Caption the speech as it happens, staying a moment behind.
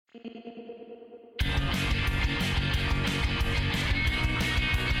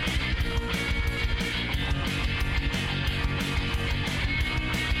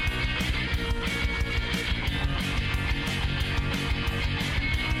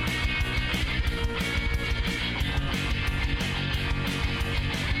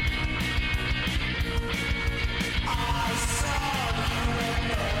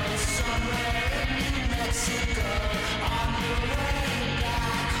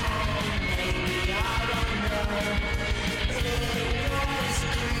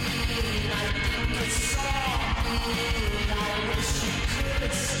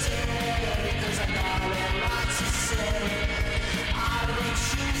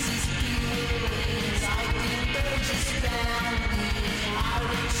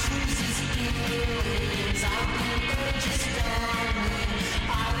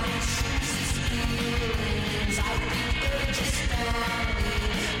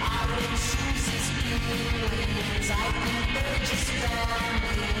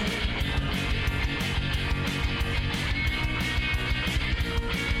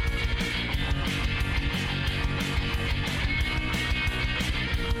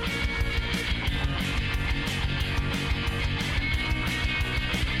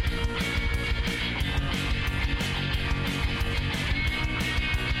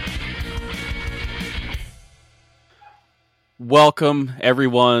Welcome,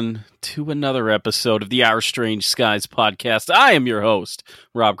 everyone, to another episode of the Our Strange Skies podcast. I am your host,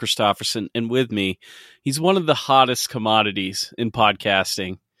 Rob Christofferson, and with me, he's one of the hottest commodities in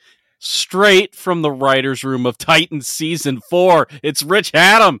podcasting. Straight from the writer's room of Titan Season 4, it's Rich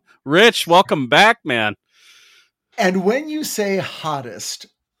Hatem. Rich, welcome back, man. And when you say hottest,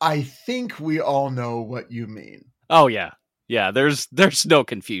 I think we all know what you mean. Oh, yeah. Yeah, there's no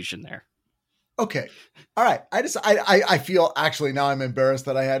confusion there. Okay. All right. I feel actually now I'm embarrassed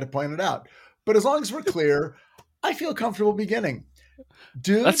that I had to point it out. But as long as we're clear, I feel comfortable beginning.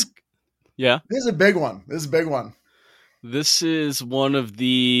 Dude, this is a big one. This is one of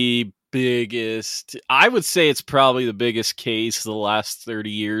the biggest, I would say it's probably the biggest case of the last 30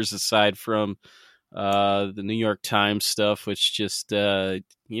 years, aside from the New York Times stuff, which just,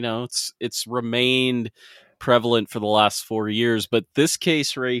 it's remained prevalent for the last 4 years. But this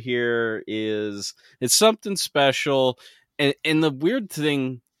case right here it's something special. And the weird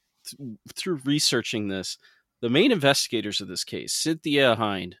thing, through researching this, the main investigators of this case, Cynthia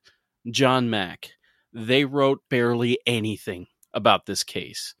Hind, John Mack, they wrote barely anything about this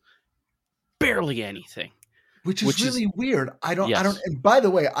case. Barely anything. Which is really weird. And by the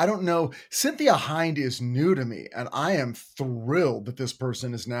way, I don't know. Cynthia Hind is new to me, and I am thrilled that this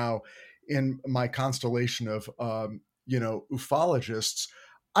person is now in my constellation of, ufologists.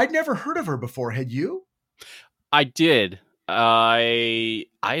 I'd never heard of her before. Had you? I did. I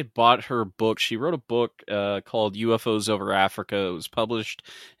had bought her book. She wrote a book called UFOs Over Africa. It was published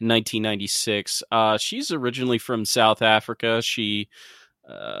in 1996. She's originally from South Africa. She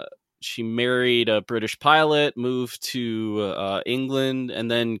married a British pilot, moved to England,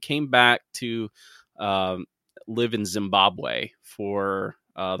 and then came back to live in Zimbabwe for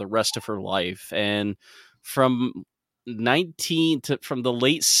the rest of her life. And from the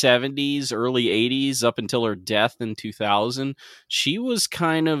late 70s, early 80s, up until her death in 2000, she was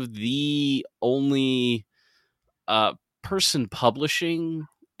kind of the only person publishing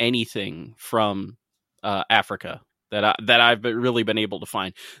anything from Africa that I've really been able to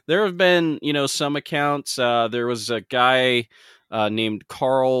find. There have been, some accounts. There was a guy named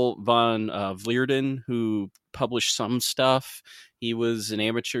Carl von Vleerden who published some stuff. He was an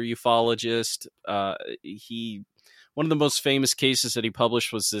amateur ufologist. One of the most famous cases that he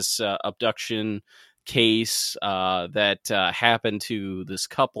published was this abduction case that happened to this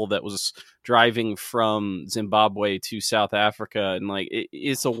couple that was driving from Zimbabwe to South Africa. And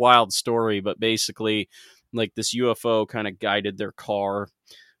it's a wild story, but basically, this UFO kind of guided their car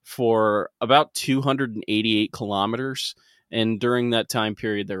for about 288 kilometers. And during that time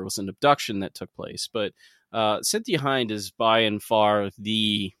period, there was an abduction that took place. But Cynthia Hind is by and far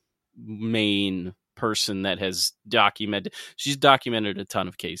the main person that has she's documented a ton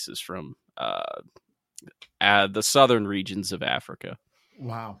of cases from the southern regions of Africa.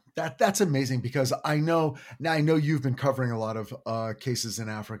 Wow. That's amazing, because I know you've been covering a lot of cases in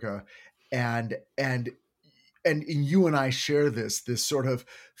Africa, and you and I share this sort of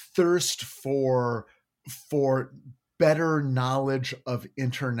thirst for better knowledge of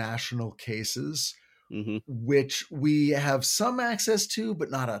international cases, mm-hmm. which we have some access to,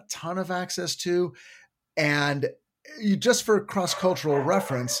 but not a ton of access to. And just for cross-cultural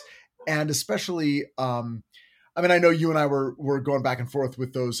reference, and especially, I know you and I were going back and forth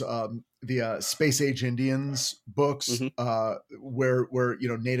with those, the Space Age Indians books, mm-hmm. Where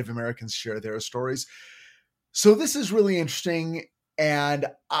Native Americans share their stories. So this is really interesting, and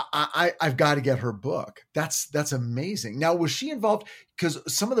I've got to get her book. That's amazing. Now, was she involved? Because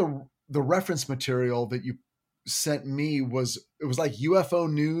some of the reference material that you sent me was like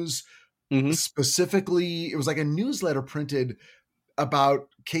UFO news, mm-hmm. specifically. It was like a newsletter printed about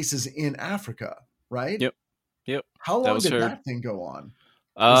cases in Africa, right? Yep. How long did that thing go on?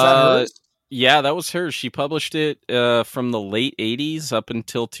 Was that hers? Yeah, that was hers. She published it from the late 80s up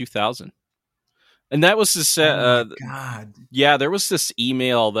until 2000. And that was this. God. Yeah, there was this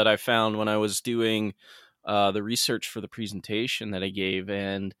email that I found when I was doing the research for the presentation that I gave,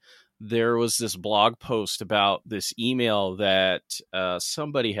 and there was this blog post about this email that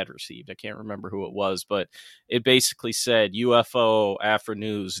somebody had received. I can't remember who it was, but it basically said UFO Afro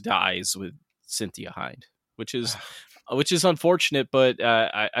News dies with Cynthia Hind, which is unfortunate, but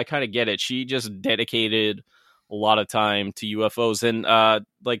I kind of get it. She just dedicated a lot of time to UFOs, and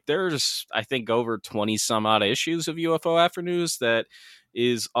there's I think over 20 some odd issues of UFO After News that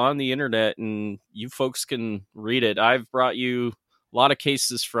is on the internet, and you folks can read it. I've brought you a lot of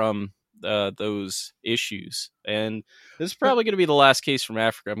cases from those issues, and this is probably going to be the last case from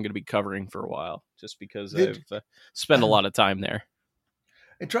Africa I'm going to be covering for a while, just because I've spent a lot of time there.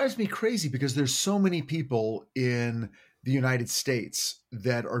 It drives me crazy because there's so many people in the United States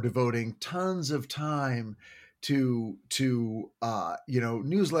that are devoting tons of time to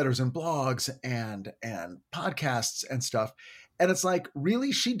newsletters and blogs and podcasts and stuff. And it's like,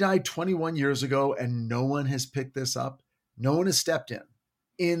 really, she died 21 years ago and no one has picked this up. No one has stepped in.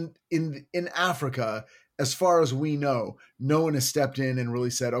 In Africa, as far as we know, no one has stepped in and really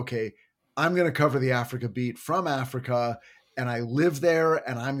said, okay, I'm going to cover the Africa beat from Africa, and I live there,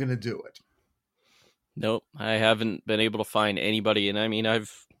 and I'm going to do it. Nope, I haven't been able to find anybody. And I mean,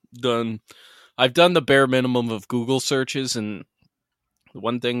 I've done the bare minimum of Google searches, and the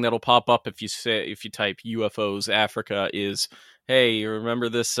one thing that'll pop up if you type UFOs Africa is, hey, you remember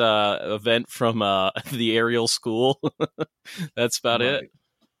this event from the Ariel school? That's about it.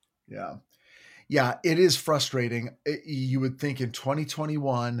 Yeah. Yeah, it is frustrating. You would think in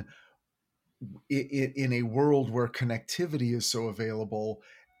 2021, in a world where connectivity is so available,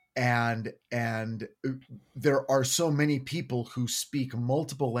 and there are so many people who speak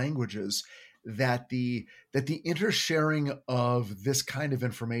multiple languages, that the intersharing of this kind of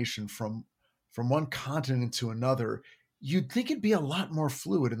information from one continent to another, you'd think it'd be a lot more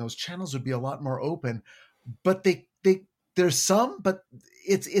fluid and those channels would be a lot more open. But there's some, but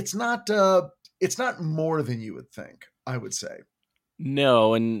it's not more than you would think, I would say.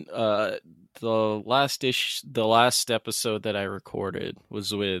 No, and the last episode that I recorded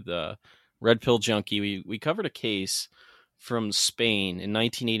was with Red Pill Junkie. We covered a case from Spain in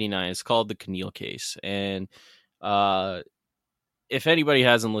 1989. It's called the Canil case, and if anybody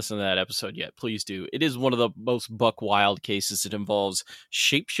hasn't listened to that episode yet, please do. It is one of the most buck wild cases. It involves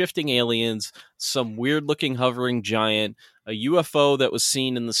shape-shifting aliens, some weird-looking hovering giant, a UFO that was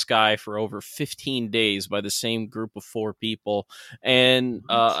seen in the sky for over 15 days by the same group of 4 people, and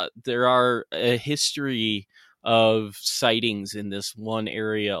there are a history of sightings in this one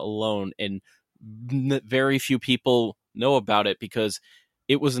area alone, and very few people know about it because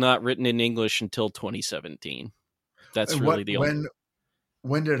it was not written in English until 2017. That's really the only...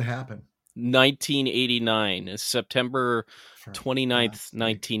 When did it happen? 1989, September 29th,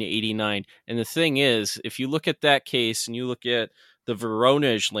 1989. And the thing is, if you look at that case and you look at the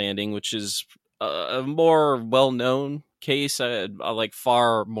Voronezh landing, which is a more well-known case, like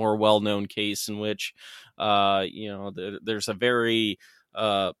far more well-known case in which, there's a very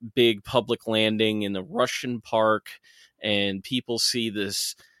big public landing in the Russian park, and people see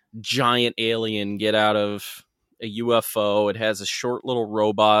this giant alien get out of a UFO. It has a short little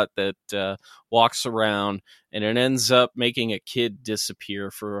robot that walks around, and it ends up making a kid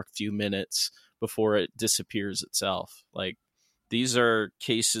disappear for a few minutes before it disappears itself. Like, these are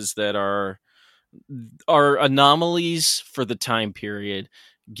cases that are anomalies for the time period,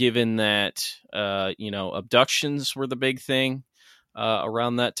 given that abductions were the big thing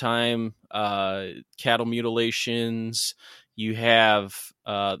around that time, cattle mutilations. You have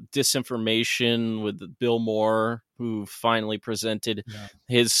disinformation with Bill Moore, who finally presented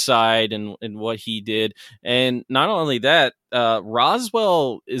his side and what he did. And not only that,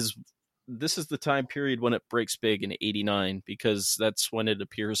 Roswell this is the time period when it breaks big in 89, because that's when it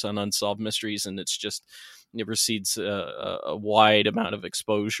appears on Unsolved Mysteries, and it receives a wide amount of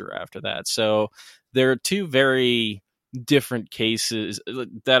exposure after that. So there are two very different cases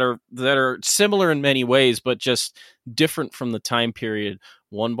that are similar in many ways, but just different from the time period.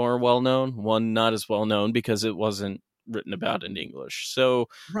 One more well known, one not as well known because it wasn't written about in English. So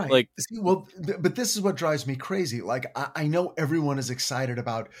right. But this is what drives me crazy. Like, I know everyone is excited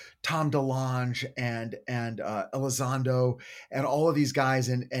about Tom DeLonge and Elizondo and all of these guys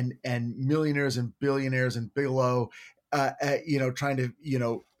and millionaires and billionaires and Bigelow, trying to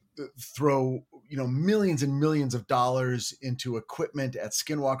throw millions and millions of dollars into equipment at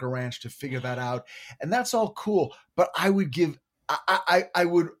Skinwalker Ranch to figure that out, and that's all cool. But I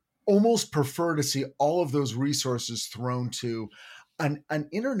would almost prefer to see all of those resources thrown to an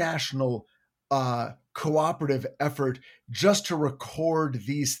international cooperative effort just to record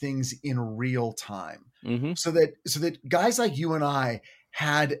these things in real time, so that guys like you and I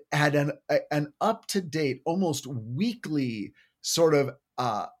had an up to date, almost weekly sort of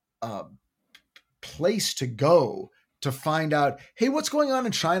place to go to find out, hey, what's going on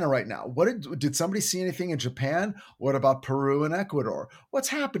in China right now? What did somebody see anything in Japan? What about Peru and Ecuador? What's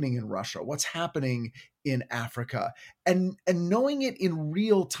happening in Russia? What's happening in Africa? And knowing it in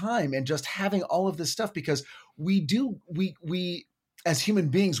real time and just having all of this stuff, because we as human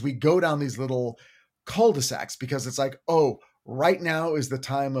beings, we go down these little cul-de-sacs because it's like, oh, right now is the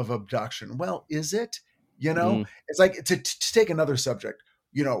time of abduction. Well, is it? It's like, to take another subject,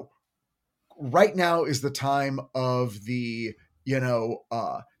 right now is the time of the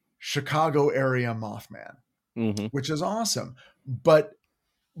Chicago area Mothman. Mm-hmm. which is awesome. But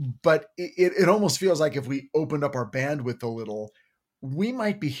it almost feels like if we opened up our bandwidth a little, we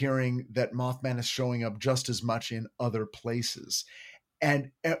might be hearing that Mothman is showing up just as much in other places.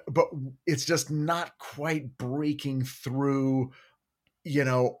 And but it's just not quite breaking through,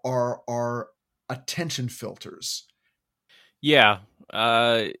 our attention filters. Yeah.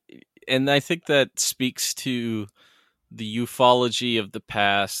 Uh, and I think that speaks to the ufology of the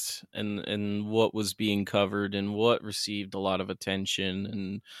past and what was being covered and what received a lot of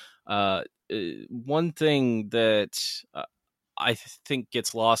attention. And one thing that I think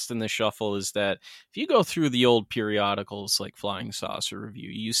gets lost in the shuffle is that if you go through the old periodicals like Flying Saucer Review,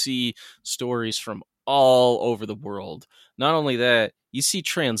 you see stories from all over the world. Not only that, you see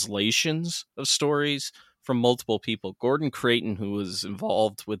translations of stories from multiple people. Gordon Creighton, who was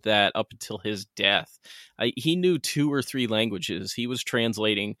involved with that up until his death, he knew 2 or 3 languages. He was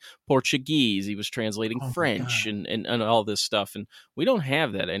translating Portuguese, he was translating Oh my French, God. and all this stuff. And we don't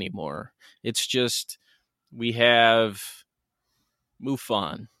have that anymore. It's just we have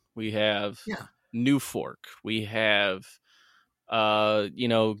MUFON, we have Yeah. New Fork, we have I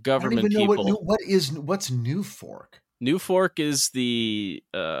don't government even know people. what's New Fork. New Fork is the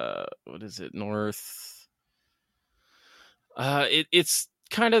what is it, north, it's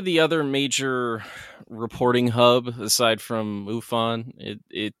kind of the other major reporting hub aside from MUFON.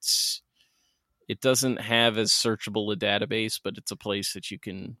 It doesn't have as searchable a database, but it's a place that you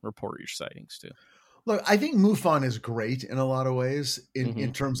can report your sightings to. Look, I think MUFON is great in a lot of ways in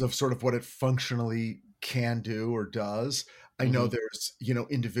Mhm. terms of sort of what it functionally can do or does. I know Mhm. there's,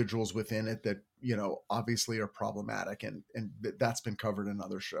 individuals within it that, obviously are problematic, and that's been covered in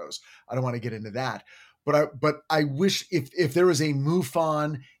other shows. I don't want to get into that. But I wish if there was a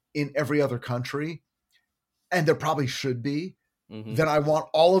MUFON in every other country, and there probably should be, Mhm. then I want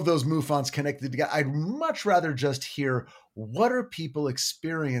all of those MUFONs connected together. I'd much rather just hear what are people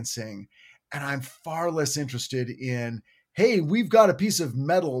experiencing, and I'm far less interested in, hey, we've got a piece of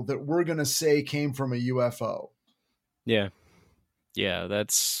metal that we're going to say came from a UFO. Yeah. Yeah,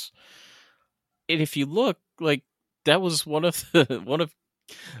 that's, and if you look, like, that was one of the one of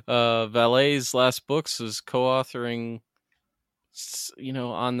Valet's last books is co-authoring,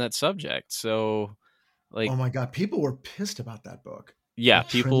 on that subject. So, like, Oh my God, people were pissed about that book. yeah,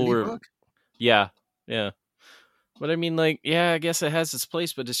 That people Trinity were, book? yeah, yeah. But I mean, like, yeah, I guess it has its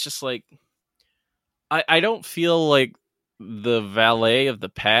place, but it's just like I don't feel like the Valet of the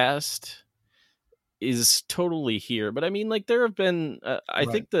past is totally here. But I mean, like, there have been, I Right.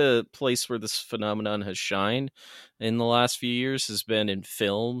 think the place where this phenomenon has shined in the last few years has been in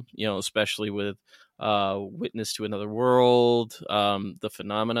film, especially with Witness to Another World, The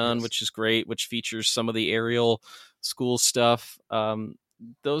Phenomenon, Yes. which is great, which features some of the Ariel school stuff.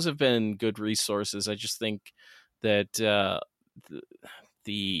 Those have been good resources. I just think that the,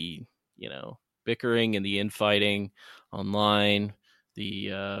 the, bickering and the infighting online,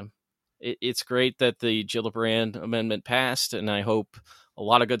 it's great that the Gillibrand Amendment passed, and I hope a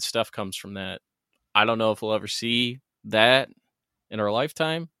lot of good stuff comes from that. I don't know if we'll ever see that in our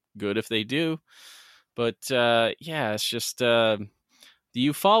lifetime. Good if they do. But yeah, it's just the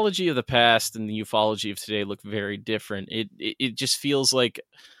ufology of the past and the ufology of today look very different. It just feels like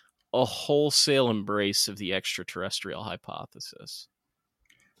a wholesale embrace of the extraterrestrial hypothesis.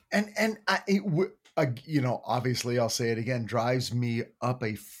 And obviously I'll say it again, drives me up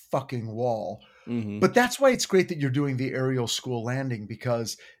a fucking wall. Mm-hmm. But that's why it's great that you're doing the aerial school landing,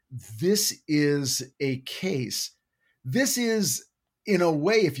 because this is a case. This is, in a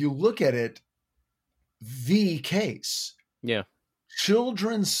way, if you look at it, the case. Yeah.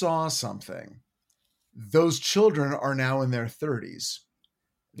 Children saw something. Those children are now in their 30s.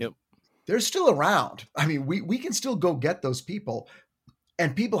 Yep. They're still around. I mean, we can still go get those people,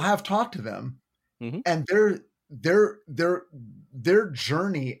 and people have talked to them, Mm-hmm. and their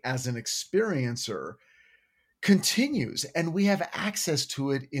journey as an experiencer continues, and we have access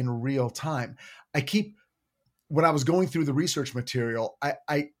to it in real time. When I was going through the research material,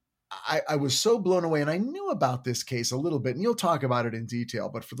 I was so blown away, and I knew about this case a little bit, and you'll talk about it in detail,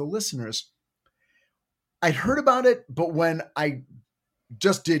 but for the listeners, I'd heard about it, but when I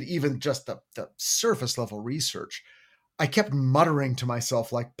just did even just the surface level research, I kept muttering to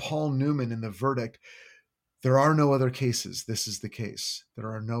myself like Paul Newman in The Verdict, there are no other cases. This is the case. There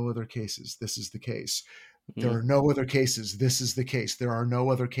are no other cases. This is the case. There Mm-hmm. are no other cases. This is the case. There are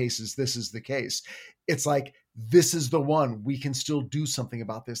no other cases. This is the case. It's like, this is the one. We can still do something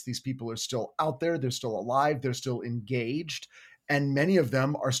about this. These people are still out there. They're still alive. They're still engaged. And many of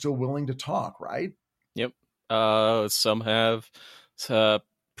them are still willing to talk, right? Yep. Some have uh,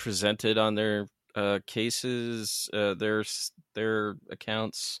 presented on their cases, their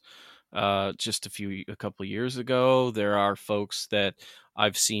accounts just a couple of years ago. There are folks that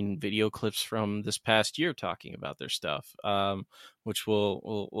I've seen video clips from this past year talking about their stuff, which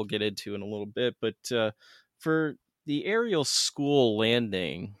we'll get into in a little bit. But for the Ariel school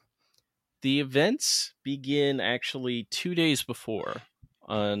landing, the events begin actually 2 days before,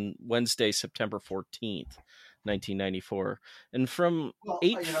 on Wednesday, September 14th, 1994, and from Well,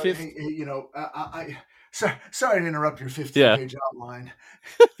 eight fifty. sorry to interrupt your 15 Yeah, page outline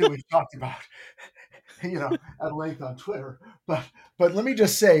that we've talked about, at length on Twitter. But let me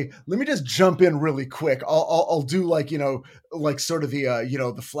just jump in really quick. I'll do like, like sort of the,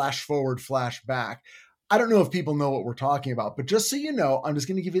 the flash forward, flash back. I don't know if people know what we're talking about, but just so you know, I'm just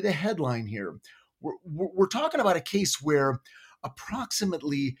going to give you the headline here. We're talking about a case where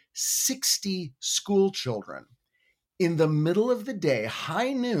approximately 60 school children in the middle of the day,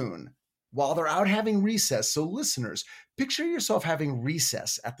 high noon, while they're out having recess. So, listeners, picture yourself having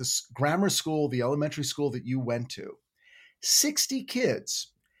recess at the grammar school, the elementary school that you went to. 60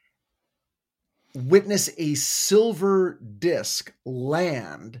 kids witness a silver disc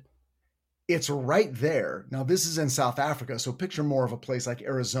land. It's right there. Now, this is in South Africa, so picture more of a place like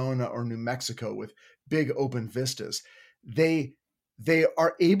Arizona or New Mexico with big open vistas. They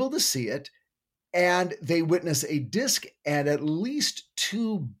are able to see it, and they witness a disc and at least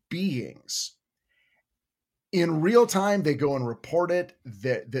two beings. In real time, they go and report it.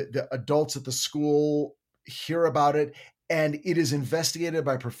 The adults at the school hear about it, and it is investigated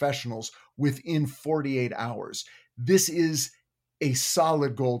by professionals within 48 hours. This is a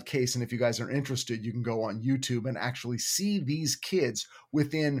solid gold case. And if you guys are interested, you can go on YouTube and actually see these kids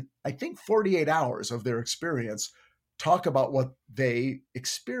within, I think, 48 hours of their experience talk about what they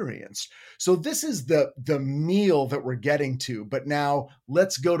experienced. So this is the meal that we're getting to. But now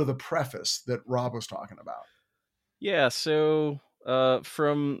let's go to the preface that Rob was talking about. yeah. So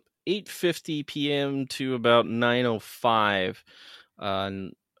from 8:50 p.m. to about 9:05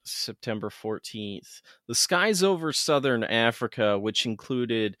 on September 14th, the skies over southern Africa, which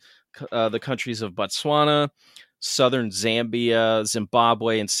included the countries of Botswana, southern Zambia,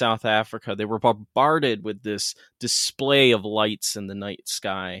 Zimbabwe, and South Africa, they were bombarded with this display of lights in the night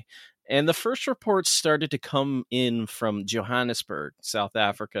sky. And the first reports started to come in from Johannesburg, South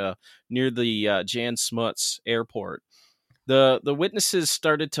Africa, near the Jan Smuts airport. The witnesses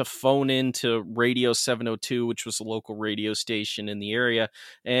started to phone in to Radio 702, which was a local radio station in the area,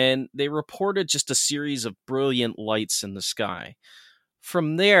 and they reported just a series of brilliant lights in the sky.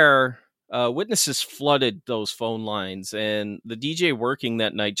 From there, witnesses flooded those phone lines, and the DJ working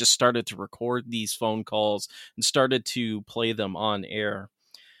that night just started to record these phone calls and started to play them on air.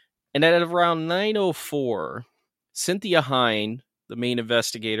 And at around 9:04, Cynthia Hine, the main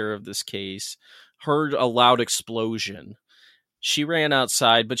investigator of this case, heard a loud explosion. She ran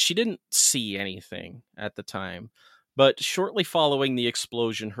outside, but she didn't see anything at the time. But shortly following the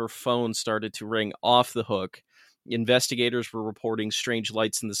explosion, her phone started to ring off the hook. Investigators were reporting strange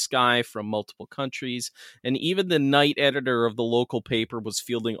lights in the sky from multiple countries, and even the night editor of the local paper was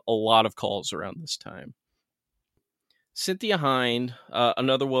fielding a lot of calls around this time. Cynthia Hine,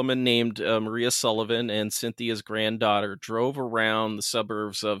 another woman named Maria Sullivan, and Cynthia's granddaughter drove around the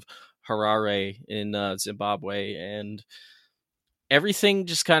suburbs of Harare in Zimbabwe, and everything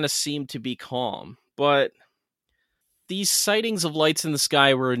just kind of seemed to be calm. But these sightings of lights in the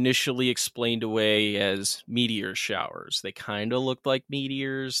sky were initially explained away as meteor showers. They kind of looked like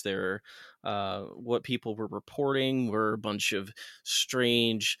meteors. What people were reporting were a bunch of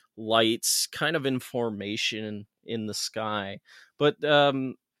strange lights, kind of in formation in the sky. But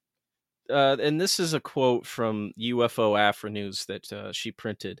and this is a quote from UFO Afro News that she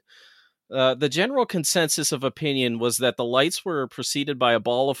printed. The general consensus of opinion was that the lights were preceded by a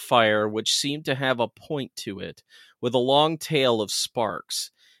ball of fire which seemed to have a point to it, with a long tail of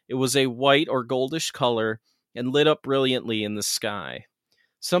sparks. It was a white or goldish color and lit up brilliantly in the sky.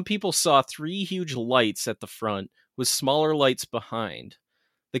 Some people saw 3 huge lights at the front, with smaller lights behind.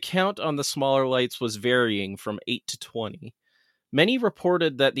 The count on the smaller lights was varying from 8 to 20. Many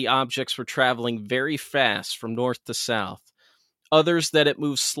reported that the objects were traveling very fast from north to south, others that it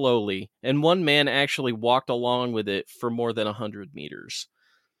moved slowly, and one man actually walked along with it for more than 100 meters.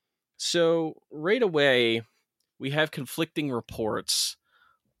 So, right away, we have conflicting reports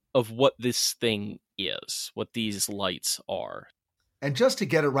of what this thing is, what these lights are. And just to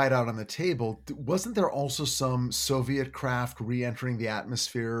get it right out on the table, wasn't there also some Soviet craft re-entering the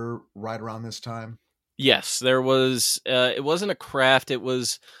atmosphere right around this time? Yes, there was. It wasn't a craft. It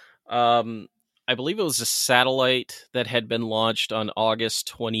was. Um, I believe it was a satellite that had been launched on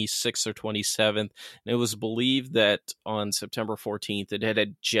August 26th or 27th. And it was believed that on September 14th, it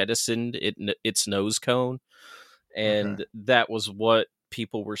had jettisoned its nose cone. Okay. And that was what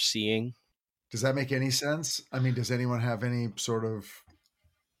people were seeing. Does that make any sense? I mean, does anyone have any sort of,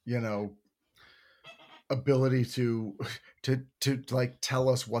 you know, ability to like tell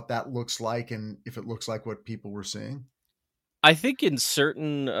us what that looks like and if it looks like what people were seeing? I think in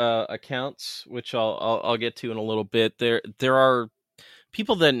certain accounts, which I'll get to in a little bit, there are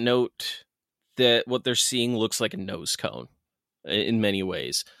people that note that what they're seeing looks like a nose cone in many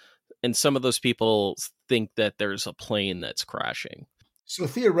ways, and some of those people think that there's a plane that's crashing. So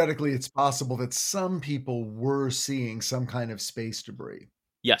theoretically, it's possible that some people were seeing some kind of space debris.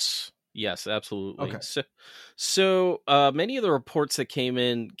 Yes. Yes, absolutely. Okay. So many of the reports that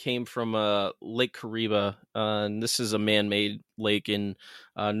came from Lake Kariba, and this is a man-made lake in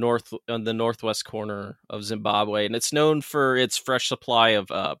north on the northwest corner of Zimbabwe, and it's known for its fresh supply of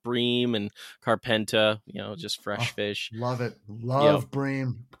bream and carpenta. Just fresh Oh, fish. love it. Yep, Love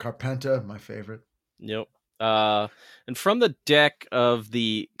bream. Carpenta, my favorite. yep. And from the deck of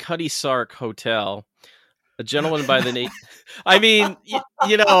the Cuddy Sark Hotel, a gentleman by the name. I mean,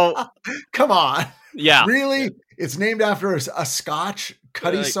 Come on. yeah, yeah. Really? It's named after a Scotch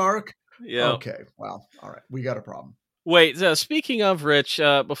Cutty Like, Sark? yeah. Okay. Well, all right. We got a problem. Wait. Speaking of Rich,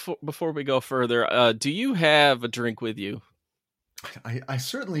 before we go further, do you have a drink with you? I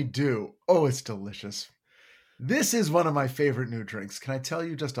certainly do. Oh, it's delicious. This is one of my favorite new drinks. Can I tell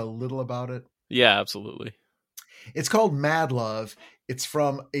you just a little about it? Yeah, absolutely. It's called Mad Love. It's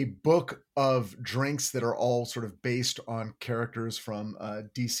from a book of drinks that are all sort of based on characters from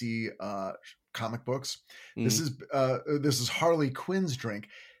DC comic books. Mm. This is Harley Quinn's drink.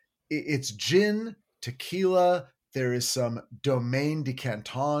 It's gin, tequila. There is some Domaine de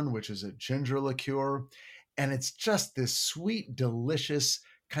Canton, which is a ginger liqueur, and it's just this sweet, delicious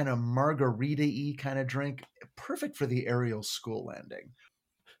kind of margarita-y kind of drink, perfect for the Ariel school landing.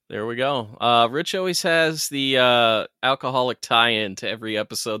 There we go. Rich always has the alcoholic tie-in to every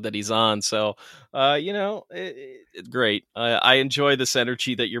episode that he's on, so it's great. I enjoy this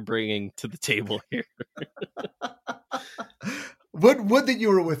energy that you're bringing to the table here. Would that you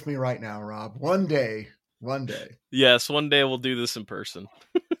were with me right now, Rob. One day. Yes, one day we'll do this in person.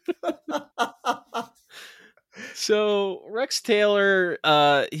 So Rex Taylor,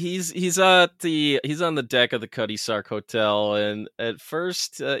 he's on the deck of the Cuddy Sark Hotel, and at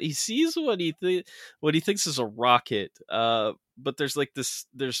first he sees what he thinks is a rocket, but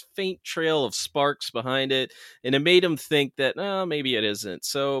there's faint trail of sparks behind it, and it made him think that maybe it isn't.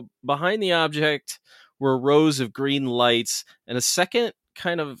 So behind the object were rows of green lights and a second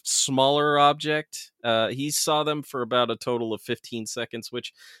kind of smaller object. He saw them for about a total of 15 seconds,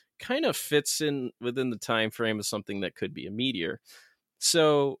 which kind of fits in within the time frame of something that could be a meteor.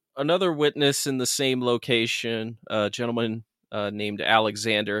 So another witness in the same location, a gentleman named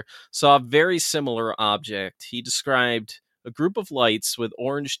Alexander, saw a very similar object. He described a group of lights with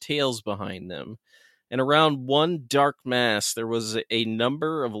orange tails behind them. And around one dark mass, there was a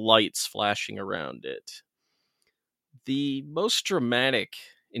number of lights flashing around it. The most dramatic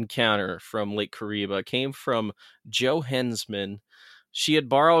encounter from Lake Kariba came from Jo Hensman. She had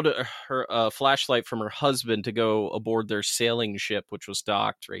borrowed her flashlight from her husband to go aboard their sailing ship, which was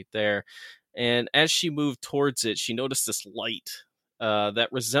docked right there. And as she moved towards it, she noticed this light that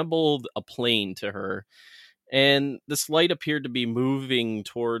resembled a plane to her. And this light appeared to be moving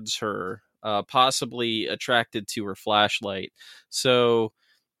towards her, possibly attracted to her flashlight. So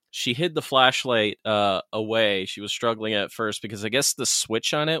she hid the flashlight away. She was struggling at first because I guess the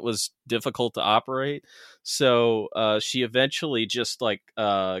switch on it was difficult to operate. So she eventually just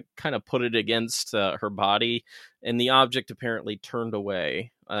kind of put it against her body, and the object apparently turned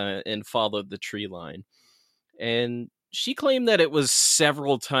away and followed the tree line. And she claimed that it was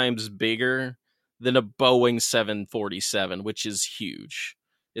several times bigger than a Boeing 747, which is huge.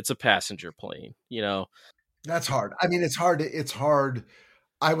 It's a passenger plane. That's hard. I mean, it's hard.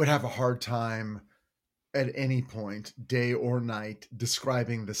 I would have a hard time at any point, day or night,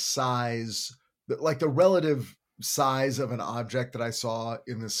 describing the size, like the relative size of an object that I saw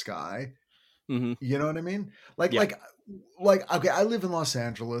in the sky. Mm-hmm. You know what I mean? Like, Yeah. okay, I live in Los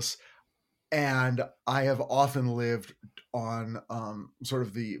Angeles, and I have often lived on sort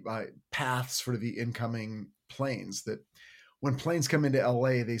of the paths for the incoming planes. That when planes come into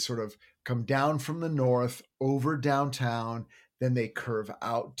LA, they sort of come down from the north over downtown, then they curve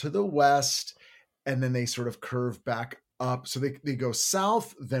out to the west, and then they sort of curve back up. So they go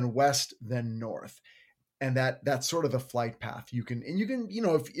south, then west, then north. and that's sort of the flight path. You can,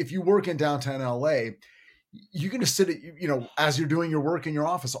 if you work in downtown LA, you can just sit at, as you're doing your work in your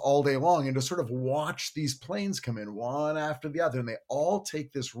office all day long and just sort of watch these planes come in one after the other, and they all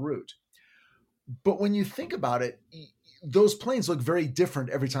take this route. But when you think about it, those planes look very different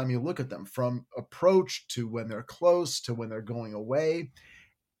every time you look at them, from approach to when they're close to when they're going away.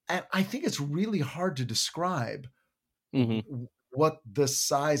 And I think it's really hard to describe Mm-hmm. what the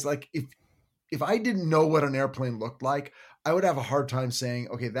size, like if I didn't know what an airplane looked like, I would have a hard time saying,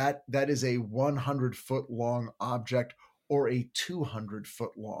 okay, that is a 100-foot long object or a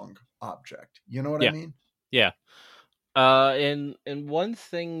 200-foot long object. You know what I Yeah. mean? Yeah. And one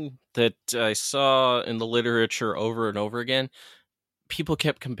thing that I saw in the literature over and over again, people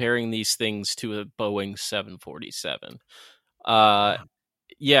kept comparing these things to a Boeing 747. Uh, Wow.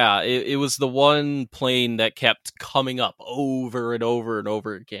 yeah, it was the one plane that kept coming up over and over and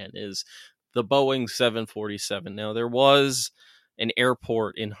over again, is the Boeing 747. Now, there was an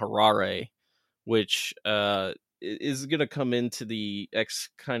airport in Harare, which is going to come into the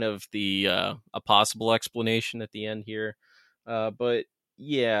a possible explanation at the end here. But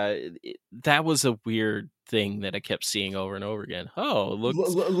yeah, that was a weird thing that I kept seeing over and over again. Oh, it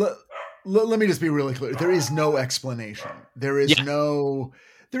looks. Let me just be really clear. There is no explanation. Yeah,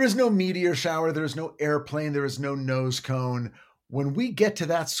 There is no meteor shower. There is no airplane. There is no nose cone. When we get to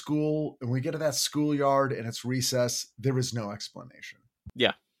that school and we get to that schoolyard and it's recess, there is no explanation.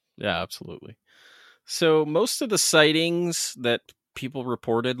 yeah, yeah, absolutely. So most of the sightings that people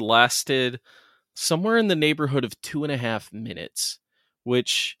reported lasted somewhere in the neighborhood of 2.5 minutes,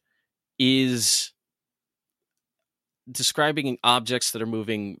 which is describing objects that are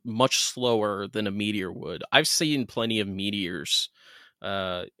moving much slower than a meteor would. I've seen plenty of meteors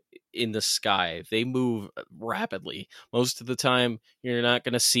uh, in the sky. They move rapidly. Most of the time, you're not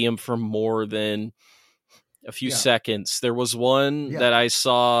going to see them for more than a few Yeah. seconds. There was one Yeah. that I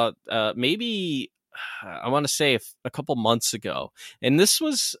saw maybe I want to say a couple months ago, and this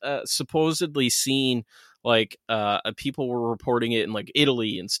was supposedly seen like people were reporting it in like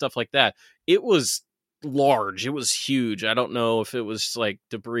Italy and stuff like that. It was large. It was huge. I don't know if it was like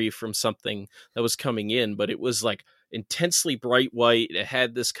debris from something that was coming in, but it was like intensely bright white. It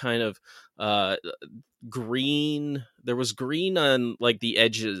had this kind of green. There was green on like the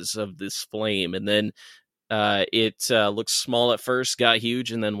edges of this flame, and then it looked small at first, got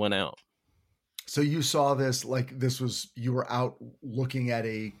huge, and then went out. So you saw this, like you were out looking at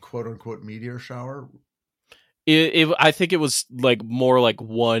a quote unquote meteor shower. I think it was like more like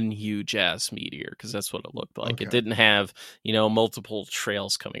one huge ass meteor, because that's what it looked like. It Okay. didn't have multiple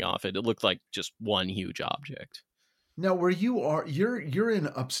trails coming off it. It looked like just one huge object. Now, where you are, you're in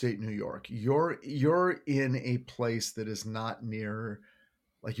upstate New York. You're in a place that is not near,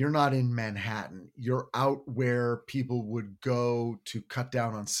 like you're not in Manhattan. You're out where people would go to cut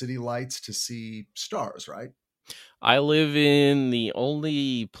down on city lights to see stars, right? I live in the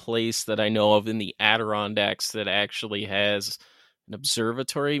only place that I know of in the Adirondacks that actually has an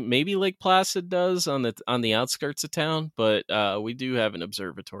observatory. Maybe Lake Placid does on the outskirts of town, but we do have an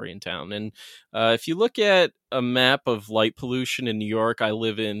observatory in town. And if you look at a map of light pollution in New York, I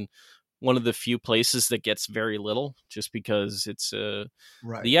live in one of the few places that gets very little, just because it's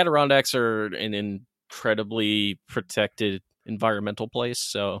Right. the Adirondacks are an incredibly protected environmental place.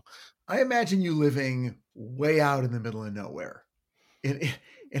 So I imagine you living way out in the middle of nowhere, in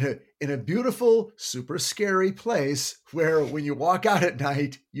in a beautiful, super scary place where when you walk out at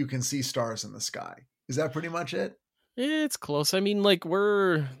night, you can see stars in the sky. Is that pretty much it? it's close. I mean, like,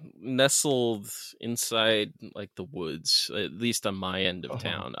 we're nestled inside like the woods, at least on my end of Oh,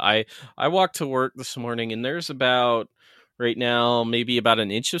 town. I walked to work this morning, and there's about right now maybe about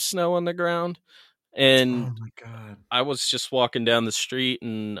an inch of snow on the ground, oh and my God. I was just walking down the street,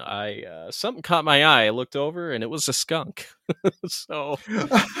 and I something caught my eye. I looked over, and it was a skunk. So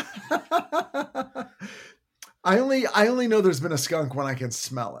I only know there's been a skunk when I can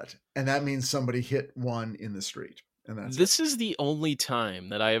smell it, and that means somebody hit one in the street, and that's it. this is the only time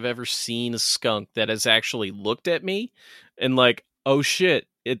that I have ever seen a skunk that has actually looked at me and like, oh shit,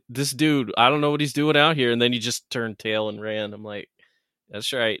 this dude, I don't know what he's doing out here, and then he just turned tail and ran. I'm like,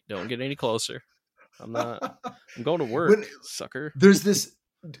 that's right, don't get any closer. I'm not. I'm going to when work, sucker. there's this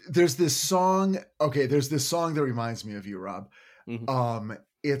there's this song. Okay, there's this song that reminds me of you, Rob. Hmm.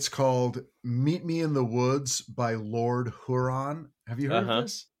 It's called "Meet Me in the Woods" by Lord Huron. Have you Uh heard of huh.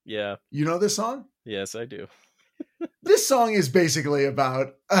 this? Yeah. You know this song? Yes, I do. This song is basically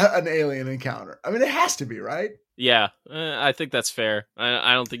about an alien encounter. I mean, it has to be, right? Yeah, I think that's fair.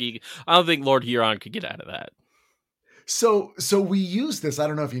 I don't think Lord Huron could get out of that. So we used this. I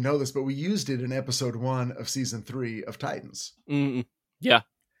don't know if you know this, but we used it in episode 1 of season 3 of Titans. Mm-mm. Yeah,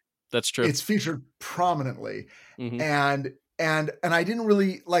 that's true. It's featured prominently, Mm-hmm. and I didn't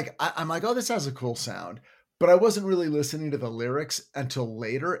really like. I'm like, oh, this has a cool sound, but I wasn't really listening to the lyrics until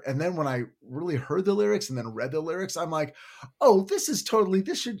later. And then when I really heard the lyrics and then read the lyrics, I'm like, oh, this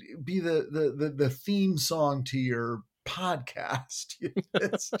should be the theme song to your podcast.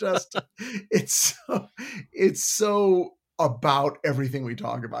 It's just, it's so about everything we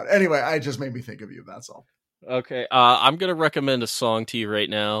talk about. Anyway, it just made me think of you. That's all. Okay, I'm gonna recommend a song to you right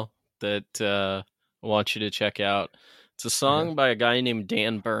now that I want you to check out. It's a Okay. song by a guy named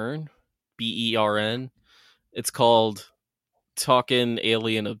Dan Byrne, Bern. It's called "Talkin'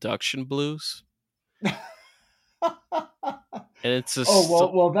 Alien Abduction Blues," and it's a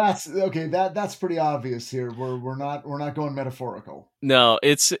Well, that's okay. That's pretty obvious here. We're not going metaphorical. no,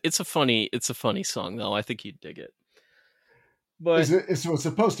 it's a funny song though. I think you'd dig it. But So it's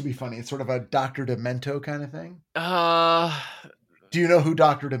supposed to be funny. It's sort of a Dr. Demento kind of thing. uh Do you know who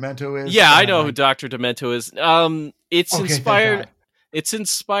Dr. Demento is? yeah, I know who Dr. Demento is. It's Okay, thank inspired. God. It's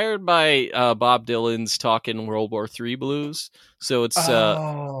inspired by Bob Dylan's "Talkin' World War III Blues." So it's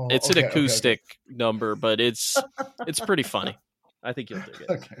Oh, an okay, acoustic number, but it's pretty funny. I think you'll dig it.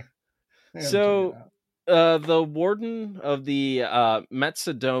 Okay. Yeah, So the warden of the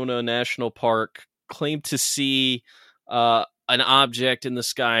Metsadona National Park claimed to see an object in the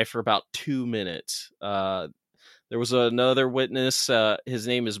sky for about 2 minutes. There was another witness. His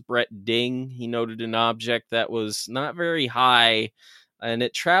name is Brett Ding. He noted an object that was not very high, and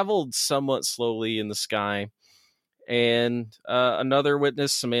it traveled somewhat slowly in the sky. And another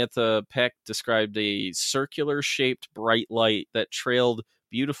witness, Samantha Peck, described a circular-shaped bright light that trailed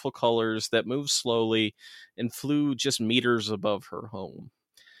beautiful colors that moved slowly and flew just meters above her home.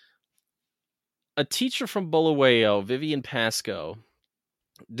 A teacher from Bulawayo, Vivian Pasco,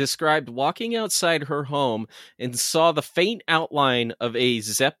 described walking outside her home and saw the faint outline of a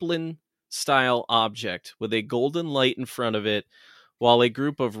Zeppelin style object with a golden light in front of it, while a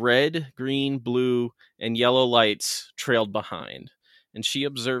group of red, green, blue, and yellow lights trailed behind. And she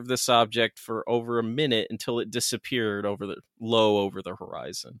observed this object for over a minute until it disappeared over the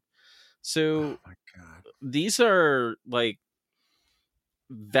horizon. So oh my God. these are like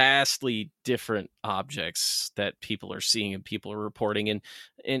vastly different objects that people are seeing and people are reporting,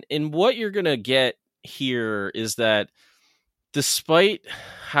 and what you're gonna get here is that despite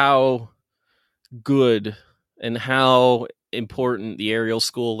how good and how important the Ariel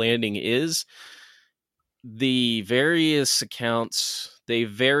school landing is, the various accounts, they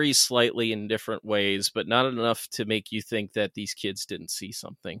vary slightly in different ways, but not enough to make you think that these kids didn't see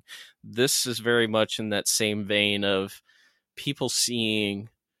something. This is very much in that same vein of people seeing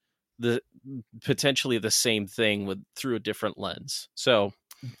the potentially the same thing with through a different lens. So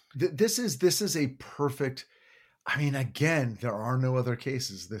This is a perfect. I mean, again, there are no other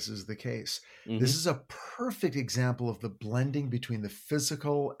cases. This is the case. This is a perfect example of the blending between the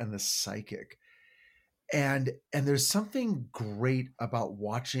physical and the psychic. And there's something great about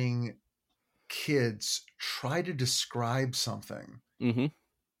watching kids try to describe something. mm-hmm.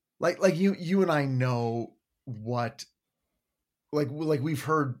 Like you and I know what, like we've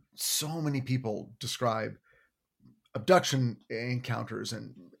heard so many people describe abduction encounters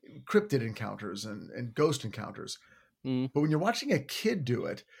and cryptid encounters and ghost encounters. Mm-hmm. But when you're watching a kid do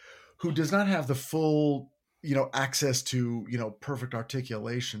it who does not have the full, access to, perfect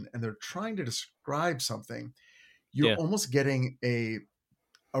articulation, and they're trying to describe something, you're Yeah. almost getting a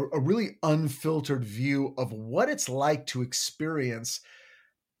really unfiltered view of what it's like to experience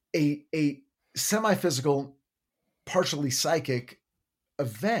a semi-physical, partially psychic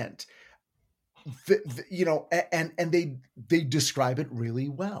event. And they describe it really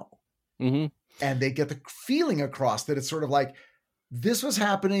well. Mm-hmm. And they get the feeling across that it's sort of like this was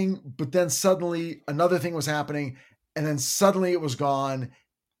happening, but then suddenly another thing was happening, and then suddenly it was gone,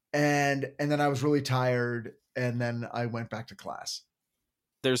 and then I was really tired, and then I went back to class.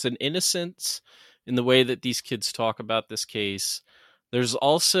 There's an innocence in the way that these kids talk about this case. There's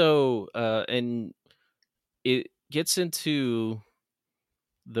also and it gets into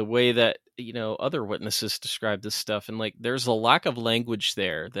the way that other witnesses describe this stuff, and like there's a lack of language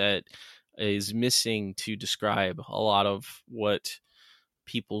there that is missing to describe a lot of what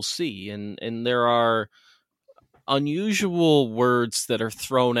people see, and there are unusual words that are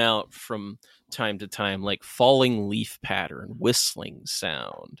thrown out from time to time, like falling leaf pattern, whistling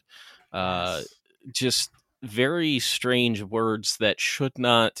sound, Yes. just very strange words that should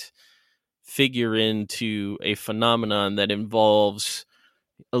not figure into a phenomenon that involves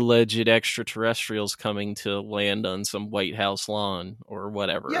alleged extraterrestrials coming to land on some White House lawn or Yeah,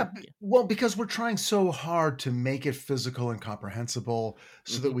 whatever. well, because we're trying so hard to make it physical and comprehensible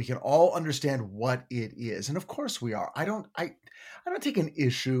so that Hmm. we can all understand what it is. And of course we are. I don't take an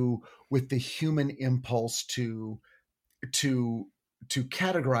issue with the human impulse to to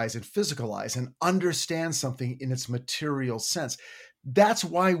categorize and physicalize and understand something in its material sense. That's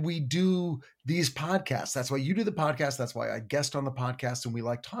why we do these podcasts. That's why you do the podcast. That's why I guest on the podcast, and we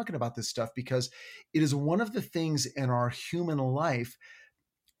like talking about this stuff because it is one of the things in our human life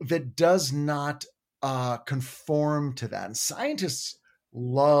that does not conform to that. And scientists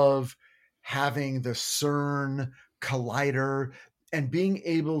love having the CERN collider and being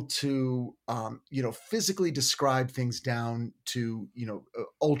able to, physically describe things down to,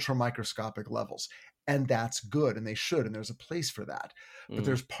 ultra microscopic levels. And that's good, and they should, and there's a place for that. But Mm.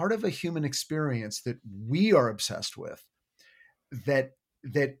 there's part of a human experience that we are obsessed with that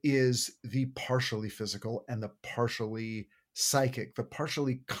is the partially physical and the partially psychic, the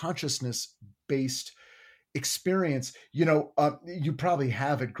partially consciousness based experience. You probably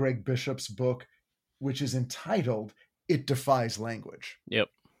have it, Greg Bishop's book, which is entitled "It Defies Language." Yep.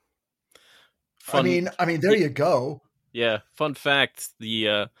 I Fun. mean, there you go. Yeah. Fun fact: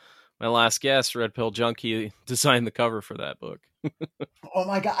 the my last guest, Red Pill Junkie, designed the cover for that book. Oh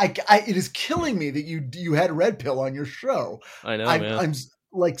my god, it is killing me that you had Red Pill on your show. I know, man. I'm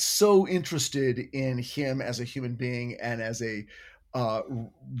like so interested in him as a human being and as a uh,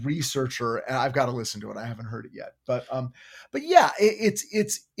 researcher, and I've got to listen to it. I haven't heard it yet, but yeah,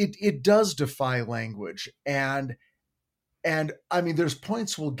 it does defy language, and I mean, there's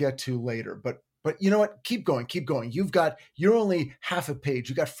points we'll get to later, but you know what? Keep going, keep going. You're only half a page.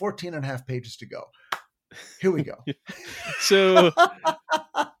 You got 14 and a half pages to go. Here we go. So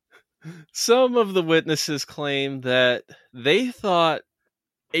some of the witnesses claim that they thought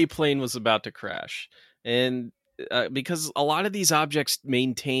a plane was about to crash. And because a lot of these objects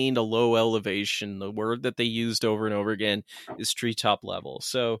maintained a low elevation, the word that they used over and over again is treetop level.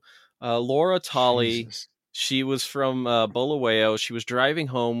 So Laura Tolley, Jesus. she was from Bulawayo. She was driving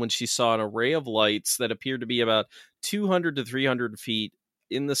home when she saw an array of lights that appeared to be about 200 to 300 feet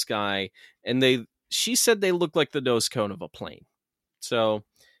in the sky. And she said they looked like the nose cone of a plane. So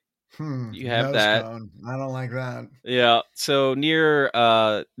you have Nose that. cone. I don't like that. Yeah. So near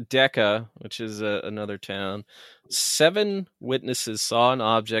Decca, which is another town, 7 witnesses saw an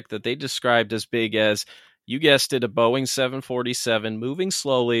object that they described as big as, you guessed it, a Boeing 747 moving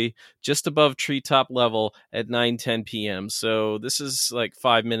slowly just above treetop level at 9:10 p.m. So this is like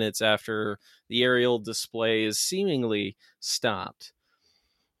 5 minutes after the aerial display is seemingly stopped.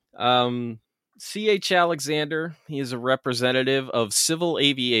 Um, C.H. Alexander, he is a representative of civil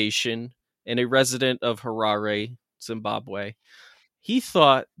aviation and a resident of Harare, Zimbabwe. He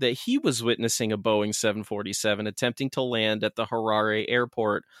thought that he was witnessing a Boeing 747 attempting to land at the Harare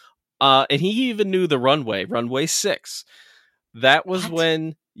airport. And he even knew the runway 6. That was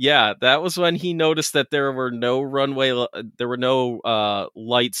What? that was when he noticed that there were no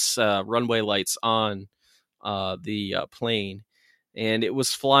lights, runway lights on the plane, and it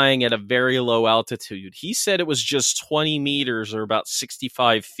was flying at a very low altitude. He said it was just 20 meters or about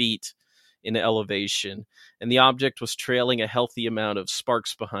 65 feet in elevation, and the object was trailing a healthy amount of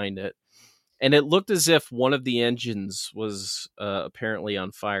sparks behind it. And it looked as if one of the engines was apparently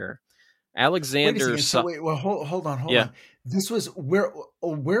on fire. Wait a Alexander second. So saw, wait, well, hold on, hold yeah, on. This was where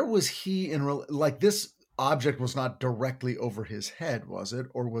was he like this object was not directly over his head, was it?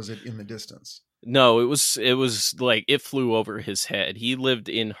 Or was it in the distance? no, it was like it flew over his head. He lived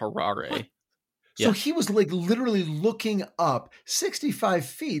in What? Harare. So Yeah, he was like literally looking up 65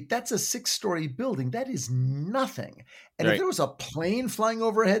 feet. That's a 6-story building. That is nothing. And if right. there was a plane flying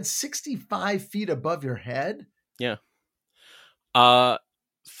overhead 65 feet above your head, Yeah. Uh,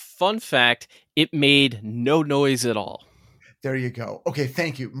 Fun fact: it made no noise at all. there you go. Okay,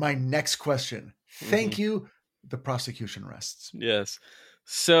 thank you. My next question. Hmm. Thank you. The prosecution rests. Yes.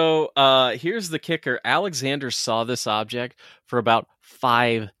 So here's the kicker: Alexander saw this object for about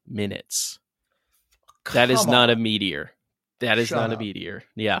 5 minutes. That is Come not a on. meteor. That is Shut not a up. meteor.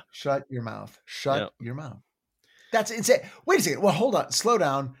 Yeah. Shut your mouth. Yeah. Shut your mouth. That's insane. Wait a second. Well, hold on. Slow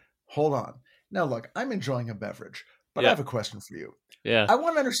down. Hold on. Now, look, I'm enjoying a beverage, but I Yeah. have a question for you. Yeah. I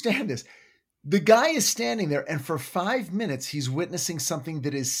want to understand this. The guy is standing there, and for 5 minutes, he's witnessing something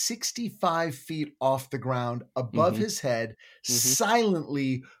that is 65 feet off the ground above Hmm. his head, Hmm.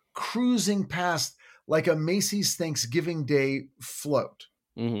 silently cruising past like a Macy's Thanksgiving Day float.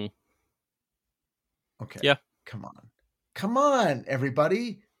 Hmm. Okay, Yeah. come on. Come on,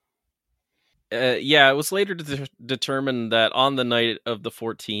 everybody. Yeah, it was later determined that on the night of the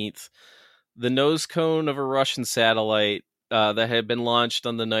 14th, the nose cone of a Russian satellite that had been launched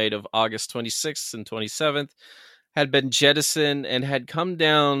on the night of August 26th and 27th had been jettisoned and had come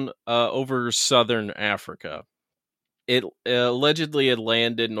down over southern Africa. It allegedly had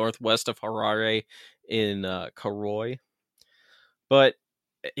landed northwest of Harare in Karoi. But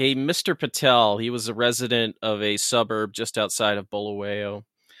a Mr. Patel, he was a resident of a suburb just outside of Bulawayo,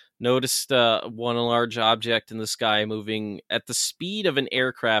 noticed one large object in the sky moving at the speed of an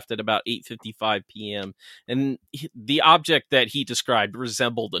aircraft at about 8:55 p.m. And the object that he described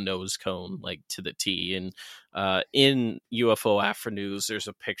resembled a nose cone, like to the T. And in UFO Afro News, there's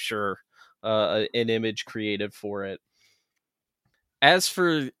a picture, an image created for it. As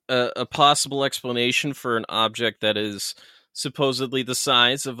for a possible explanation for an object that is supposedly the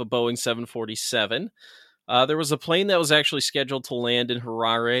size of a Boeing 747, there was a plane that was actually scheduled to land in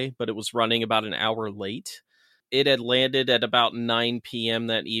Harare, but it was running about an hour late. It had landed at about 9 p.m.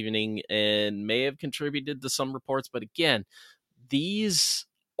 that evening and may have contributed to some reports. But again, these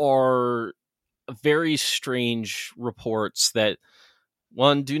are very strange reports that,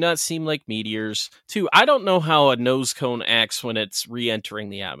 one, do not seem like meteors. Two, I don't know how a nose cone acts when it's re-entering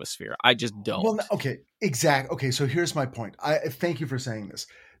the atmosphere. I just don't. Well, okay, exactly. Okay, so here's my point. I thank you for saying this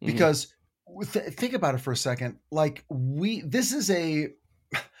because think about it for a second. Like this is a.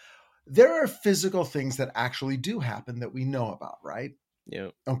 There are physical things that actually do happen that we know about, right?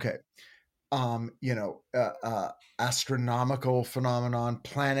 Yeah. Okay. Astronomical phenomenon,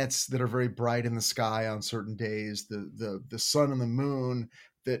 planets that are very bright in the sky on certain days, the sun and the moon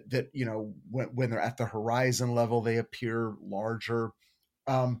that when they're at the horizon level, they appear larger.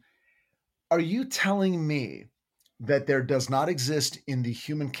 Are you telling me that there does not exist in the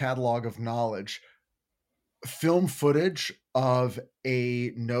human catalog of knowledge film footage of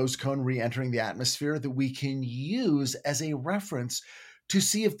a nose cone re-entering the atmosphere that we can use as a reference to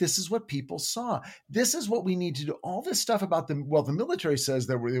see if this is what people saw? This is what we need to do. All this stuff about the military says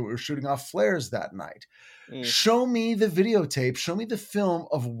that they were shooting off flares that night. Show me the videotape, show me the film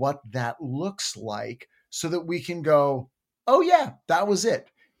of what that looks like so that we can go, oh yeah, that was it.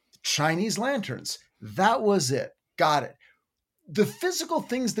 Chinese lanterns, that was it. Got it. The physical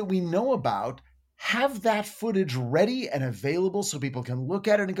things that we know about, have that footage ready and available so people can look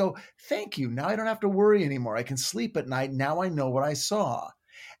at it and go, thank you. Now I don't have to worry anymore. I can sleep at night. Now I know what I saw.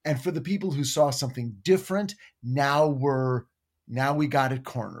 And for the people who saw something different, now we got it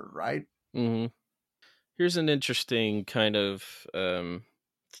cornered, right? Mm-hmm. Here's an interesting kind of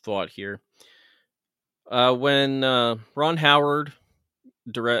thought here. When Ron Howard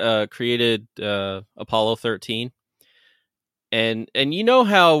created Apollo 13, and you know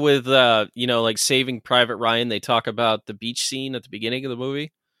how with like Saving Private Ryan, they talk about the beach scene at the beginning of the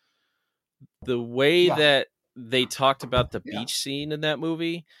movie. The way that they talked about the beach scene in that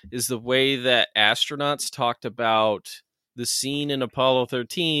movie is the way that astronauts talked about the scene in Apollo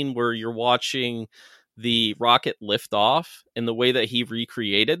 13 where you're watching the rocket lift off, and the way that he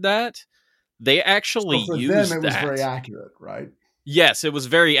recreated that, they actually so for used them, it that. was very accurate, right? Yes, it was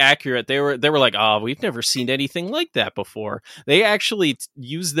very accurate. They were like, "Oh, we've never seen anything like that before." They actually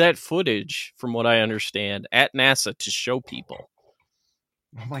used that footage, from what I understand, at NASA to show people.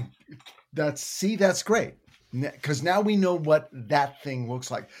 Oh my, that's great. Because now we know what that thing looks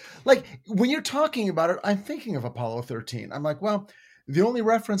like. Like when you're talking about it, I'm thinking of Apollo 13. I'm like, well, the only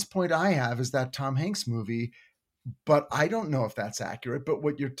reference point I have is that Tom Hanks movie, but I don't know if that's accurate. But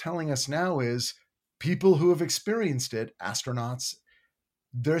what you're telling us now is people who have experienced it, astronauts,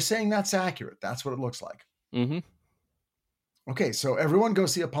 they're saying that's accurate. That's what it looks like. Mm-hmm. Okay, so everyone go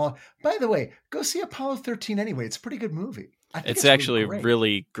see Apollo. By the way, go see Apollo 13 anyway. It's a pretty good movie. I think it's actually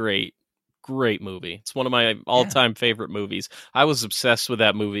really great movie. It's one of my all-time favorite movies. I was obsessed with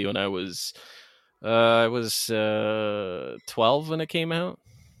that movie when I was 12 when it came out.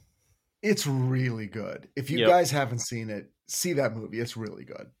 It's really good. If you guys haven't seen it, see that movie. It's really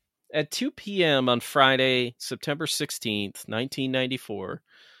good. At 2 p.m. on Friday, September 16th, 1994,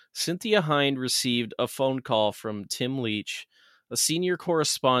 Cynthia Hind received a phone call from Tim Leach, a senior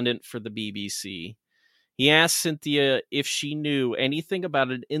correspondent for the BBC. He asked Cynthia if she knew anything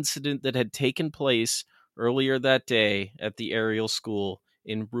about an incident that had taken place earlier that day at the Ariel school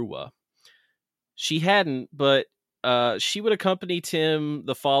in Rua. She hadn't, but she would accompany Tim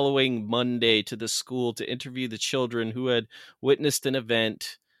the following Monday to the school to interview the children who had witnessed an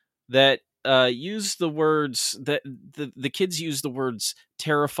event that used the words that the kids used the words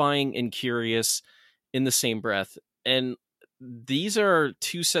terrifying and curious in the same breath. And these are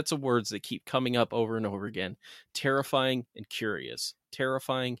two sets of words that keep coming up over and over again. Terrifying and curious.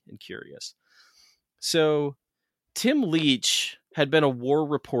 Terrifying and curious. So Tim Leach had been a war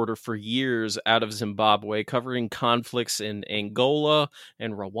reporter for years out of Zimbabwe, covering conflicts in Angola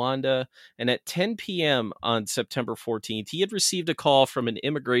and Rwanda. And at 10 p.m. on September 14th, he had received a call from an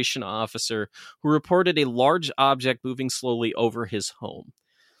immigration officer who reported a large object moving slowly over his home.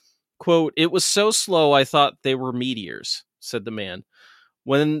 Quote, "It was so slow I thought they were meteors," said the man.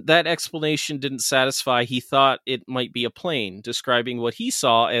 When that explanation didn't satisfy, he thought it might be a plane, describing what he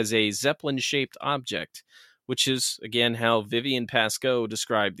saw as a Zeppelin-shaped object, which is, again, how Vivian Pascoe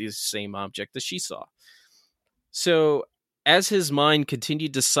described the same object that she saw. So, as his mind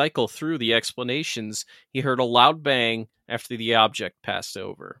continued to cycle through the explanations, he heard a loud bang after the object passed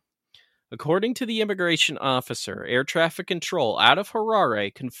over. According to the immigration officer, air traffic control out of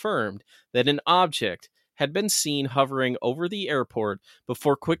Harare confirmed that an object had been seen hovering over the airport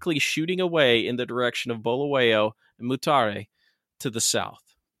before quickly shooting away in the direction of Bulawayo and Mutare to the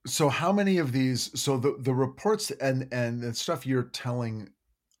south. So how many of these, so the reports and the stuff you're telling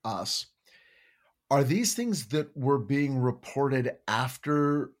us, are these things that were being reported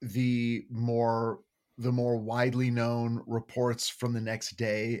after the more widely known reports from the next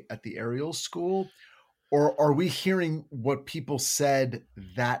day at the Ariel school? Or are we hearing what people said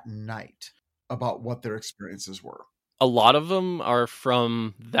that night about what their experiences were? A lot of them are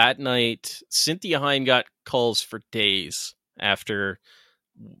from that night. Cynthia Hine got calls for days after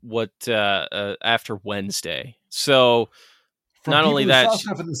after Wednesday. So From not people only who that, saw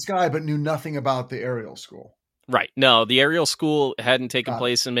stuff in the sky but knew nothing about the Ariel school. right. No, the Ariel school hadn't taken Got it.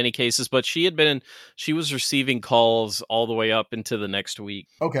 place in many cases, but she was receiving calls all the way up into the next week.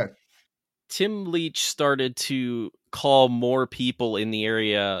 Okay. Tim Leach started to call more people in the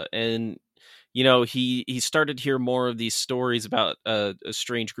area, and he started to hear more of these stories about a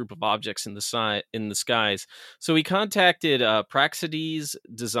strange group of objects in the skies. So he contacted Praxedes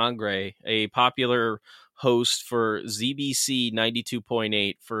Desangre, a popular host for ZBC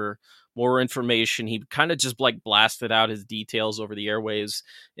 92.8, for more information. He kind of just like blasted out his details over the airwaves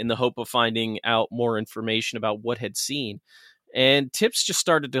in the hope of finding out more information about what had seen. And tips just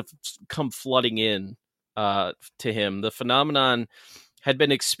started to come flooding in to him. The phenomenon had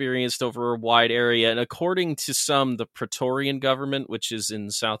been experienced over a wide area, and according to some, the Praetorian government, which is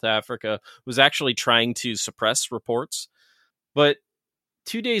in South Africa, was actually trying to suppress reports. But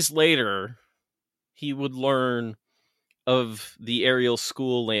 2 days later, he would learn of the Ariel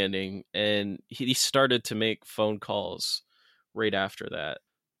school landing, and he started to make phone calls right after that.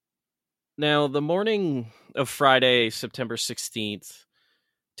 Now, the morning of Friday, September 16th,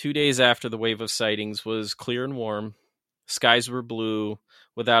 2 days after the wave of sightings, was clear and warm. Skies were blue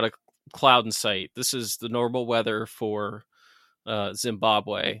without a cloud in sight. This is the normal weather for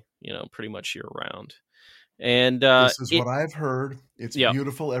Zimbabwe, pretty much year round. And this is what I've heard. It's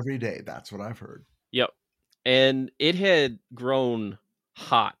beautiful every day. That's what I've heard. Yep. And it had grown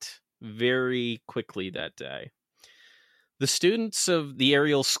hot very quickly that day. The students of the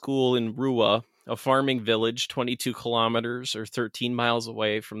Ariel school in Rua, a farming village 22 kilometers or 13 miles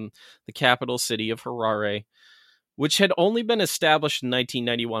away from the capital city of Harare, which had only been established in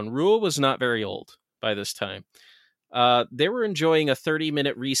 1991. Rua was not very old by this time. They were enjoying a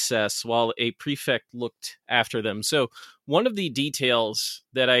 30-minute recess while a prefect looked after them. So one of the details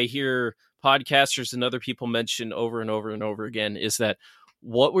that I hear podcasters and other people mention over and over and over again is that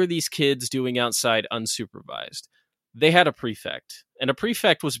what were these kids doing outside unsupervised? They had a prefect, and a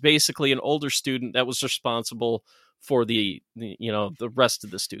prefect was basically an older student that was responsible for the rest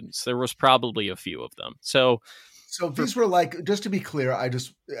of the students. There was probably a few of them. So these were like, just to be clear,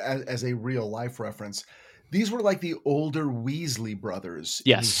 as a real life reference, these were like the older Weasley brothers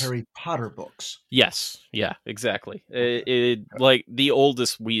in the Harry Potter books. Yes. Yeah, exactly. Okay. Like the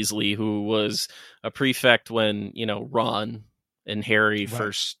oldest Weasley, who was a prefect when, Ron and Harry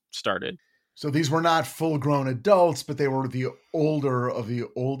first started. So these were not full-grown adults, but they were the older of the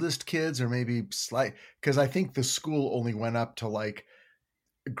oldest kids, or maybe because I think the school only went up to like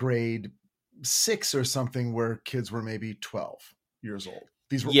grade 6 or something, where kids were maybe 12 years old.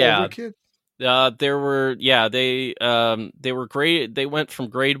 These were older kids. They were grade. They went from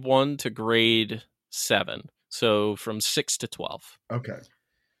grade 1 to grade 7, so from 6 to 12. Okay.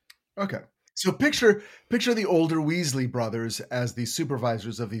 So picture the older Weasley brothers as the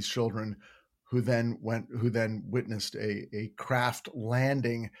supervisors of these children, who then witnessed a craft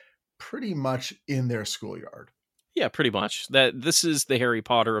landing pretty much in their schoolyard. Yeah, pretty much. This is the Harry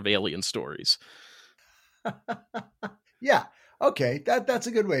Potter of alien stories. Yeah. Okay. That's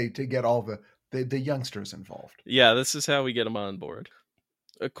a good way to get all the youngsters involved. Yeah, this is how we get them on board.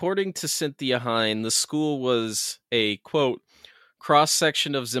 According to Cynthia Hine, the school was a, quote,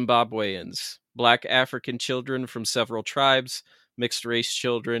 cross-section of Zimbabweans, Black African children from several tribes, mixed race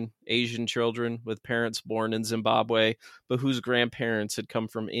children, Asian children with parents born in Zimbabwe, but whose grandparents had come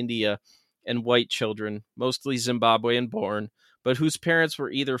from India, and white children, mostly Zimbabwean born, but whose parents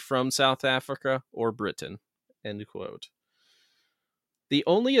were either from South Africa or Britain. End quote. The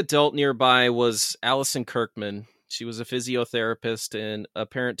only adult nearby was Allison Kirkman. She was a physiotherapist and a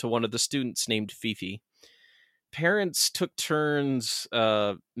parent to one of the students named Fifi. Parents took turns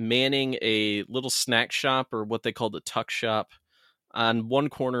manning a little snack shop, or what they called a tuck shop, on one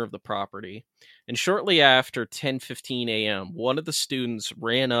corner of the property. And shortly after 10:15 a.m., one of the students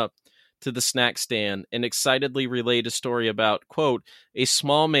ran up to the snack stand and excitedly relayed a story about, quote, a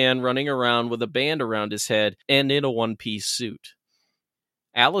small man running around with a band around his head and in a one-piece suit.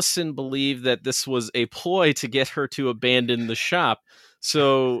 Allison believed that this was a ploy to get her to abandon the shop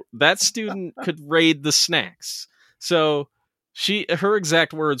so that student could raid the snacks. So her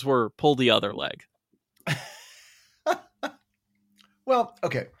exact words were, pull the other leg. Well,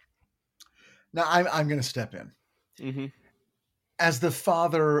 okay. Now I'm going to step in. Mm-hmm. As the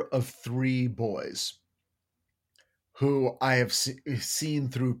father of 3 boys who I have seen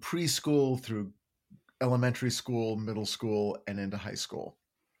through preschool, through elementary school, middle school, and into high school,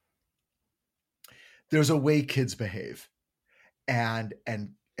 there's a way kids behave, and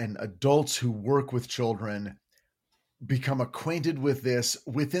adults who work with children become acquainted with this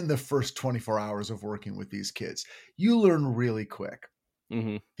within the first 24 hours of working with these kids. You learn really quick.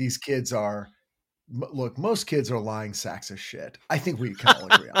 Mm-hmm. These kids are, look, most kids are lying sacks of shit. I think we can all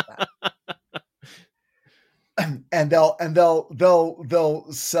agree on that. And they'll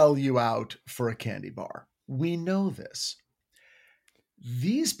sell you out for a candy bar. We know this.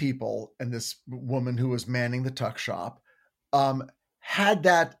 These people and this woman who was manning the tuck shop had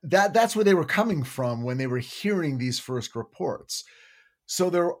that's where they were coming from when they were hearing these first reports.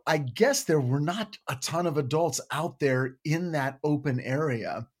 So I guess there were not a ton of adults out there in that open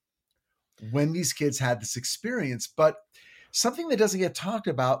area when these kids had this experience. But something that doesn't get talked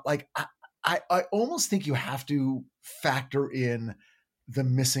about, like I almost think you have to factor in the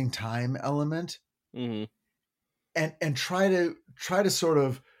missing time element. Mm-hmm. And try to sort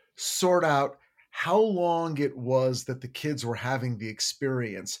of sort out how long it was that the kids were having the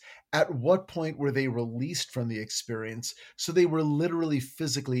experience. At what point were they released from the experience so they were literally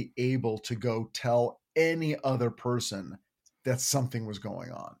physically able to go tell any other person that something was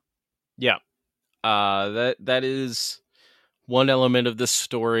going on? Yeah. That is one element of this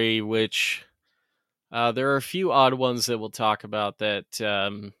story, which there are a few odd ones that we'll talk about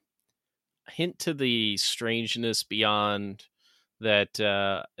that hint to the strangeness beyond that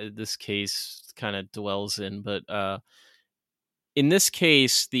this case kind of dwells in. But in this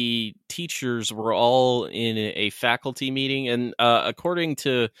case, the teachers were all in a faculty meeting, and according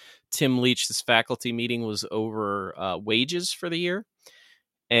to Tim Leach, this faculty meeting was over wages for the year,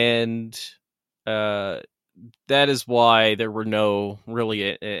 and that is why there were no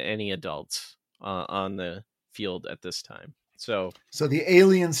really any adults on the field at this time. So the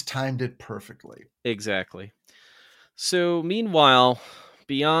aliens timed it perfectly. Exactly. So meanwhile,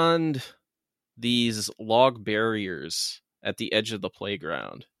 beyond these log barriers at the edge of the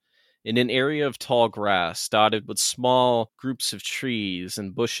playground, in an area of tall grass dotted with small groups of trees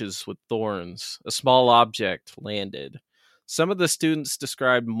and bushes with thorns, a small object landed. Some of the students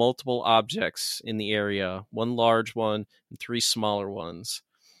described multiple objects in the area, one large one and 3 smaller ones,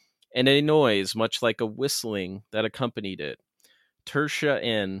 and a noise much like a whistling that accompanied it. Tertia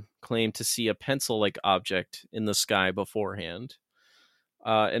N. claimed to see a pencil-like object in the sky beforehand.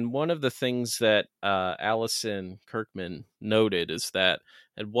 And one of the things that Allison Kirkman noted is that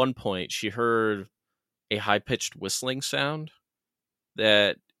at one point she heard a high-pitched whistling sound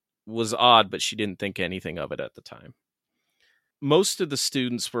that was odd, but she didn't think anything of it at the time. Most of the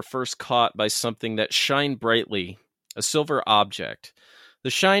students were first caught by something that shined brightly, a silver object. The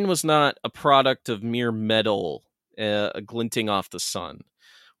shine was not a product of mere metal glinting off the sun.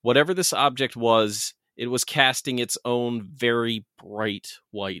 Whatever this object was, it was casting its own very bright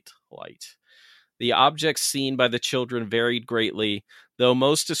white light. The objects seen by the children varied greatly, though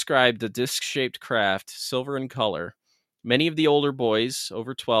most described a disc-shaped craft, silver in color. Many of the older boys,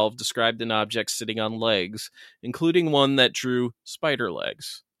 over 12, described an object sitting on legs, including one that drew spider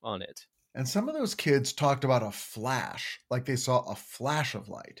legs on it. And some of those kids talked about a flash, like they saw a flash of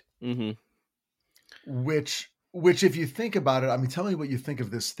light. Mm-hmm. Which, if you think about it, I mean, tell me what you think of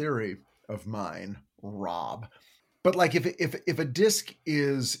this theory of mine, Rob. But like, if a disc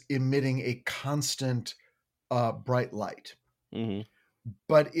is emitting a constant bright light, mm-hmm.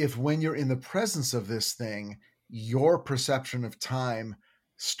 but if when you're in the presence of this thing, your perception of time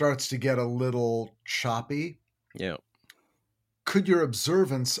starts to get a little choppy, Yeah. could your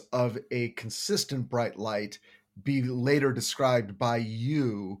observance of a consistent bright light be later described by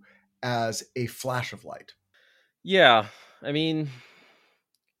you as a flash of light? Yeah. I mean,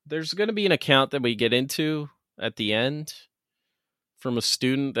 there's going to be an account that we get into at the end from a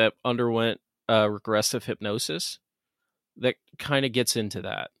student that underwent regressive hypnosis that kind of gets into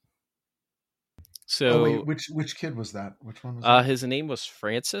that. Oh wait, So which kid was that? Which one was that? his name was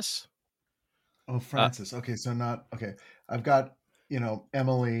Francis. Oh, Uh, Francis. Okay, so not okay. I've got,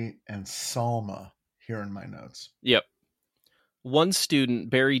 Emily and Salma here in my notes. yep. One student,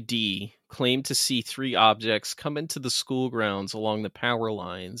 Barry D., claimed to see three objects come into the school grounds along the power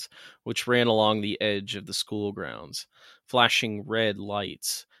lines, which ran along the edge of the school grounds, flashing red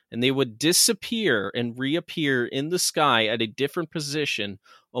lights, and they would disappear and reappear in the sky at a different position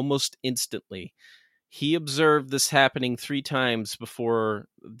almost instantly. He observed this happening 3 times before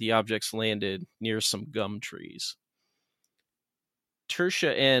the objects landed near some gum trees.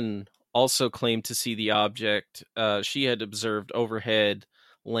 Tertia N. also claimed to see the object she had observed overhead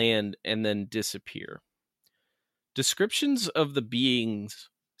land and then disappear. Descriptions of the beings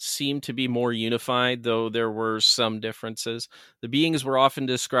seemed to be more unified, though there were some differences. The beings were often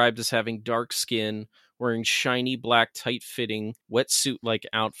described as having dark skin, wearing shiny black tight-fitting wetsuit-like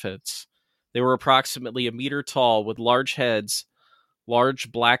outfits. They were approximately a meter tall with large heads,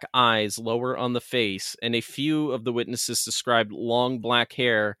 large black eyes lower on the face, and a few of the witnesses described long black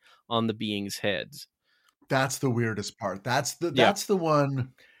hair on the beings' heads. That's the weirdest part. That's the Yeah. that's the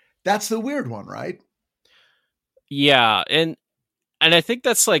one. That's the weird one, right? Yeah, and I think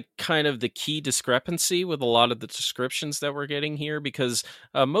that's like kind of the key discrepancy with a lot of the descriptions that we're getting here, because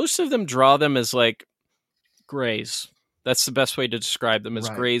most of them draw them as like grays. That's the best way to describe them, as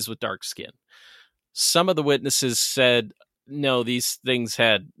Right. grays with dark skin. Some of the witnesses said no, these things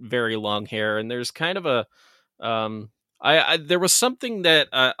had very long hair, and there's kind of a there was something that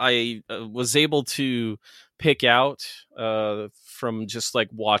I was able to pick out from just like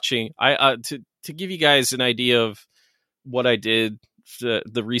watching. To give you guys an idea of what I did,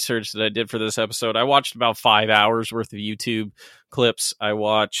 the research that I did for this episode, I watched about 5 hours worth of YouTube clips.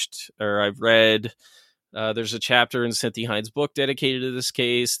 I've read. There's a chapter in Cynthia Hines' book dedicated to this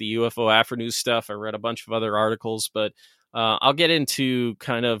case, the UFO Afro News stuff. I read a bunch of other articles, but I'll get into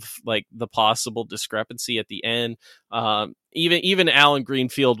kind of like the possible discrepancy at the end. Even Alan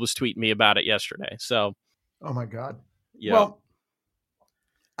Greenfield was tweeting me about it yesterday. So, Oh my God. yeah. Well,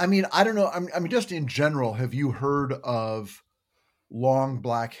 I mean, I don't know. I mean, just in general, have you heard of long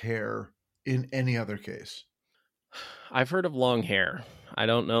black hair in any other case? I've heard of long hair. I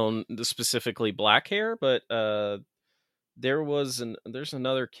don't know specifically black hair, but there's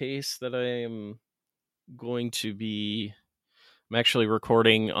another case that I am going to be. I'm actually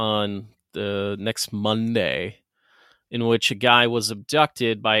recording on the next Monday, in which a guy was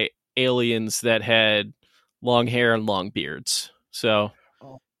abducted by aliens that had long hair and long beards. So,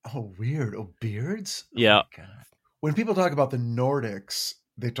 Oh, weird. Oh, beards? Oh yeah. my God. When people talk about the Nordics,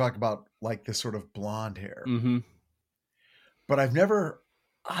 they talk about like this sort of blonde hair. Mm-hmm. But I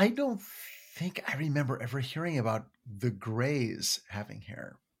don't think I remember ever hearing about the Greys having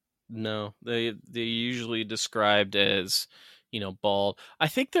hair. No, they usually described as, bald. I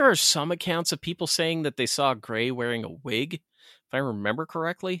think there are some accounts of people saying that they saw Gray wearing a wig, if I remember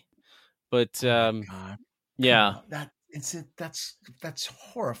correctly. But Oh my God. Come yeah, on. That's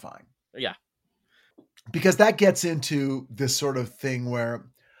horrifying. yeah. Because that gets into this sort of thing where,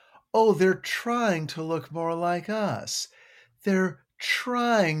 oh, they're trying to look more like us. They're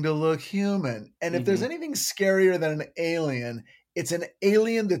trying to look human. And if there's Mm-hmm. anything scarier than an alien, it's an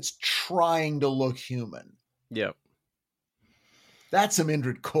alien that's trying to look human. Yeah. That's some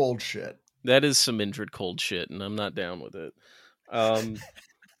Indrid Cold shit. That is some Indrid Cold shit, and I'm not down with it.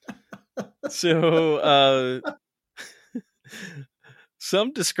 So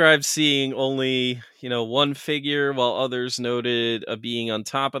some described seeing only, one figure, while others noted a being on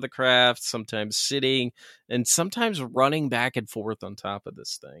top of the craft, sometimes sitting, and sometimes running back and forth on top of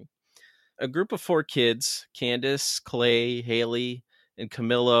this thing. A group of 4 kids, Candace, Clay, Haley, and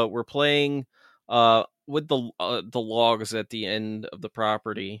Camilla, were playing with the logs at the end of the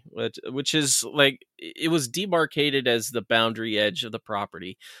property, which is like, it was demarcated as the boundary edge of the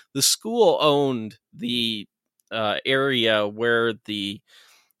property. The school owned the area where the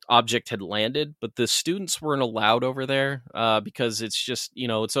object had landed, but the students weren't allowed over there because it's just,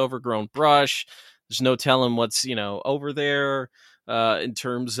 it's overgrown brush. There's no telling what's, over there. In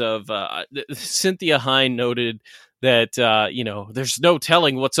terms of Cynthia Hine noted that there's no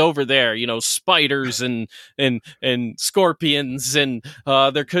telling what's over there. Spiders and scorpions, and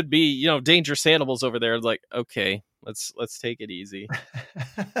there could be dangerous animals over there. Like, okay, let's take it easy.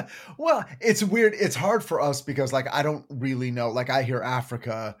 Well, it's weird. It's hard for us because like I don't really know. Like I hear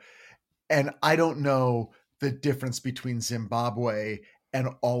Africa and I don't know the difference between Zimbabwe and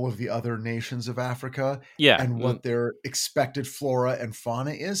all of the other nations of Africa Yeah. and what their expected flora and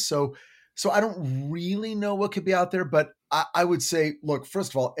fauna is. So I don't really know what could be out there, but I would say, look,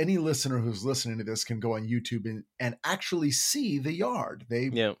 first of all, any listener who's listening to this can go on YouTube and actually see the yard.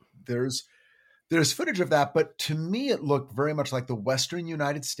 Yeah. There's footage of that, but to me, it looked very much like the Western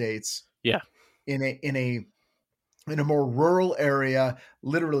United States Yeah. in a more rural area,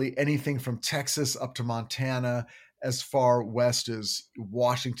 literally anything from Texas up to Montana, as far west as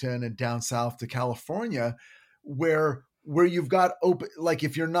Washington and down south to California, where you've got open, like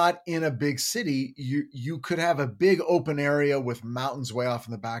if you're not in a big city, you could have a big open area with mountains way off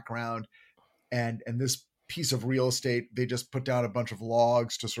in the background, and this piece of real estate, they just put down a bunch of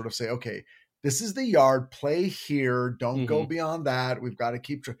logs to sort of say, okay, this is the yard, play here, don't go beyond that. We've got to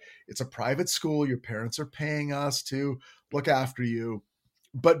keep it's a private school, your parents are paying us to look after you.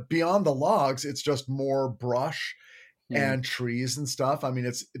 But beyond the logs, it's just more brush and trees and stuff. I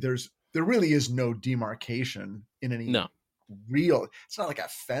mean, there really is no demarcation in any No. real, it's not like a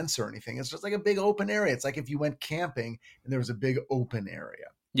fence or anything. It's just like a big open area. It's like if you went camping and there was a big open area.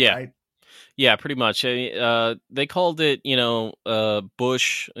 Yeah. Right? Yeah, pretty much. They called it,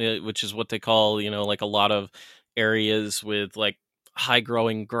 bush, which is what they call, like a lot of areas with like high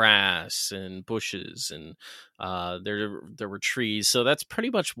growing grass and bushes, and there were trees. So that's pretty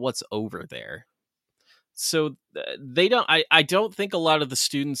much what's over there. So they don't. I don't think a lot of the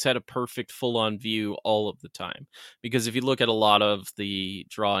students had a perfect full on view all of the time, because if you look at a lot of the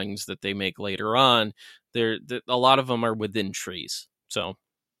drawings that they make later on, a lot of them are within trees. So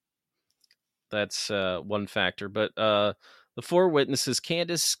that's one factor. But the four witnesses,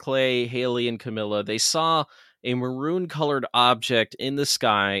 Candace, Clay, Haley, and Camilla, they saw a maroon-colored object in the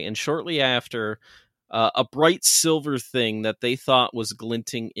sky, and shortly after, a bright silver thing that they thought was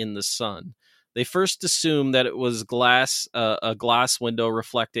glinting in the sun. They first assumed that it was a glass window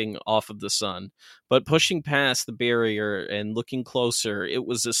reflecting off of the sun, but pushing past the barrier and looking closer, it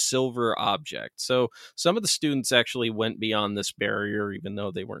was a silver object. So some of the students actually went beyond this barrier, even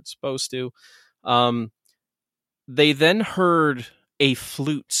though they weren't supposed to. They then heard a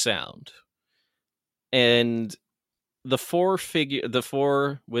flute sound, and the four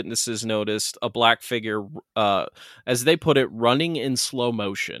witnesses noticed a black figure, as they put it, running in slow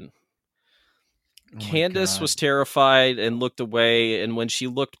motion. Candace was terrified and looked away, and when she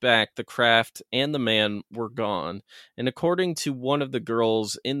looked back, the craft and the man were gone. And according to one of the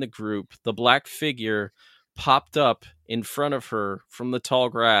girls in the group, the black figure popped up in front of her from the tall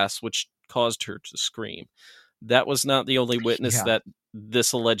grass, which caused her to scream. That was not the only witness that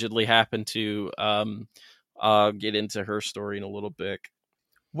this allegedly happened to. I'll get into her story in a little bit.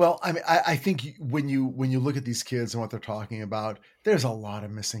 Well, I mean, I think when you look at these kids and what they're talking about, there's a lot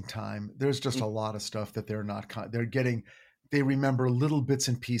of missing time. There's just a lot of stuff that they remember little bits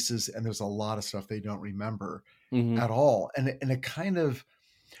and pieces, and there's a lot of stuff they don't remember at all. And it kind of,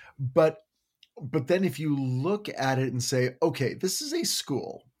 but then if you look at it and say, okay, this is a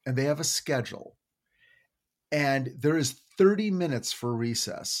school and they have a schedule, and there is 30 minutes for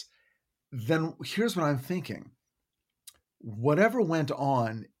recess, then here's what I'm thinking. Whatever went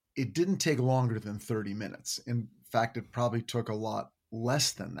on, it didn't take longer than 30 minutes. In fact, it probably took a lot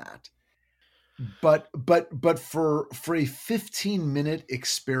less than that. But for a 15-minute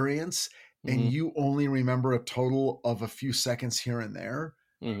experience, and you only remember a total of a few seconds here and there,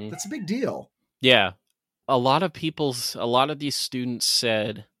 that's a big deal. Yeah. A lot of these students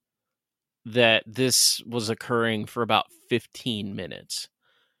said that this was occurring for about 15 minutes.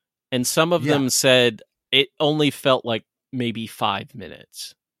 And some of them said it only felt like maybe 5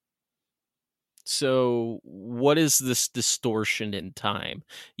 minutes. So what is this distortion in time?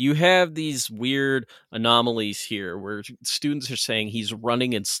 You have these weird anomalies here where students are saying he's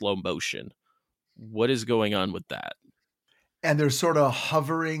running in slow motion. What is going on with that? And they're sort of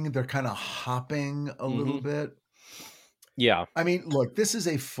hovering. They're kind of hopping a little bit. Yeah. I mean, look, this is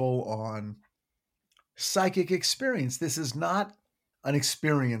a full-on psychic experience. This is not an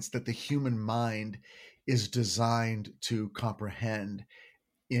experience that the human mind is designed to comprehend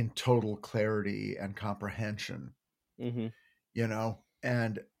in total clarity and comprehension. And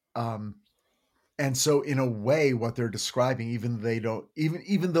so in a way, what they're describing, even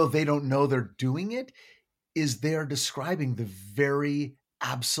though they don't know they're doing it, is they're describing the very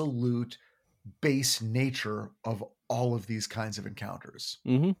absolute base nature of all of these kinds of encounters.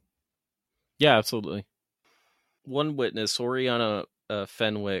 Mm-hmm. Yeah, absolutely. One witness, Oriana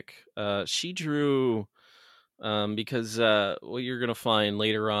Fenwick, she drew because what you're going to find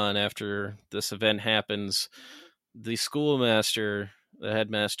later on after this event happens, the schoolmaster, the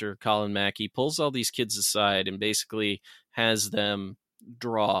headmaster, Colin Mackey, pulls all these kids aside and basically has them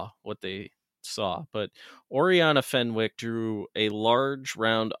draw what they saw. But Oriana Fenwick drew a large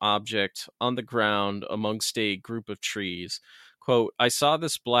round object on the ground amongst a group of trees. Quote, I saw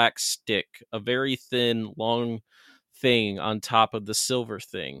this black stick, a very thin, long thing on top of the silver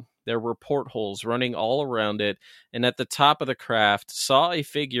thing. There were portholes running all around it, and at the top of the craft saw a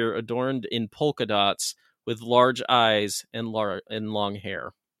figure adorned in polka dots with large eyes and long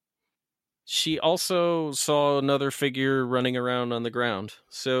hair. She also saw another figure running around on the ground.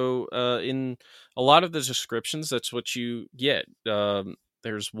 So, in a lot of the descriptions, that's what you get.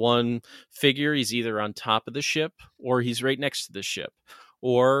 There's one figure, he's either on top of the ship or he's right next to the ship.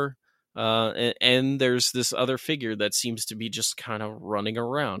 Or, and there's this other figure that seems to be just kind of running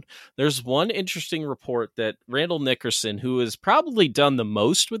around. There's one interesting report that Randall Nickerson, who has probably done the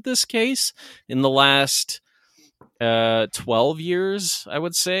most with this case in the last 12 years, I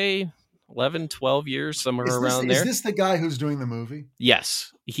would say 11, 12 years, somewhere around Is there. this the guy who's doing the movie?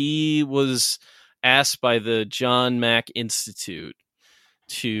 Yes, he was asked by the John Mack Institute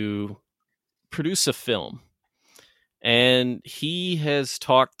to produce a film, and he has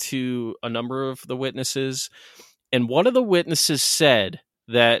talked to a number of the witnesses, and one of the witnesses said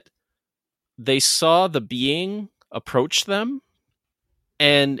that they saw the being approach them,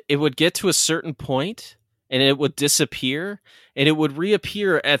 and it would get to a certain point and it would disappear, and it would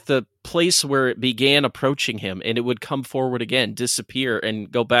reappear at the place where it began approaching him, and it would come forward again, disappear,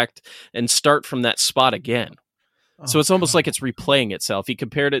 and go back and start from that spot again. So Oh, it's almost like God. it's replaying itself. He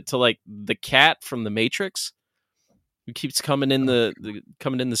compared it to like the cat from the Matrix, who keeps coming in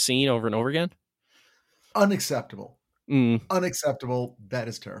coming in the scene over and over again. Unacceptable. Mm. Unacceptable. That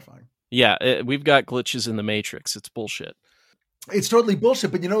is terrifying. Yeah, we've got glitches in the Matrix. It's bullshit. It's totally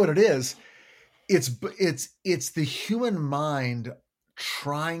bullshit, but you know what it is? It's the human mind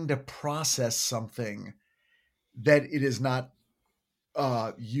trying to process something that it is not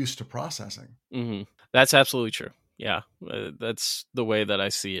used to processing. Mm-hmm. That's absolutely true. Yeah, that's the way that I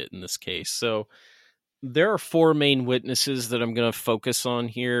see it in this case. So there are four main witnesses that I'm going to focus on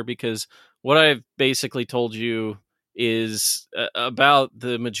here, because what I've basically told you is about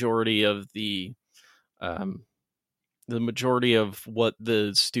the majority of the majority of what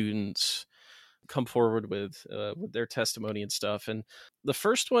the students come forward with their testimony and stuff. And the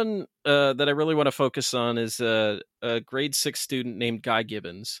first one that I really want to focus on is a grade 6 student named Guy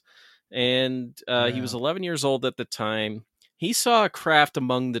Gibbons. And he was Yeah. 11 years old at the time. He saw a craft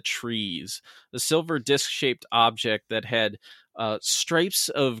among the trees, a silver disc-shaped object that had stripes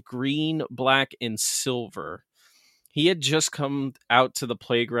of green, black, and silver. He had just come out to the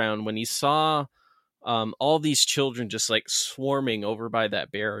playground when he saw all these children just like swarming over by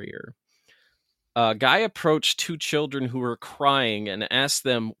that barrier. Guy approached two children who were crying and asked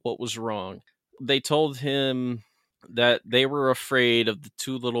them what was wrong. They told him that they were afraid of the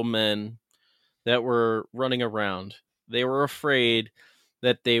two little men that were running around. They were afraid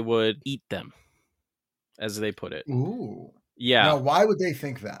that they would eat them, as they put it. Ooh. Yeah. Now, why would they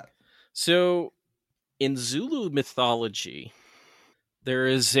think that? So in Zulu mythology, there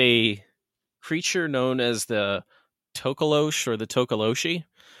is a creature known as the Tokolosh or the Tokoloshi,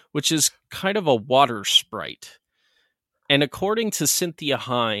 which is kind of a water sprite. And according to Cynthia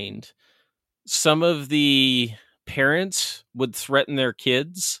Hind, some of the parents would threaten their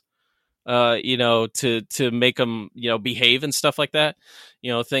kids, to make them, behave and stuff like that.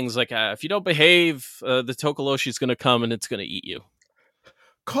 Things like, if you don't behave, the Tokoloshi is going to come and it's going to eat you.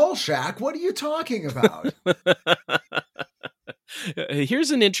 Kolchak, what are you talking about?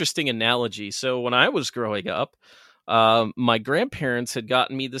 Here's an interesting analogy. So when I was growing up, my grandparents had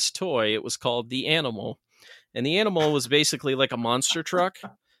gotten me this toy. It was called the Animal. And the Animal was basically like a monster truck,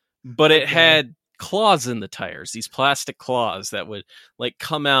 but it had claws in the tires, these plastic claws that would like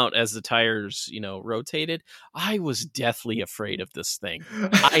come out as the tires, rotated. I was deathly afraid of this thing.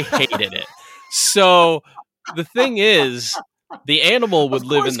 I hated it. So the thing is, the Animal would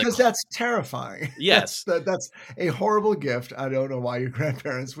live in the because that's terrifying. Yes. That's a horrible gift. I don't know why your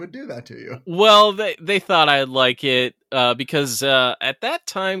grandparents would do that to you. Well, they thought I'd like it because at that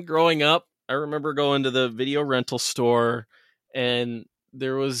time growing up, I remember going to the video rental store, and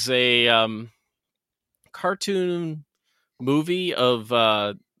there was a cartoon movie of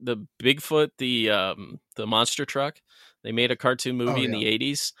the Bigfoot, the monster truck. They made a cartoon movie in the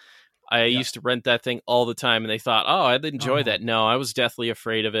 80s. I Yeah. used to rent that thing all the time, and they thought, oh, I'd enjoy Oh. that. No, I was deathly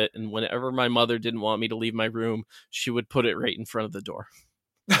afraid of it. And whenever my mother didn't want me to leave my room, she would put it right in front of the door.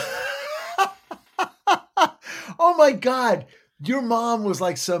 Oh my God. Your mom was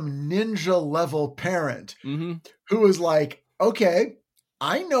like some ninja level parent Mm-hmm. who was like, okay,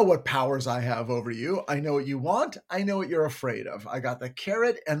 I know what powers I have over you. I know what you want. I know what you're afraid of. I got the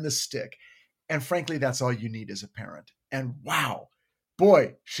carrot and the stick. And frankly, that's all you need as a parent. And wow,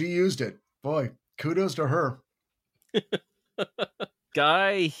 boy, she used it. Boy, kudos to her.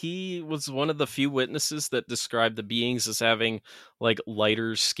 Guy, he was one of the few witnesses that described the beings as having like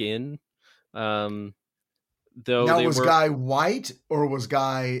lighter skin. Though Now, they was were, Guy white or was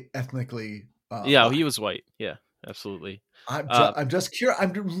Guy ethnically yeah, he black? was white. Yeah, absolutely. I'm just curious.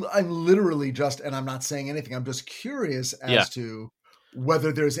 I'm literally just, and I'm not saying anything. I'm just curious Yeah. as to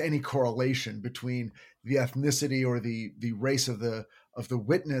whether there's any correlation between the ethnicity or the race of the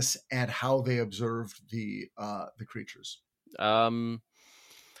witness and how they observed the creatures. Um,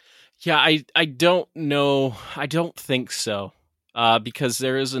 yeah, I don't know. I don't think so. Because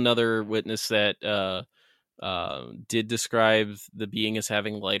there is another witness that did describe the being as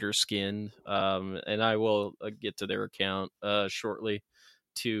having lighter skin. And I will get to their account shortly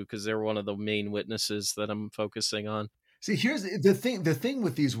too, because they're one of the main witnesses that I'm focusing on. See, here's the thing. The thing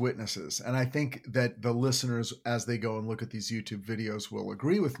with these witnesses, and I think that the listeners, as they go and look at these YouTube videos, will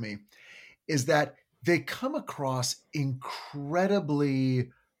agree with me, is that they come across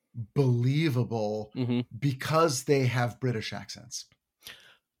incredibly believable Mm-hmm. because they have British accents.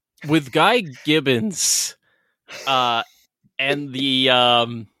 With Guy Gibbons, and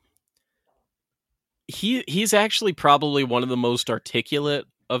the he's actually probably one of the most articulate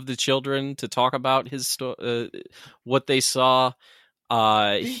of the children to talk about what they saw.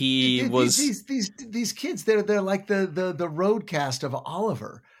 He was. These kids, they're like the roadcast of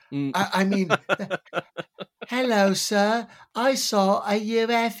Oliver. Mm. I mean, hello, sir. I saw a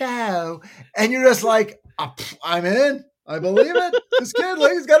UFO, and you're just like, I'm in. I believe it. This kid,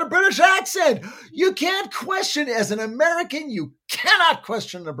 like, he's got a British accent. You can't question as an American. You cannot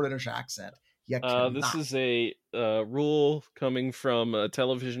question a British accent. You This cannot. is a rule coming from a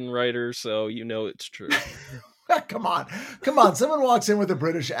television writer, so you know it's true. Come on. Come on. Someone walks in with a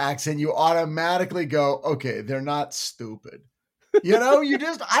British accent, you automatically go, okay, they're not stupid. You know, you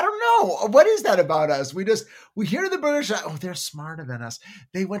just, I don't know. What is that about us? We hear the British, oh, they're smarter than us.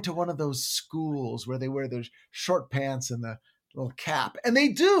 They went to one of those schools where they wear their short pants and the little cap. And they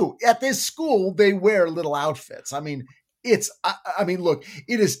do. At this school, they wear little outfits. I mean, I mean, look,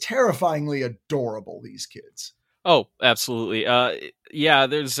 it is terrifyingly adorable, these kids. Oh, absolutely. Yeah,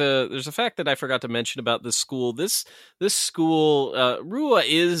 there's a fact that I forgot to mention about this school. This school, Rua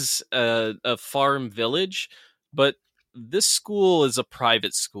is a farm village, but this school is a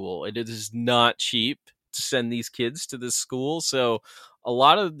private school, and it is not cheap to send these kids to this school. So a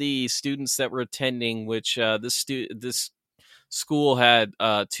lot of the students that were attending, which this school had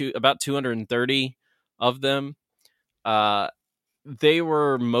about 230 of them. Uh, they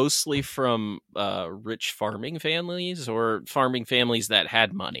were mostly from rich farming families or farming families that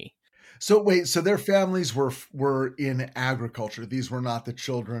had money. So wait, so their families were in agriculture. These were not the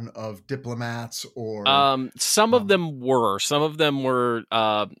children of diplomats or Some of them were. Some of them were,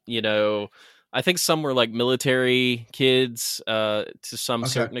 I think some were like military kids to some okay.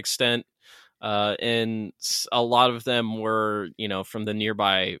 certain extent. And a lot of them were, from the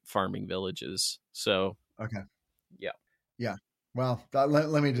nearby farming villages. So, Okay. yeah. Yeah. Well,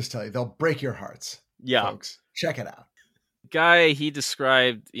 let me just tell you, they'll break your hearts, Yeah. folks. Check it out. Guy, he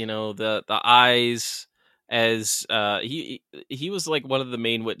described the eyes as he was like one of the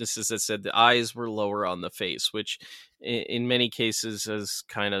main witnesses that said the eyes were lower on the face, which in many cases is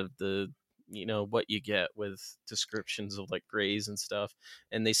kind of the what you get with descriptions of like grays and stuff,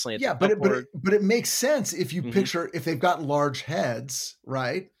 and they slanted Yeah, upward. but it makes sense if you Mm-hmm. picture if they've got large heads,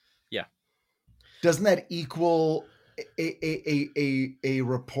 right? Yeah. Doesn't that equal a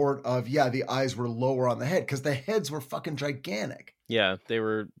report of the eyes were lower on the head because the heads were fucking gigantic. Yeah, they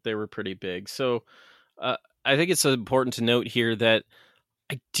were pretty big. So I think it's important to note here that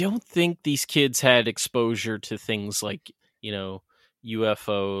I don't think these kids had exposure to things like,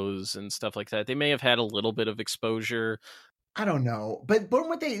 UFOs and stuff like that. They may have had a little bit of exposure. I don't know, but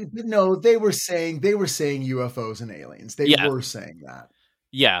what they were saying UFOs and aliens. They Yeah. were saying that.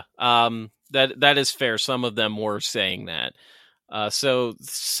 Yeah. That is fair. Some of them were saying that. So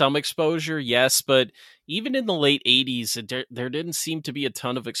some exposure, yes, but even in the late 80s, there didn't seem to be a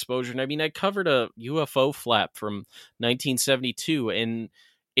ton of exposure. And I mean, I covered a UFO flap from 1972, and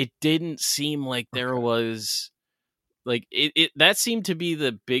it didn't seem like there was like it that seemed to be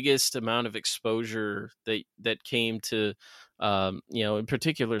the biggest amount of exposure that came to in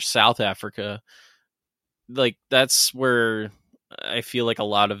particular South Africa. Like that's where I feel like a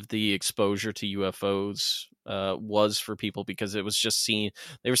lot of the exposure to UFOs was for people, because it was just they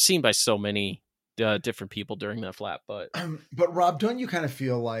were seen by so many different people during that flat. But Rob, don't you kind of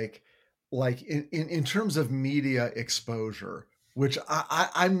feel like in terms of media exposure, which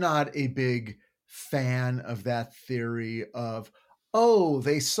I'm not a big fan of that theory of, oh,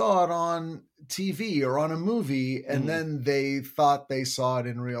 they saw it on TV or on a movie and then they thought they saw it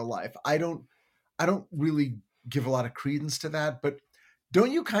in real life. I don't really give a lot of credence to that, but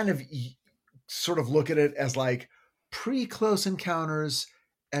don't you kind of sort of look at it as like pre-close encounters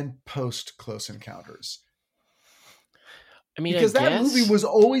and post-close encounters? I mean, Because that movie was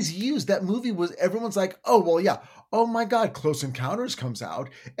always used. That movie was, everyone's like, oh, well, yeah. Oh my God, Close Encounters comes out.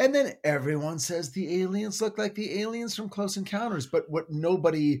 And then everyone says the aliens look like the aliens from Close Encounters. But what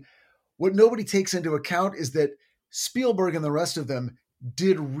nobody takes into account is that Spielberg and the rest of them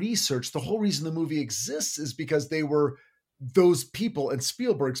did research. The whole reason the movie exists is because those people, and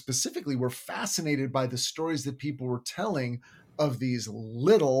Spielberg specifically, were fascinated by the stories that people were telling of these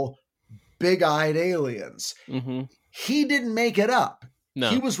little big-eyed aliens. Mm-hmm. He didn't make it up. No.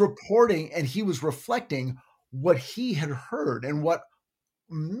 He was reporting and he was reflecting what he had heard and what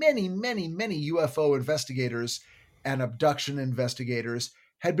many, many, many UFO investigators and abduction investigators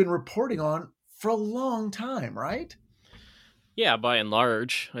had been reporting on for a long time, right? Yeah, by and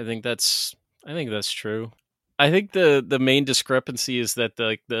large, I think that's true. I think the main discrepancy is that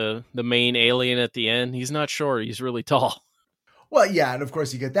the main alien at the end, he's not short, he's really tall. Well, yeah, and of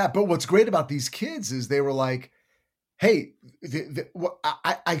course you get that. But what's great about these kids is they were like, hey,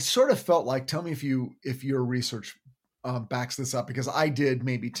 I sort of felt like, tell me if your research backs this up, because I did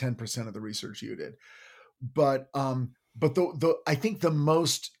maybe 10% of the research you did, but I think the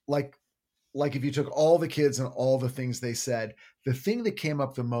most like if you took all the kids and all the things they said, the thing that came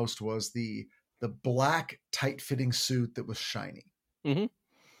up the most was the black tight fitting suit that was shiny. Mm-hmm.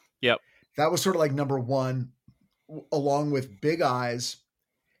 Yep, that was sort of like number one, along with big eyes,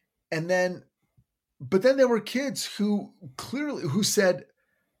 but then there were kids who said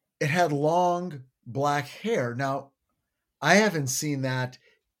it had long black hair. Now, I haven't seen that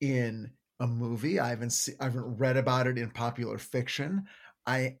in a movie. I haven't read about it in popular fiction.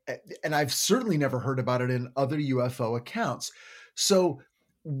 And I've certainly never heard about it in other UFO accounts. So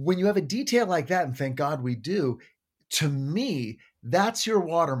when you have a detail like that, and thank God we do, to me, that's your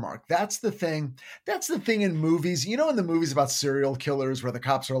watermark. That's the thing. That's the thing in movies. You know, in the movies about serial killers where the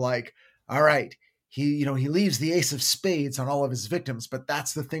cops are like, all right, he leaves the ace of spades on all of his victims, but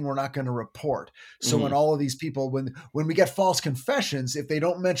that's the thing we're not going to report. So when all of these people, when we get false confessions, if they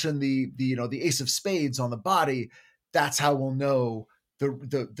don't mention the ace of spades on the body, that's how we'll know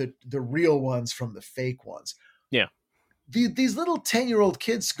the real ones from the fake ones. Yeah. These little 10-year-old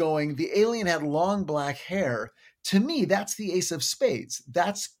kids going, the alien had long black hair. To me, that's the ace of spades.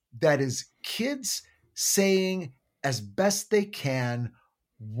 That is kids saying as best they can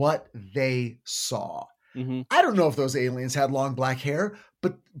what they saw. Mm-hmm. I don't know if those aliens had long black hair,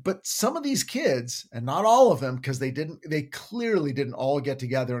 but some of these kids, and not all of them, because they clearly didn't all get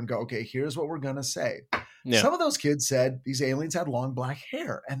together and go, okay, here's what we're going to say. Yeah. Some of those kids said these aliens had long black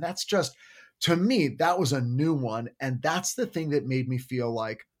hair. And that's just, to me, that was a new one. And that's the thing that made me feel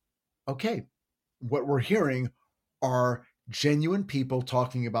like, okay, what we're hearing are genuine people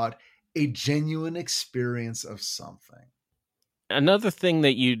talking about a genuine experience of something. Another thing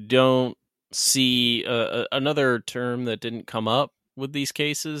that you don't see, another term that didn't come up with these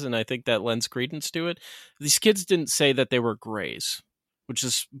cases, and I think that lends credence to it, these kids didn't say that they were grays, which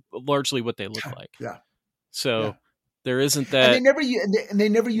is largely what they look like. Yeah. So there isn't that. And they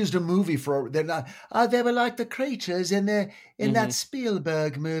never used a movie for, they're not, they were like the creatures in that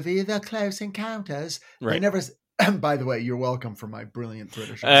Spielberg movie, The Close Encounters. Right. They never. By the way, you're welcome for my brilliant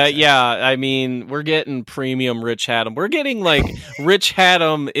British accent. Yeah, I mean, we're getting premium Rich Hatem. We're getting like Rich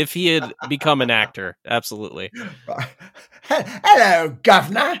Hatem if he had become an actor. Absolutely. Hello,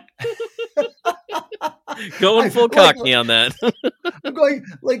 governor. Going full Cockney on that. I'm going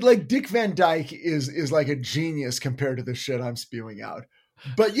like Dick Van Dyke is like a genius compared to the shit I'm spewing out.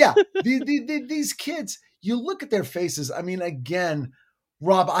 But yeah, these kids, you look at their faces. I mean, again,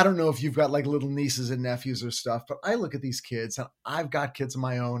 Rob, I don't know if you've got like little nieces and nephews or stuff, but I look at these kids, and I've got kids of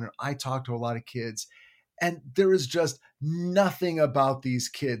my own, and I talk to a lot of kids, and there is just nothing about these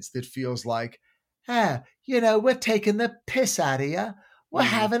kids that feels like, we're taking the piss out of you. We're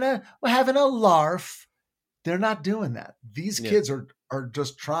having a larf. They're not doing that. These kids are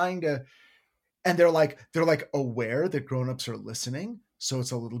just trying to, and they're like aware that grown-ups are listening, so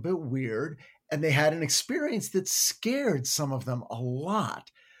it's a little bit weird, and they had an experience that scared some of them a lot.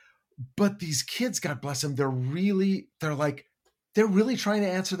 But these kids, God bless them, they're really trying to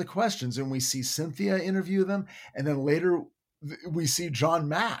answer the questions. And we see Cynthia interview them, and then later we see John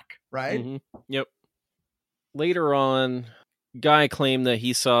Mack, right? Mm-hmm. Yep. Later on, Guy claimed that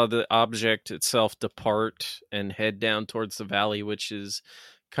he saw the object itself depart and head down towards the valley, which is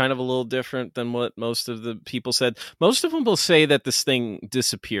kind of a little different than what most of the people said. Most of them will say that this thing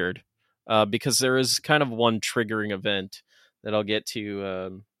disappeared, because there is kind of one triggering event that I'll get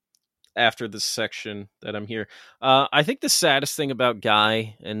to after this section that I'm here. I think the saddest thing about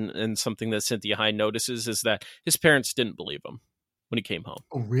Guy, and something that Cynthia High notices, is that his parents didn't believe him when he came home.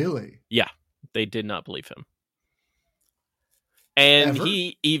 Oh, really? Yeah, they did not believe him. And Ever?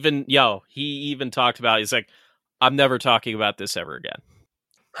 he even talked about, he's like, I'm never talking about this ever again.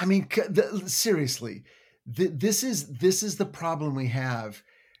 I mean, seriously, this is the problem we have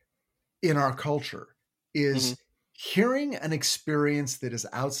in our culture, is hearing an experience that is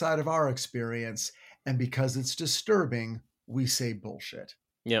outside of our experience, and because it's disturbing, we say bullshit.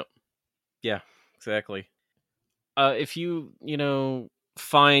 Yep. Yeah, exactly. If you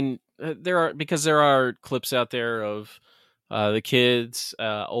find there are clips out there of the kids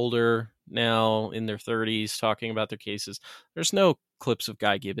older now in their 30s talking about their cases. There's no clips of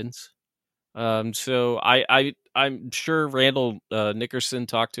Guy Gibbons. So I'm sure Randall Nickerson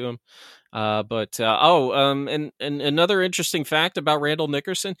talked to him. And another interesting fact about Randall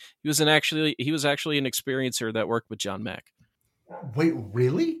Nickerson, he was actually an experiencer that worked with John Mack. Wait,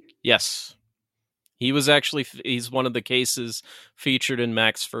 really? Yes. He's one of the cases featured in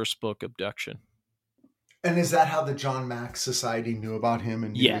Mack's first book, Abduction. And is that how the John Mack Society knew about him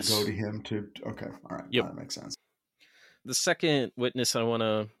and knew Yes. to go to him to? Okay, all right, yep. That makes sense. The second witness I want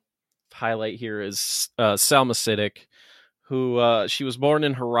to highlight here is Salma Siddiq, who she was born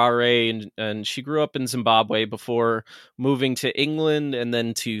in Harare, and she grew up in Zimbabwe before moving to England and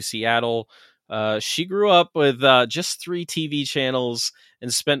then to Seattle. She grew up with just 3 TV channels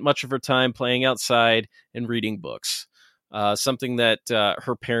and spent much of her time playing outside and reading books. Something that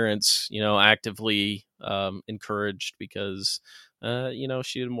her parents, actively encouraged, because,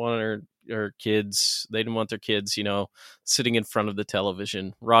 she didn't want her kids. They didn't want their kids, sitting in front of the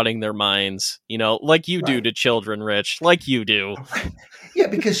television, rotting their minds, like you do to children, Rich, like you do. Yeah,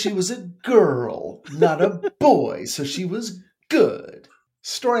 because she was a girl, not a boy, so she was good.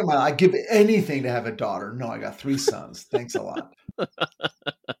 Story of my life. I'd give anything to have a daughter. No, I got 3 sons. Thanks a lot.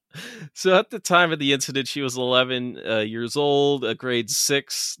 So at the time of the incident, she was 11 years old, a grade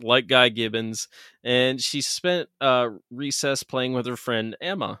 6, like Guy Gibbons, and she spent recess playing with her friend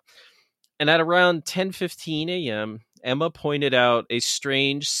Emma. And at around 10:15 a.m., Emma pointed out a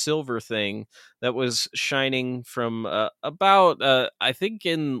strange silver thing that was shining from I think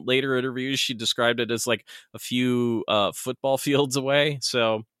in later interviews, she described it as like a few football fields away.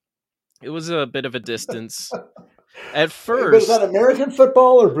 So it was a bit of a distance. At first, was that American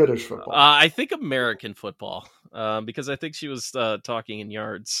football or British football? I think American football, because I think she was talking in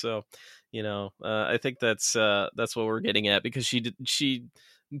yards. So, I think that's what we're getting at, because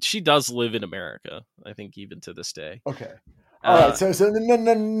she does live in America, I think, even to this day. Okay. All right. So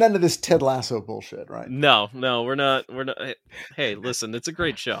none of this Ted Lasso bullshit, right? No, we're not. Hey, listen, it's a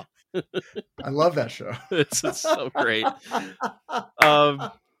great show. I love that show. It's so great.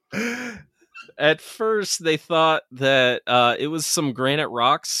 At first, they thought that it was some granite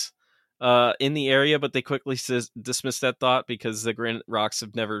rocks in the area, but they quickly dismissed that thought because the granite rocks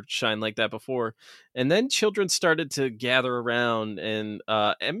have never shined like that before. And then children started to gather around, and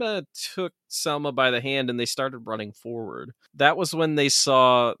Emma took Selma by the hand and they started running forward. That was when they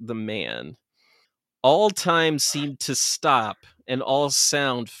saw the man. All time seemed to stop and all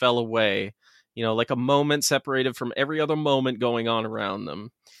sound fell away, like a moment separated from every other moment going on around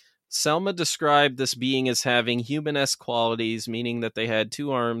them. Selma described this being as having human-esque qualities, meaning that they had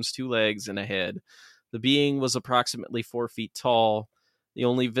 2 arms, 2 legs, and a head. The being was approximately 4 feet tall. The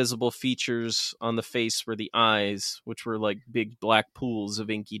only visible features on the face were the eyes, which were like big black pools of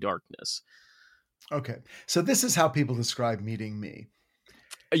inky darkness. Okay, so this is how people describe meeting me.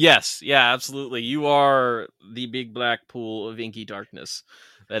 Yes, yeah, absolutely. You are the big black pool of inky darkness.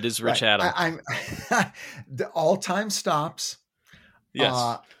 That is Rich Hatem. I'm the all-time stops.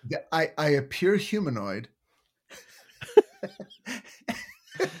 Yes. I appear humanoid.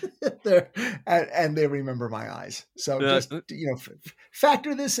 and they remember my eyes. So just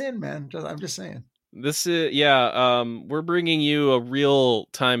factor this in, man. I'm just saying. This is we're bringing you a real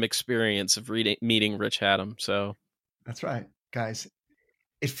time experience of meeting Rich Hatem. So that's right, guys.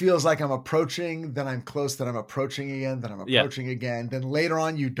 it feels like I'm approaching, then I'm close, then I'm approaching again, then I'm Yeah. approaching again. Then later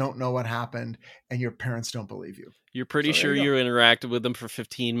on, you don't know what happened and your parents don't believe you. You're pretty So there sure you you go. interacted with them for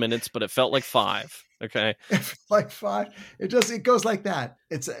 15 minutes, but it felt like 5. Okay. Like 5, it goes like that.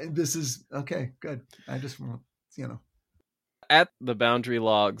 This is okay, good. I just want, you know. At the boundary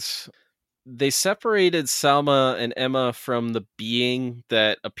logs, they separated Salma and Emma from the being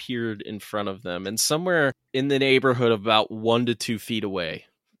that appeared in front of them, and somewhere in the neighborhood of about 1 to 2 feet away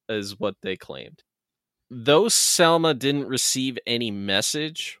is what they claimed. Though Selma didn't receive any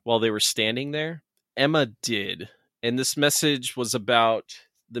message while they were standing there, Emma did. And this message was about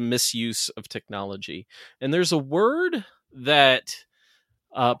the misuse of technology. And there's a word that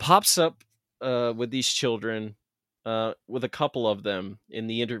pops up with these children, with a couple of them in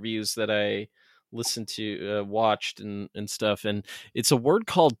the interviews that I listened to, watched, and stuff. And it's a word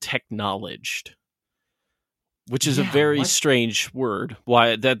called technologed, which is a Yeah, very what strange word.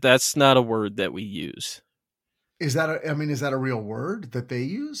 Why that's not a word that we use. is that? Is that a real word that they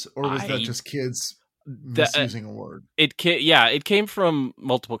use, or was that I just kids that misusing a word? it came from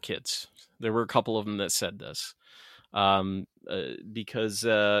multiple kids. There were a couple of them that said this, because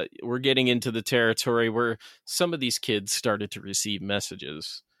we're getting into the territory where some of these kids started to receive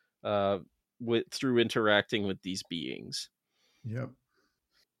messages through interacting with these beings. Yep.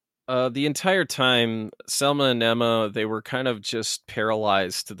 The entire time, Selma and Emma, they were kind of just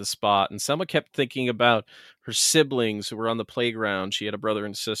paralyzed to the spot. And Selma kept thinking about her siblings who were on the playground. She had a brother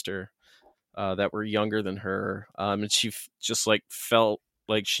and sister that were younger than her. And she just like felt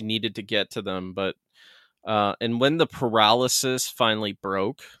like she needed to get to them. But and when the paralysis finally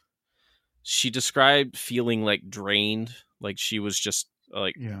broke, she described feeling like drained, like she was just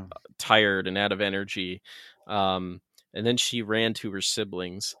like Yeah. tired and out of energy. And then she ran to her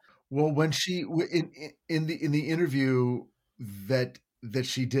siblings. Well, when she in the interview that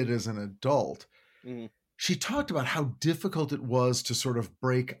she did as an adult, Mm. she talked about how difficult it was to sort of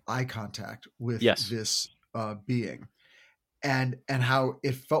break eye contact with Yes. this being, and how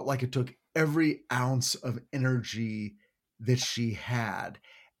it felt like it took every ounce of energy that she had,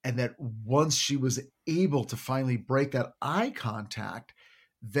 and that once she was able to finally break that eye contact,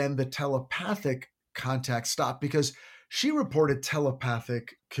 then the telepathic contact stopped, because she reported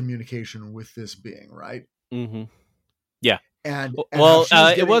telepathic communication with this being, right? Mm-hmm. Yeah. And how Well, she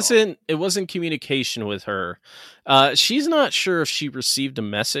was it getting wasn't communication with her. She's not sure if she received a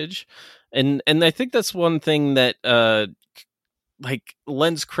message, and I think that's one thing that like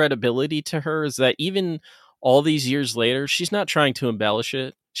lends credibility to her, is that even all these years later, she's not trying to embellish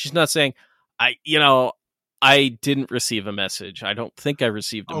it. She's not saying, I didn't receive a message. I don't think I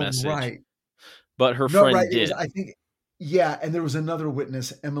received a oh message, right. but her No, right. friend It was, did. I think, yeah. And there was another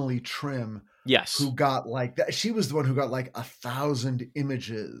witness, Emily Trim, Yes. who got like that. She was the one who got like 1,000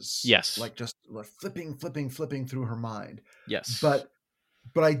 images, Yes. like just like flipping through her mind. Yes. But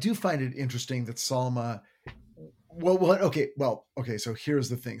I do find it interesting that Salma. Okay. So here's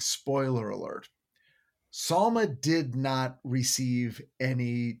the thing. Spoiler alert. Salma did not receive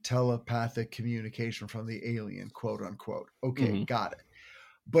any telepathic communication from the alien, quote unquote. Okay, Mm-hmm. got it.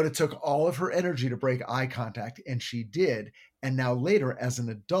 But it took all of her energy to break eye contact, and she did. And now, later, as an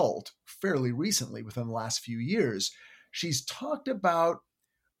adult, fairly recently, within the last few years, she's talked about,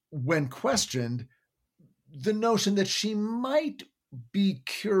 when questioned, the notion that she might be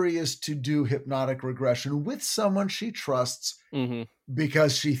curious to do hypnotic regression with someone she trusts, Mm-hmm.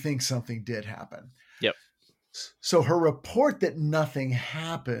 because she thinks something did happen. Yep. So her report that nothing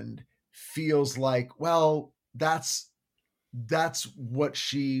happened feels like, well, that's what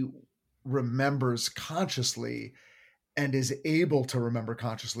she remembers consciously and is able to remember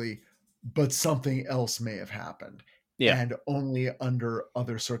consciously, but something else may have happened. Yeah. And only under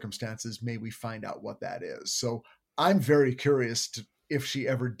other circumstances may we find out what that is. So I'm very curious if she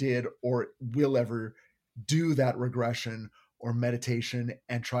ever did or will ever do that regression or meditation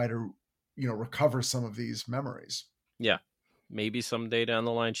and try to, recover some of these memories. Yeah. Maybe someday down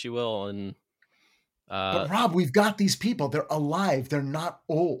the line she will. And But Rob, we've got these people. They're alive. They're not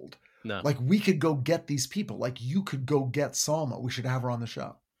old. no. Like, we could go get these people. Like, you could go get Salma. We should have her on the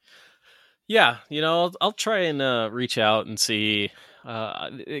show. Yeah, I'll try and reach out and see,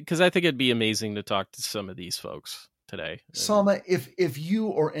 because I think it'd be amazing to talk to some of these folks today. Salma, if you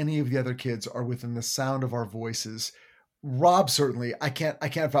or any of the other kids are within the sound of our voices, Rob certainly, I can't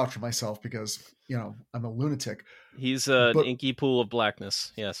vouch for myself because, I'm a lunatic. He's an But inky pool of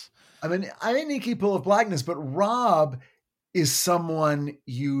blackness. Yes. I'm an inky pool of blackness, but Rob is someone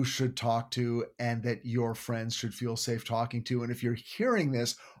you should talk to and that your friends should feel safe talking to. And if you're hearing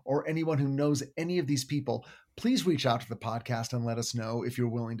this, or anyone who knows any of these people, please reach out to the podcast and let us know if you're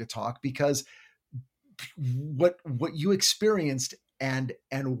willing to talk, because what you experienced and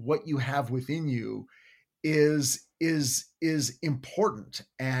what you have within you is important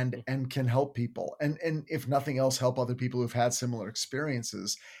and can help people, and if nothing else, help other people who've had similar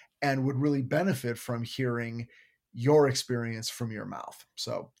experiences and would really benefit from hearing your experience from your mouth.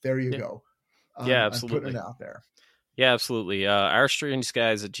 So there you Yeah. go. Yeah, I'm putting it absolutely. out there. Yeah, absolutely.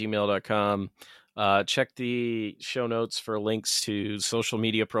 Ourstrangeguys@gmail.com. Check the show notes for links to social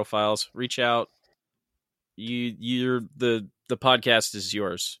media profiles. Reach out. You're the podcast is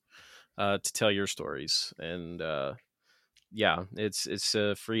yours to tell your stories, and yeah, it's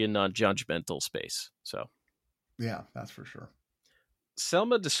a free and non-judgmental space. So Yeah, that's for sure.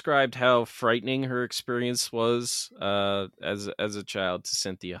 Selma described how frightening her experience was as a child to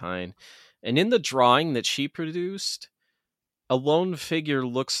Cynthia Hine, and in the drawing that she produced, a lone figure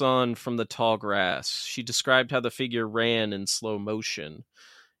looks on from the tall grass. She described how the figure ran in slow motion.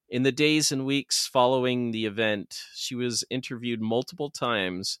 In the days and weeks following the event, she was interviewed multiple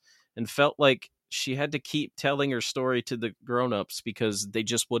times and felt like she had to keep telling her story to the grown-ups because they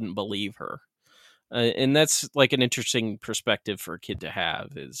just wouldn't believe her. And that's like an interesting perspective for a kid to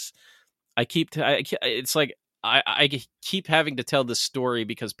have. Is it's like I keep having to tell this story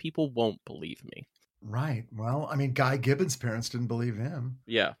because people won't believe me. Right. Well, I mean, Guy Gibbons' parents didn't believe him.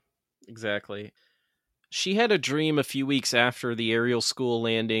 Yeah, exactly. She had a dream a few weeks after the Ariel school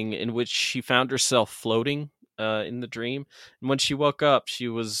landing in which she found herself floating in the dream. And when she woke up, she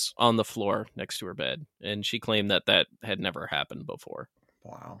was on the floor next to her bed. And she claimed that that had never happened before.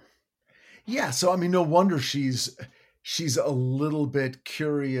 Wow. Yeah, so I mean, no wonder she's a little bit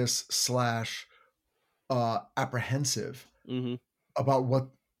curious slash apprehensive Mm-hmm. about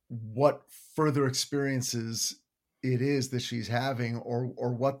what further experiences it is that she's having,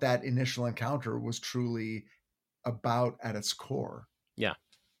 or what that initial encounter was truly about at its core. Yeah.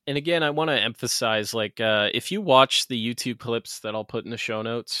 And again, I want to emphasize, like, if you watch the YouTube clips that I'll put in the show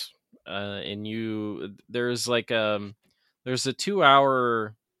notes, and there's a 2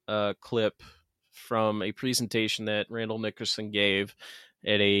 hour clip from a presentation that Randall Nickerson gave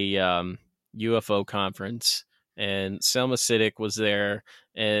at a UFO conference, and Selma Siddick was there,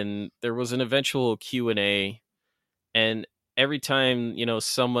 and there was an eventual Q&A, and every time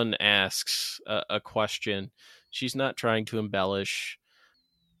someone asks a question, she's not trying to embellish.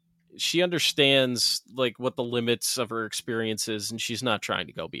 She understands like what the limits of her experience is, and she's not trying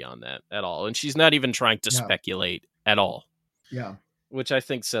to go beyond that at all, and she's not even trying to Yeah, speculate at all, yeah. which I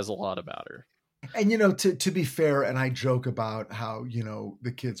think says a lot about her. And to be fair, and I joke about how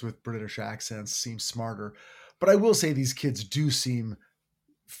the kids with British accents seem smarter, but I will say these kids do seem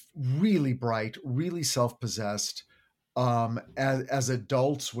really bright, really self-possessed. As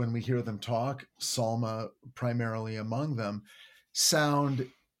adults, when we hear them talk, Salma primarily among them, sound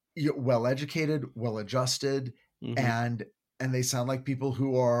well educated, well adjusted, Mm-hmm. and they sound like people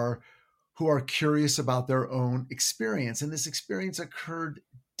who are curious about their own experience. And this experience occurred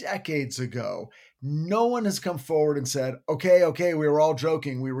decades ago. No one has come forward and said, okay, we were all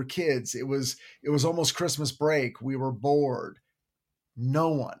joking, we were kids, it was almost Christmas break, we were bored. No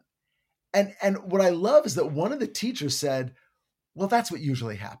one. And what I love is that one of the teachers said, well, that's what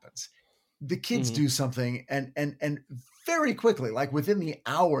usually happens. The kids Mm-hmm. do something, and very quickly, like within the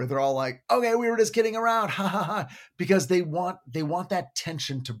hour, they're all like, okay, we were just kidding around, ha ha ha, because they want that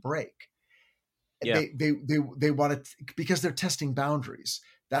tension to break. Yeah. They want it because they're testing boundaries.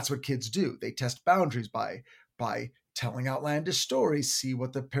 That's what kids do. They test boundaries by telling outlandish stories, see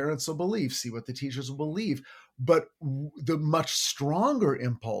what the parents will believe, see what the teachers will believe. But the much stronger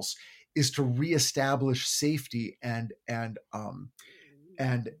impulse is to reestablish safety and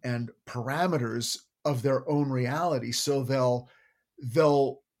parameters of their own reality. So they'll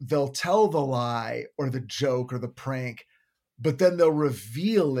tell the lie or the joke or the prank, but then they'll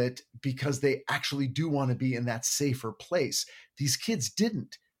reveal it because they actually do want to be in that safer place. These kids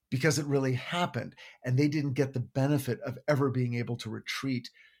didn't, because it really happened, and they didn't get the benefit of ever being able to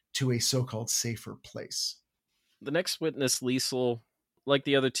retreat to a so-called safer place. The next witness, Liesel, like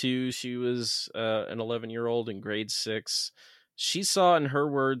the other two, she was an 11-year-old in grade 6. She saw, in her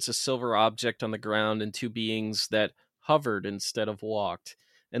words, a silver object on the ground and two beings that hovered instead of walked.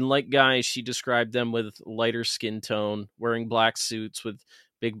 And like guys, she described them with lighter skin tone, wearing black suits with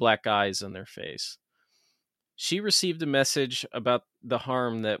big black eyes on their face. She received a message about the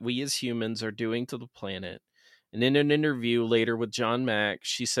harm that we as humans are doing to the planet. And in an interview later with John Mack,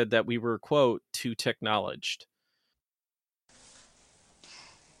 she said that we were, quote, too technologized.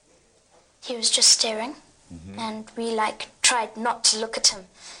 He was just staring, and we tried not to look at him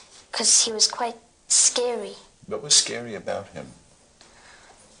because he was quite scary. What was scary about him?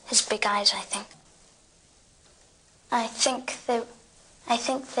 His big eyes, I think. I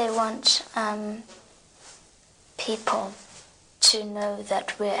think they want people to know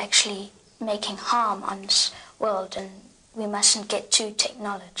that we're actually making harm on this world, and we mustn't get too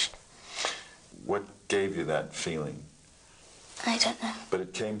technologized. What gave you that feeling? I don't know. But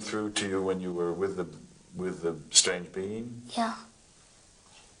it came through to you when you were with the strange being? Yeah.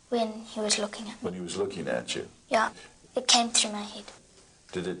 When he was looking at me. When he was looking at you? Yeah. It came through my head.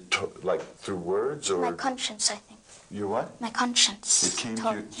 Did it, through words or? My conscience, I think. Your what? My conscience. It came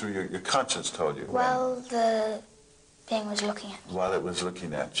to you through your conscience told you? Well, the being was looking at me. While it was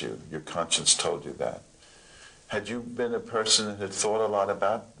looking at you, your conscience told you that. Had you been a person that had thought a lot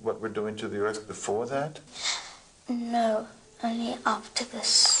about what we're doing to the earth before that? No. Only after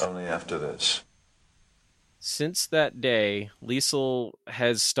this. Only after this. Since that day, Liesl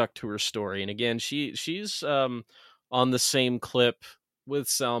has stuck to her story. And again, she's on the same clip with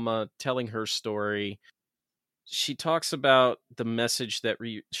Selma telling her story. She talks about the message that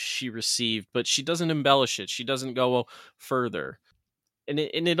she received, but she doesn't embellish it. She doesn't go further. And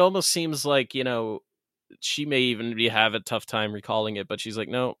it almost seems like, she may even have a tough time recalling it, but she's like,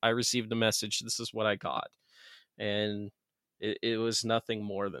 no, I received a message. This is what I got. And it was nothing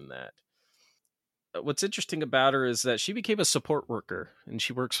more than that. What's interesting about her is that she became a support worker, and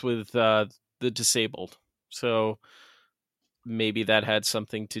she works with the disabled. So maybe that had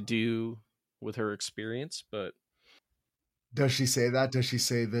something to do with her experience, but... Does she say that? Does she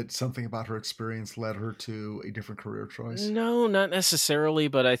say that something about her experience led her to a different career choice? No, not necessarily,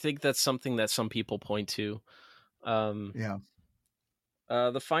 but I think that's something that some people point to. Yeah.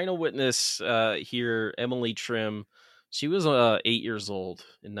 The final witness here, Emily Trim, she was 8 years old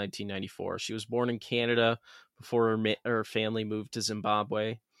in 1994. She was born in Canada before her family moved to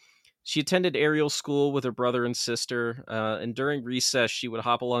Zimbabwe. She attended Ariel school with her brother and sister, and during recess, she would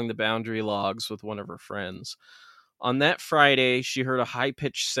hop along the boundary logs with one of her friends. On that Friday, she heard a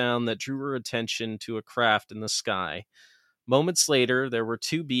high-pitched sound that drew her attention to a craft in the sky. Moments later, there were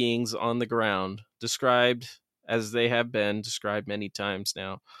two beings on the ground, described as they have been described many times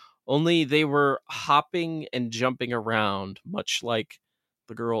now. Only they were hopping and jumping around, much like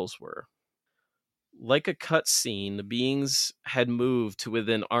the girls were. Like a cutscene, the beings had moved to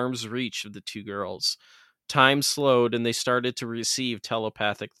within arm's reach of the two girls. Time slowed, and they started to receive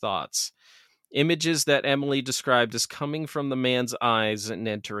telepathic thoughts. Images that Emily described as coming from the man's eyes and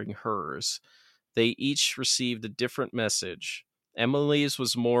entering hers. They each received a different message. Emily's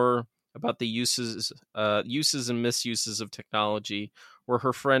was more about the uses and misuses of technology, where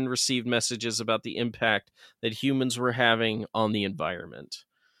her friend received messages about the impact that humans were having on the environment.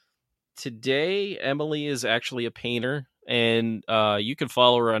 Today, Emily is actually a painter, and you can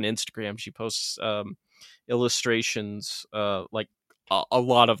follow her on Instagram. She posts illustrations, like a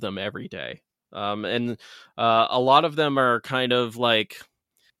lot of them every day. And a lot of them are kind of like,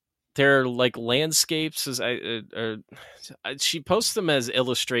 they're like landscapes. She posts them as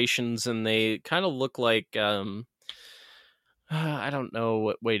illustrations, and they kind of look like, I don't know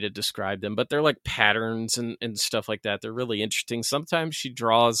what way to describe them, but they're like patterns and stuff like that. They're really interesting. Sometimes she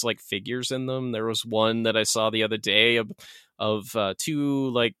draws like figures in them. There was one that I saw the other day of two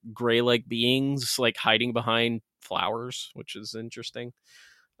like gray-like beings like hiding behind flowers, which is interesting.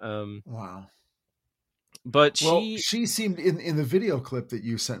 Wow. But she seemed in the video clip that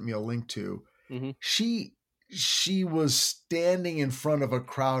you sent me a link to. Mm-hmm. She was standing in front of a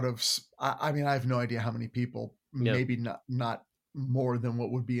crowd of, I mean, I have no idea how many people. Yep. Maybe not more than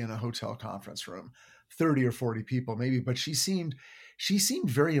what would be in a hotel conference room, 30 or 40 people maybe. But she seemed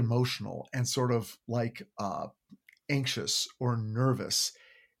very emotional and sort of like anxious or nervous.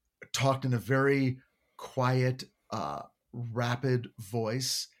 Talked in a very quiet, rapid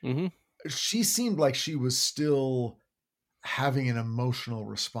voice. Mm-hmm. She seemed like she was still having an emotional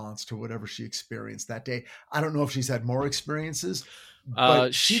response to whatever she experienced that day. I don't know if she's had more experiences,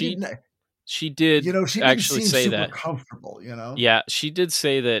 but she did. She did, she actually seem say super that comfortable, Yeah, she did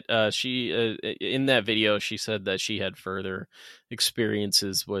say that she in that video she said that she had further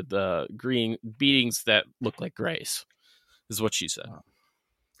experiences with green beings that look like grace, is what she said. Wow.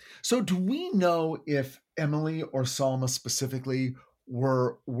 So do we know if Emily or Salma specifically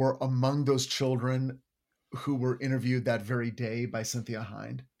were among those children who were interviewed that very day by Cynthia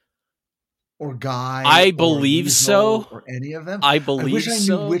Hind? Or Guy? I believe so. Or any of them? I believe so. I wish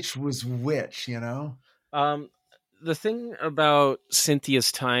I knew which was which, The thing about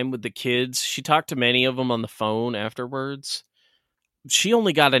Cynthia's time with the kids, she talked to many of them on the phone afterwards. she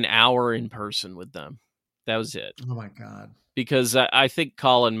only got an hour in person with them. That was it. Oh my God. Because I think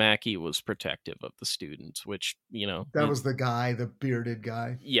Colin Mackey was protective of the students, which, That was the guy, the bearded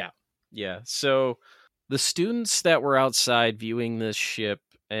guy. Yeah. Yeah. So the students that were outside viewing this ship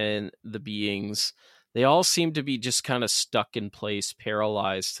and the beings, they all seemed to be just kind of stuck in place,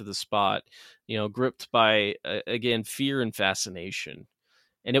 paralyzed to the spot, gripped by, again, fear and fascination.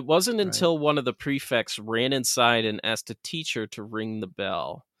 And it wasn't Right. until one of the prefects ran inside and asked a teacher to ring the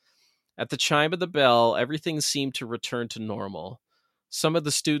bell. At the chime of the bell, everything seemed to return to normal. Some of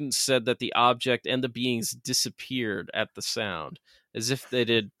the students said that the object and the beings disappeared at the sound, as if they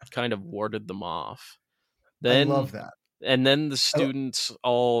had kind of warded them off. I love that. And then the Oh, students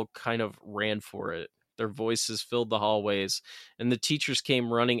all kind of ran for it. Their voices filled the hallways, and the teachers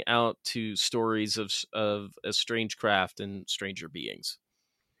came running out to stories of a strange craft and stranger beings.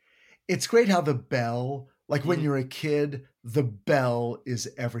 it's great how the bell, like when Mhm. you're a kid, the bell is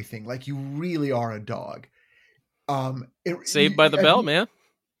everything. Like you really are a dog. Saved by the Bell, man.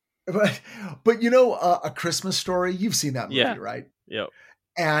 But A Christmas Story. You've seen that movie, Yeah. right? Yep.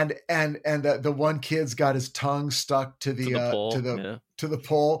 And the one kid's got his tongue stuck to the pole. to the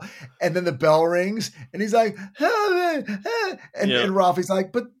pole, and then the bell rings, and he's like, and Ralphie's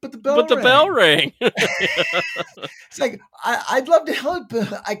like, but the bell rang. It's like I'd love to help,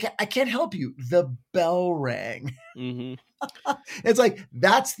 but I can't help you. The bell rang. Mm-hmm. It's like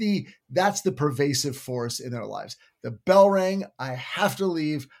that's the pervasive force in their lives. The bell rang. I have to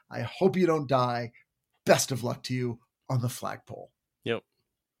leave. I hope you don't die. Best of luck to you on the flagpole. Yep.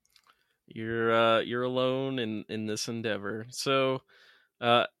 You're alone in this endeavor. So,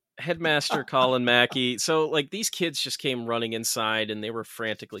 Headmaster Colin Mackey. So, like, these kids just came running inside and they were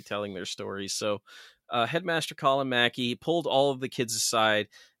frantically telling their stories. So, Headmaster Colin Mackey pulled all of the kids aside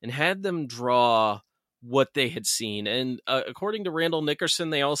and had them draw what they had seen. And according to Randall Nickerson,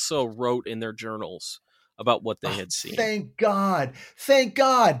 they also wrote in their journals about what they had seen. Thank God. Thank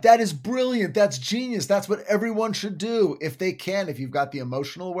God. That is brilliant. That's genius. That's what everyone should do if they can. If you've got the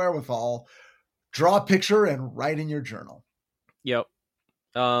emotional wherewithal, draw a picture and write in your journal. Yep.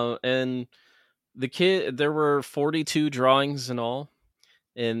 And there were 42 drawings in all,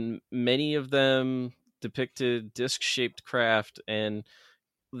 and many of them depicted disc-shaped craft, and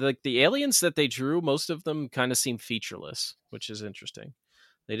like the aliens that they drew, most of them kind of seem featureless, which is interesting.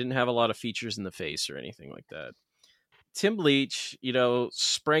 They didn't have a lot of features in the face or anything like that. Tim Leach,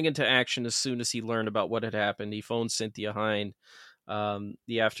 sprang into action as soon as he learned about what had happened. He phoned Cynthia Hind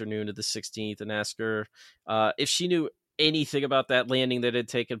the afternoon of the 16th and asked her if she knew anything about that landing that had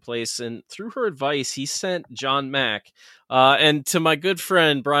taken place. And through her advice, he sent John Mack. And to my good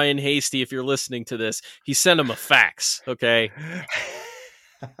friend, Brian Hasty, if you're listening to this, he sent him a fax, okay?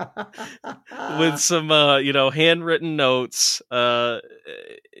 With some, handwritten notes.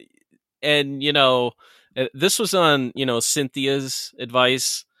 And, this was on, Cynthia's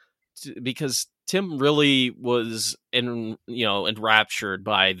advice because Tim really was enraptured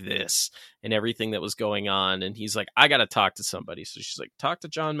by this and everything that was going on. And he's like, I got to talk to somebody. So she's like, talk to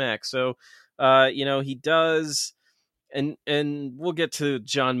John Mack. So, he does. And we'll get to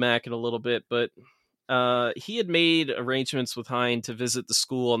John Mack in a little bit, but he had made arrangements with Hind to visit the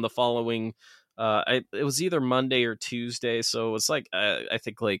school on the following, it was either Monday or Tuesday. So it was like, I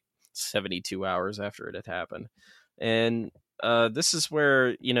think like 72 hours after it had happened. And this is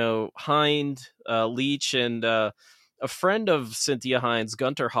where, Hind, Leach, and a friend of Cynthia Hind's,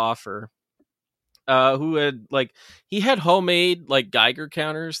 Gunter Hoffer, who had he had homemade Geiger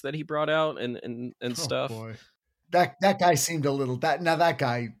counters that he brought out and stuff. Boy. That guy seemed a little that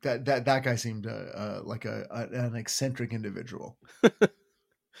guy seemed like an eccentric individual.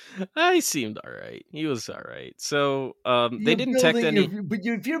 He seemed all right. He was all right. So they didn't detect any. But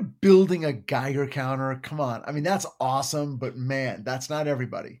if you're building a Geiger counter, come on. I mean, that's awesome, but man, that's not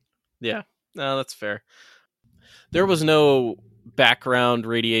everybody. Yeah, no, that's fair. There was no background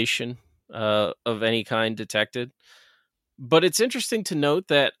radiation of any kind detected. But it's interesting to note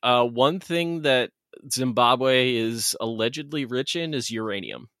that one thing that Zimbabwe is allegedly rich in is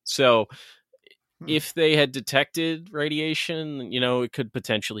uranium. So if they had detected radiation, it could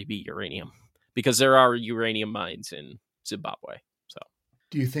potentially be uranium because there are uranium mines in Zimbabwe. So,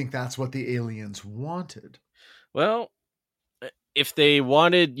 do you think that's what the aliens wanted? Well, if they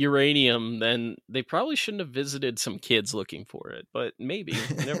wanted uranium, then they probably shouldn't have visited some kids looking for it, but maybe.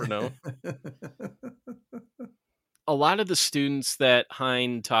 You never know. A lot of the students that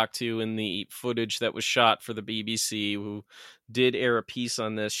Hind talked to in the footage that was shot for the BBC, who did air a piece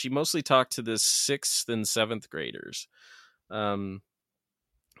on this, she mostly talked to the 6th and 7th graders.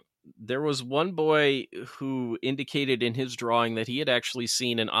 there was one boy who indicated in his drawing that he had actually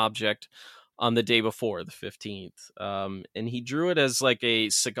seen an object on the day before, the 15th. And he drew it as like a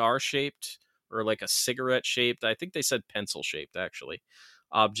cigar shaped or like a cigarette shaped, I think they said pencil shaped actually,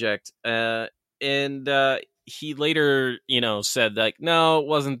 object. And he later, said like, no, it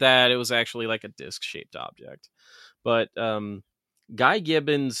wasn't that. It was actually like a disc shaped object. But Guy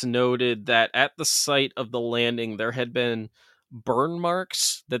Gibbons noted that at the site of the landing, there had been burn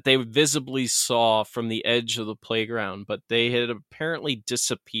marks that they visibly saw from the edge of the playground, but they had apparently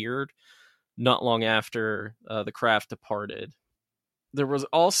disappeared not long after the craft departed. There was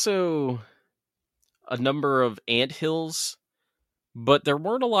also a number of ant hills, but there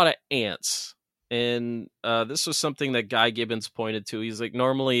weren't a lot of ants. And this was something that Guy Gibbons pointed to. He's like,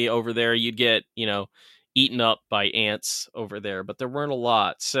 normally over there you'd get, eaten up by ants over there, but there weren't a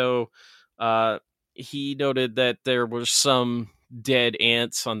lot. So he noted that there were some dead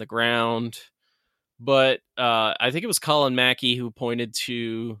ants on the ground. But I think it was Colin Mackey who pointed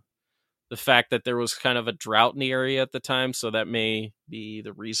to the fact that there was kind of a drought in the area at the time. So that may be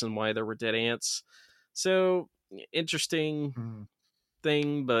the reason why there were dead ants. So interesting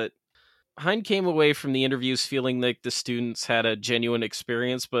thing, but Hein came away from the interviews feeling like the students had a genuine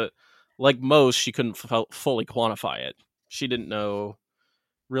experience, but like most, she couldn't fully quantify it. She didn't know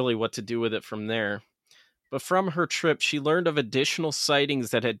really what to do with it from there. But from her trip, she learned of additional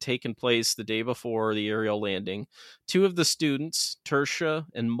sightings that had taken place the day before the Ariel landing. Two of the students, Tertia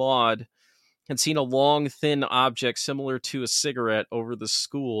and Maud, had seen a long, thin object similar to a cigarette over the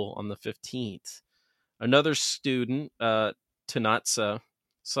school on the 15th. Another student, Tanatsa,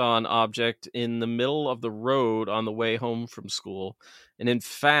 saw an object in the middle of the road on the way home from school. And in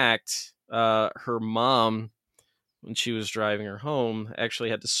fact, her mom, when she was driving her home, actually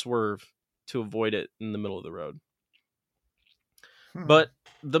had to swerve to avoid it in the middle of the road. But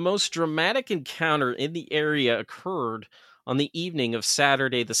the most dramatic encounter in the area occurred on the evening of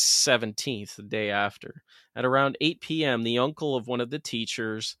Saturday the 17th, the day after. At around 8 p.m., the uncle of one of the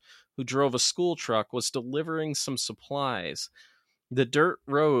teachers who drove a school truck was delivering some supplies. The dirt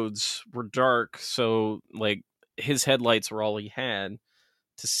roads were dark, so like his headlights were all he had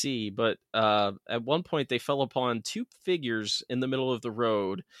to see. But at one point, they fell upon two figures in the middle of the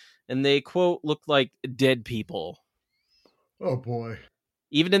road, and they, quote, looked like dead people. Oh, boy.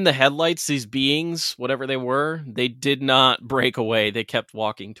 Even in the headlights, these beings, whatever they were, they did not break away. They kept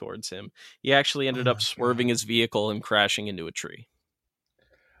walking towards him. He actually ended up swerving his vehicle and crashing into a tree.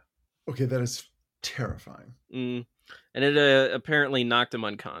 Okay, that is terrifying. And it apparently knocked him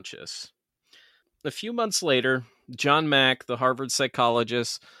unconscious. A few months later, John Mack, the Harvard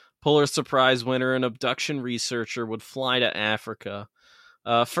psychologist, Pulitzer Prize winner, and abduction researcher, would fly to Africa.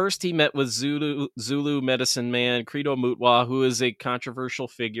 First, he met with Zulu medicine man Credo Mutwa, who is a controversial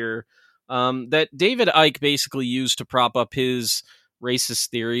figure that David Icke basically used to prop up his racist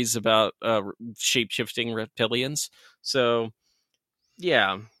theories about shape-shifting reptilians. So,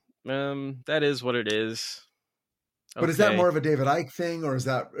 yeah, that is what it is. But is that more of a David Icke thing, or is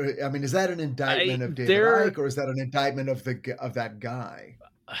that? I mean, is that an indictment of David Icke, or is that an indictment of that guy?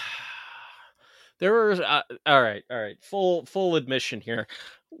 There were all right. Full admission here.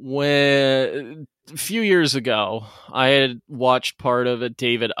 When a few years ago, I had watched part of a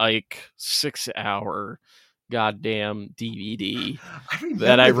David Icke 6-hour goddamn DVD.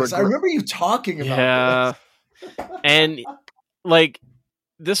 I remember you talking about this. And like,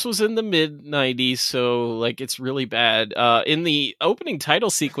 this was in the mid-90s, so like it's really bad. In the opening title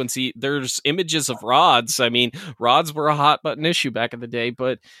sequence, there's images of rods. I mean, rods were a hot button issue back in the day,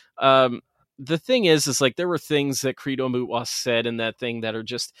 but the thing is like there were things that Credo Mutwa said in that thing that are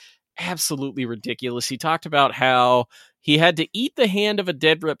just absolutely ridiculous. He talked about how he had to eat the hand of a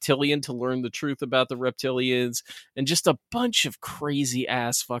dead reptilian to learn the truth about the reptilians, and just a bunch of crazy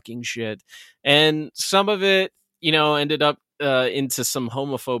ass fucking shit. And some of it, ended up into some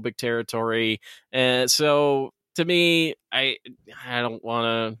homophobic territory. And so to me, I don't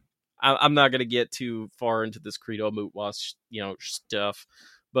want to, I'm not going to get too far into this Credo Mutwa, stuff,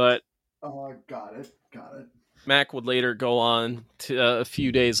 but got it. Mac would later go on to, a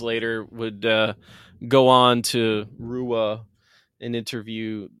few days later, would go on to Rua and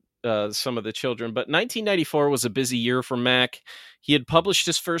interview some of the children. But 1994 was a busy year for Mac. He had published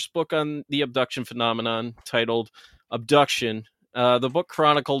his first book on the abduction phenomenon, titled Abduction. The book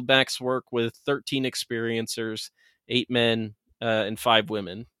chronicled Mac's work with 13 experiencers, 8 men and 5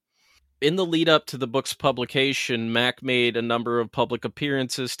 women. In the lead up to the book's publication, Mac made a number of public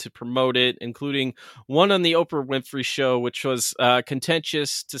appearances to promote it, including one on the Oprah Winfrey Show, which was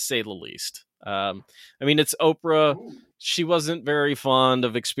contentious to say the least. I mean, it's Oprah. Ooh. she wasn't very fond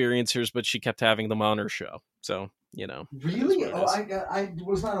of experiencers, but she kept having them on her show. So, Really? Oh, I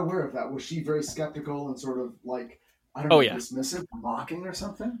was not aware of that. Was she very skeptical and sort of like, I don't Oh know, yeah. dismissive, mocking or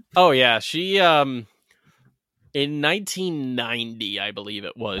something? Oh yeah. She in 1990, I believe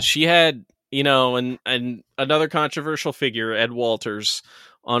it was, she had, and another controversial figure, Ed Walters,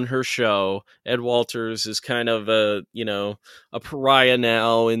 on her show. Ed Walters is kind of a pariah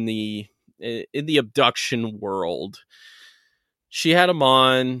now in the abduction world. She had him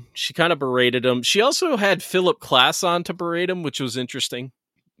on. She kind of berated him. She also had Philip Klass on to berate him, which was interesting.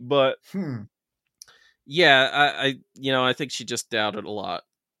 But yeah, I think she just doubted a lot.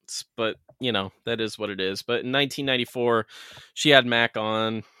 But that is what it is. But in 1994, she had Mac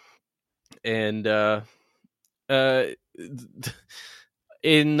on, and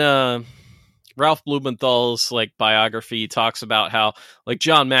in Ralph Blumenthal's biography, talks about how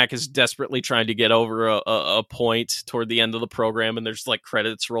John Mack is desperately trying to get over a point toward the end of the program, and there's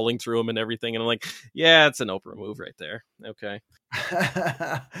credits rolling through him and everything, and I'm like, yeah, it's an Oprah move right there. Okay.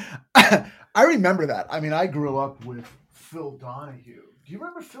 I remember that. I mean, I grew up with Phil Donahue. Do you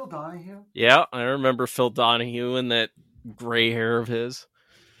remember Phil Donahue? Yeah, I remember Phil Donahue and that gray hair of his.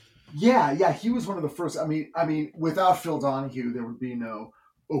 Yeah, he was one of the first. I mean, without Phil Donahue, there would be no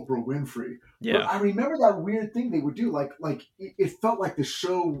Oprah Winfrey. Yeah. But I remember that weird thing they would do. It felt like the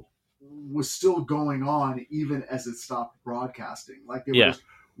show was still going on even as it stopped broadcasting. Like they were just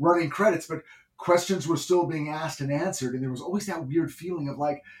running credits, but questions were still being asked and answered, and there was always that weird feeling of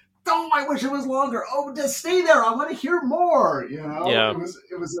like, oh, I wish it was longer. Oh, just stay there. I want to hear more. Yeah.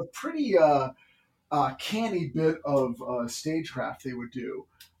 It was a pretty canny bit of stagecraft they would do.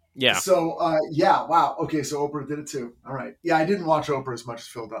 Yeah. So, wow. Okay, so Oprah did it too. All right. Yeah, I didn't watch Oprah as much as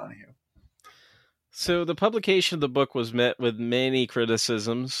Phil Donahue. So the publication of the book was met with many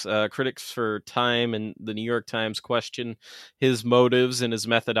criticisms. Critics for Time and the New York Times questioned his motives and his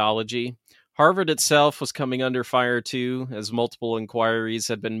methodology. Harvard itself was coming under fire too, as multiple inquiries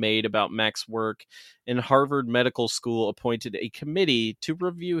had been made about Mack's work, and Harvard Medical School appointed a committee to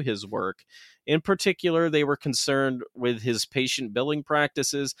review his work. In particular, they were concerned with his patient billing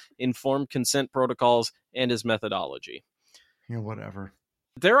practices, informed consent protocols, and his methodology. Yeah, whatever.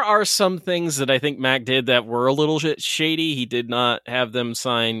 There are some things that I think Mack did that were a little shady. He did not have them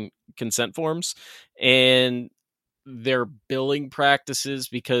sign consent forms, and their billing practices,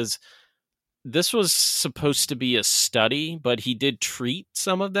 because this was supposed to be a study, but he did treat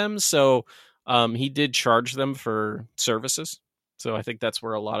some of them. So he did charge them for services. So I think that's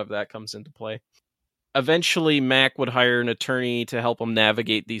where a lot of that comes into play. Eventually, Mack would hire an attorney to help him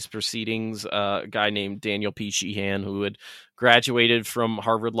navigate these proceedings, a guy named Daniel P. Sheehan, who had graduated from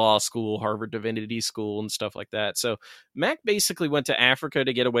Harvard Law School, Harvard Divinity School, and stuff like that. So Mack basically went to Africa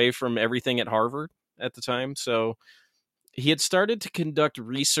to get away from everything at Harvard at the time. So he had started to conduct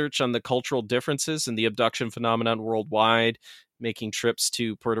research on the cultural differences in the abduction phenomenon worldwide, making trips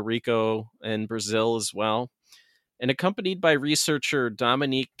to Puerto Rico and Brazil as well. And accompanied by researcher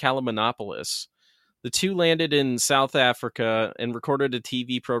Dominique Kalamanopoulos, the two landed in South Africa and recorded a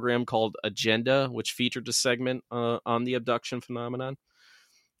TV program called Agenda, which featured a segment on the abduction phenomenon.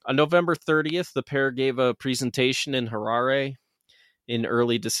 On November 30th, the pair gave a presentation in Harare. In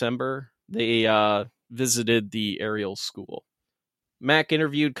early December, they visited the Ariel school. Mack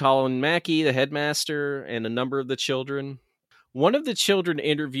interviewed Colin Mackey, the headmaster, and a number of the children. One of the children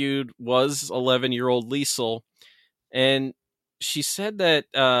interviewed was 11-year-old Liesel, and she said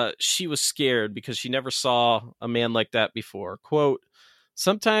that she was scared because she never saw a man like that before. Quote,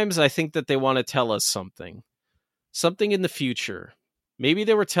 "Sometimes I think that they want to tell us something in the future. Maybe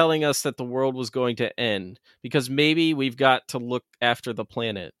they were telling us that the world was going to end because maybe we've got to look after the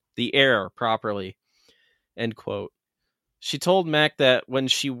planet, the air, properly." End quote. She told Mack that when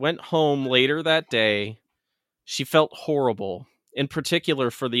she went home later that day, she felt horrible, in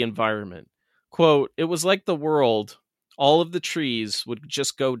particular for the environment. Quote, "It was like the world, all of the trees would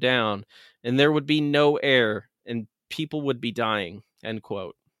just go down, and there would be no air, and people would be dying." End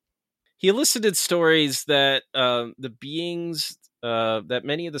quote. He elicited stories that the beings, that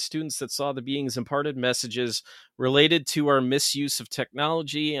many of the students that saw the beings imparted messages related to our misuse of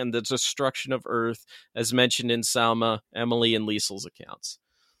technology and the destruction of Earth, as mentioned in Salma, Emily, and Liesel's accounts.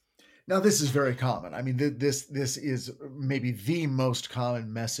 Now, this is very common. I mean, this is maybe the most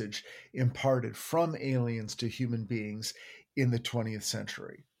common message imparted from aliens to human beings in the 20th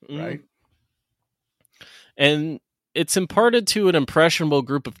century, right? And it's imparted to an impressionable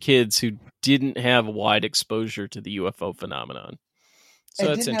group of kids who didn't have wide exposure to the UFO phenomenon. So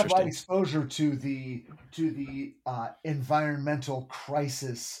and that's didn't interesting. Have wide exposure to the environmental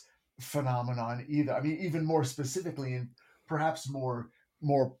crisis phenomenon either. I mean, even more specifically and perhaps more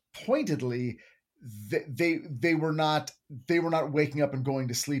pointedly, they were not waking up and going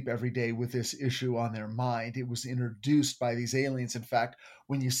to sleep every day with this issue on their mind. It was introduced by these aliens. In fact,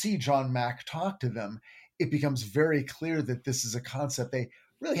 when you see John Mack talk to them, it becomes very clear that this is a concept they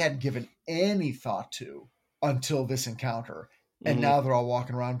really hadn't given any thought to until this encounter. And Mm-hmm. now they're all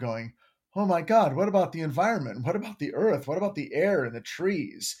walking around going, oh my God, what about the environment? What about the earth? What about the air and the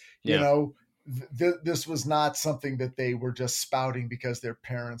trees? You Yeah. know, this was not something that they were just spouting because their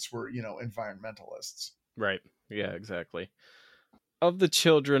parents were, environmentalists. Right. Yeah, exactly. Of the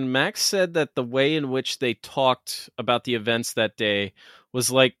children, Max said that the way in which they talked about the events that day was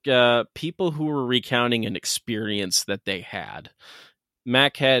like people who were recounting an experience that they had.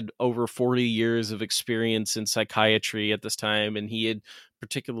 Mac had over 40 years of experience in psychiatry at this time, and he had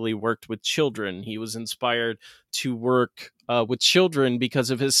particularly worked with children. He was inspired to work with children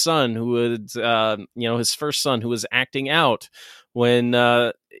because of his son, who was, his first son, who was acting out when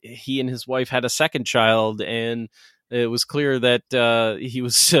he and his wife had a second child, and it was clear that he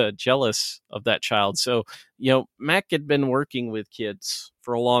was jealous of that child. So, Mac had been working with kids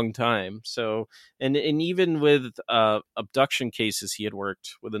for a long time. So, and even with abduction cases, he had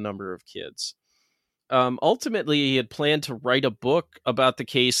worked with a number of kids. Ultimately, he had planned to write a book about the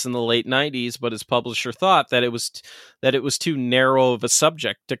case in the late 90s, but his publisher thought that it was too narrow of a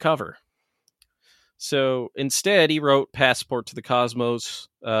subject to cover. So instead, he wrote Passport to the Cosmos,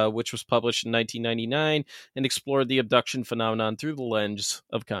 which was published in 1999 and explored the abduction phenomenon through the lens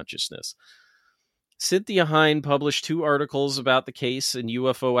of consciousness. Cynthia Hine published 2 articles about the case in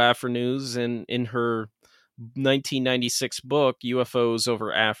UFO Afternews and in her 1996 book, UFOs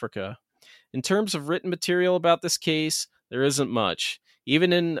Over Africa. In terms of written material about this case, there isn't much.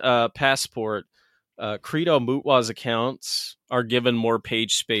 Even in Passport, Credo Mutwa's accounts are given more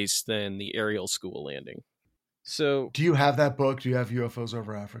page space than the Ariel school landing. So, Do you have that book? Do you have UFOs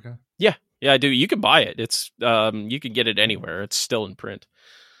Over Africa? yeah, I do. You can buy it. It's you can get it anywhere. It's still in print.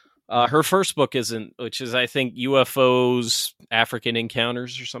 Her first book isn't, which is I think UFOs African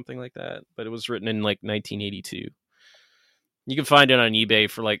Encounters or something like that, but it was written in like 1982. You can find it on eBay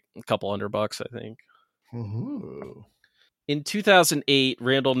for like a couple $100, I think. Ooh. In 2008,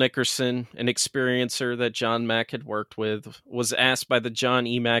 Randall Nickerson, an experiencer that John Mack had worked with, was asked by the John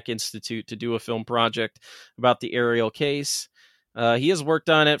E. Mack Institute to do a film project about the Ariel case. He has worked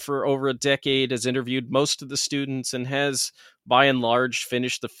on it for over a decade, has interviewed most of the students, and has, by and large,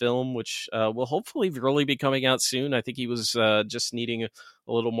 finished the film, which will hopefully really be coming out soon. I think he was just needing a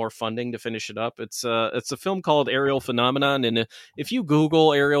little more funding to finish it up. It's a film called Ariel Phenomenon, and if you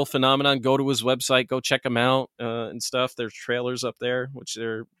Google Ariel Phenomenon, go to his website, go check him out and stuff. There's trailers up there, which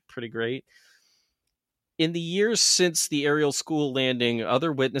are pretty great. In the years since the Ariel school landing,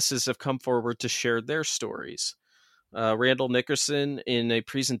 other witnesses have come forward to share their stories. Randall Nickerson, in a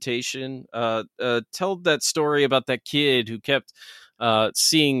presentation, told that story about that kid who kept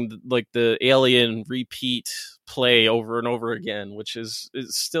seeing like the alien repeat play over and over again, which is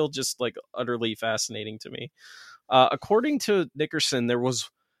still just like utterly fascinating to me. According to Nickerson, there was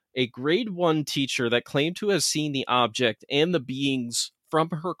a grade 1 teacher that claimed to have seen the object and the beings from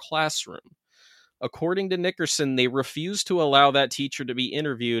her classroom. According to Nickerson, they refused to allow that teacher to be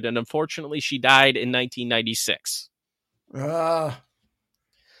interviewed, and unfortunately, she died in 1996. Damn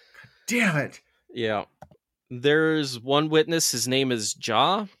it. Yeah. There's one witness. His name is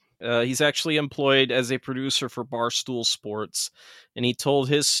Ja. He's actually employed as a producer for Barstool Sports, and he told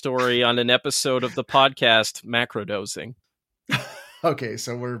his story on an episode of the podcast Macrodosing. Okay,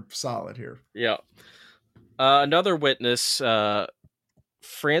 so we're solid here. Yeah. Another witness,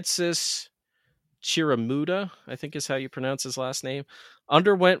 Francis Chiramuda, I think is how you pronounce his last name,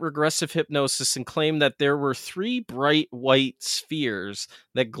 underwent regressive hypnosis and claimed that there were 3 bright white spheres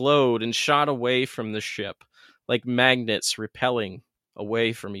that glowed and shot away from the ship, like magnets repelling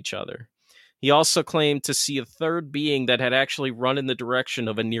away from each other. He also claimed to see a third being that had actually run in the direction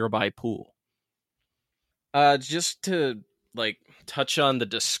of a nearby pool. Just to touch on the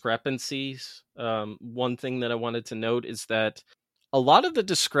discrepancies, one thing that I wanted to note is that a lot of the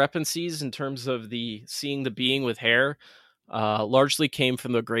discrepancies in terms of the seeing the being with hair largely came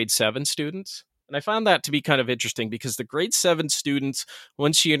from the grade 7 students. And I found that to be kind of interesting because the grade 7 students,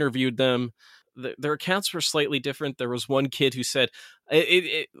 when she interviewed them, their accounts were slightly different. There was one kid who said,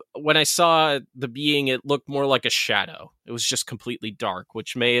 when I saw the being, it looked more like a shadow. It was just completely dark,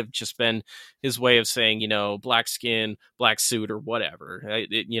 which may have just been his way of saying, black skin, black suit, or whatever.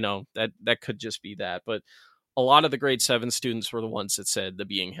 That could just be that. But a lot of the grade 7 students were the ones that said the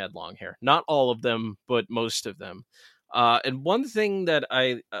being had long hair. Not all of them, but most of them. And one thing that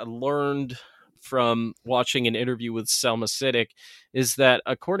I learned from watching an interview with Selma Siddick is that,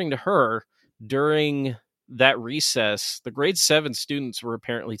 according to her, during that recess, the grade 7 students were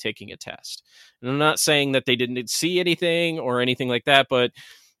apparently taking a test. And I'm not saying that they didn't see anything or anything like that, but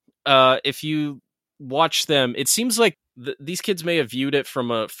if you watch them, it seems like these kids may have viewed it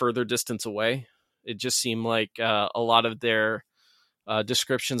from a further distance away. It just seemed like a lot of their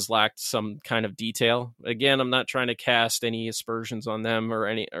descriptions lacked some kind of detail. Again, I'm not trying to cast any aspersions on them or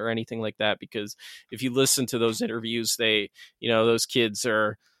anything like that, because if you listen to those interviews, those kids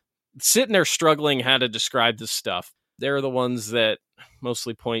are sitting there struggling how to describe this stuff. They're the ones that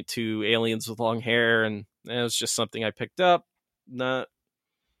mostly point to aliens with long hair, and it was just something I picked up. Not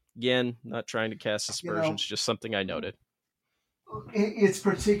trying to cast aspersions, just something I noted. It's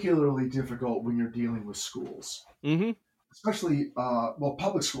particularly difficult when you're dealing with schools. Mm-hmm. Especially,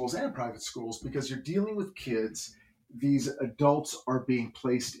 public schools and private schools, because you're dealing with kids. These adults are being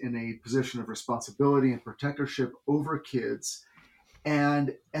placed in a position of responsibility and protectorship over kids.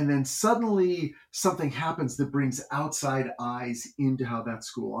 And then suddenly something happens that brings outside eyes into how that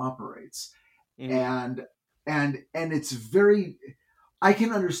school operates. Mm-hmm. And it's very, I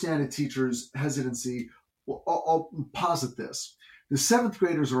can understand a teacher's hesitancy. Well, I'll posit this. The 7th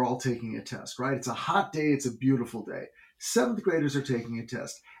graders are all taking a test, right? It's a hot day. It's a beautiful day. 7th graders are taking a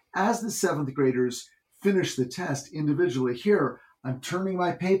test. As the 7th graders finish the test individually, here, I'm turning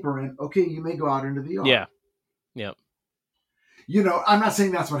my paper in. Okay, you may go out into the yard. Yeah. Yep. I'm not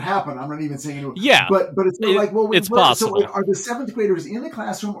saying that's what happened. I'm not even saying yeah, but it's like, well, it's possible. So are the 7th graders in the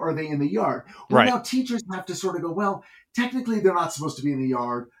classroom or are they in the yard? Well, right. Now teachers have to sort of go, well, technically they're not supposed to be in the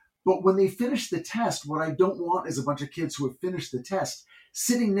yard, but when they finish the test, what I don't want is a bunch of kids who have finished the test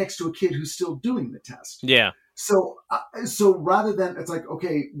sitting next to a kid who's still doing the test. Yeah. So rather than, it's like,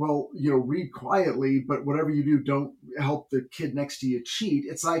 okay, well, read quietly, but whatever you do, don't help the kid next to you cheat.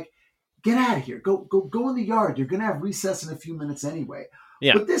 It's like, get out of here. Go in the yard. You're going to have recess in a few minutes anyway.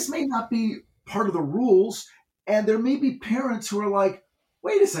 Yeah. But this may not be part of the rules. And there may be parents who are like,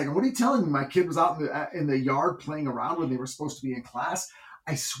 wait a second, what are you telling me? My kid was out in the yard playing around when they were supposed to be in class.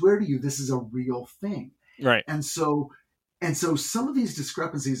 I swear to you, this is a real thing. Right. And so some of these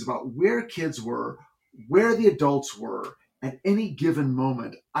discrepancies about where kids were, where the adults were at any given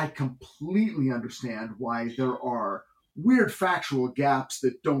moment, I completely understand why there are weird factual gaps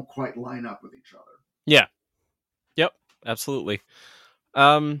that don't quite line up with each other. Yeah. Yep. Absolutely.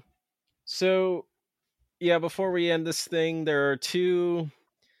 So yeah, before we end this thing, there are 2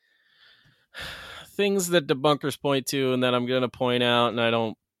 things that debunkers point to and that I'm going to point out, and I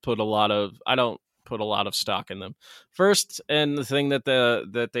don't put a lot of stock in them. First, and the thing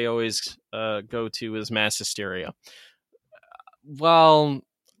that they always go to is mass hysteria. Well,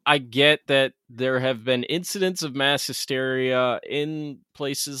 I get that there have been incidents of mass hysteria in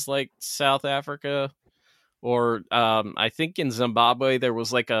places like South Africa, or I think in Zimbabwe there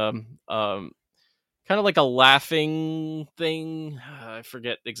was like a kind of like a laughing thing. I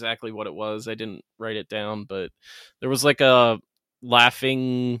forget exactly what it was. I didn't write it down, but there was like a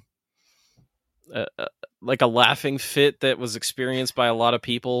laughing fit that was experienced by a lot of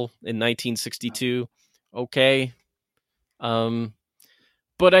people in 1962. Okay.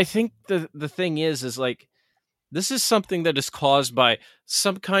 But I think the thing is like, this is something that is caused by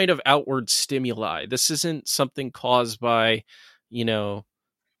some kind of outward stimuli. This isn't something caused by,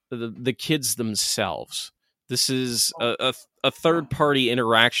 the kids themselves. This is a third party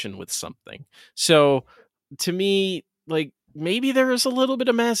interaction with something. So to me, like, maybe there is a little bit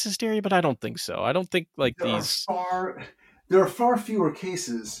of mass hysteria, but I don't think so. I don't think like there are far fewer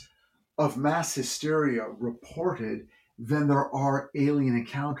cases of mass hysteria reported than there are alien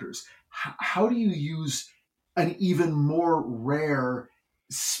encounters. How do you use an even more rare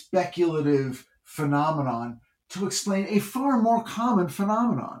speculative phenomenon to explain a far more common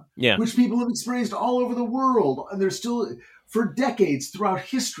phenomenon, which people have experienced all over the world, and they're still for decades throughout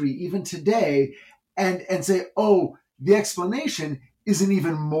history, even today, and say, oh, the explanation is an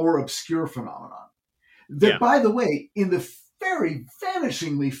even more obscure phenomenon. That, by the way, in the very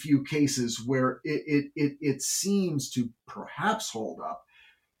vanishingly few cases where it seems to perhaps hold up,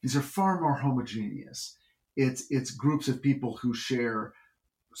 these are far more homogeneous. It's groups of people who share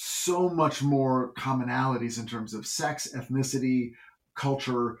so much more commonalities in terms of sex, ethnicity,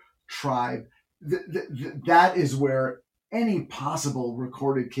 culture, tribe. That is where any possible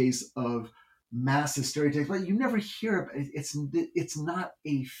recorded case of mass hysteria takes place. You never hear of it. It's not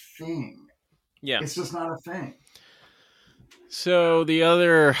a thing. Yeah. It's just not a thing. So the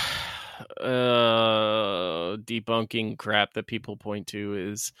other debunking crap that people point to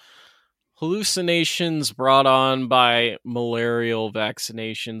is hallucinations brought on by malarial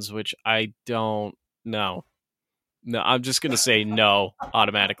vaccinations, which I don't know. No, I'm just going to say no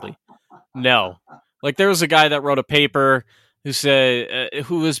automatically. No. Like there was a guy that wrote a paper who said,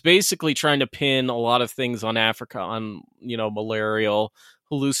 who was basically trying to pin a lot of things on Africa on, malarial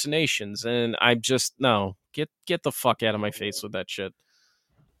hallucinations. And I'm just, no, get the fuck out of my face with that shit.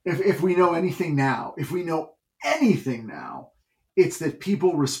 If we know anything now, it's that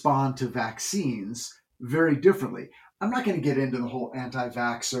people respond to vaccines very differently. I'm not going to get into the whole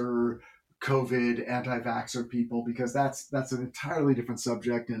anti-vaxxer, COVID anti-vaxxer people, because that's an entirely different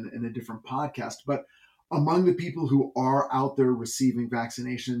subject and a different podcast. But among the people who are out there receiving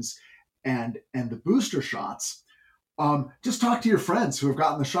vaccinations and the booster shots, just talk to your friends who have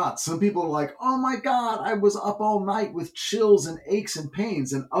gotten the shots. Some people are like, oh my God, I was up all night with chills and aches and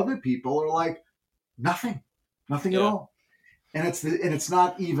pains. And other people are like, nothing at all. And it's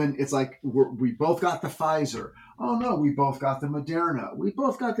not even, it's like, we both got the Pfizer. Oh no, we both got the Moderna. We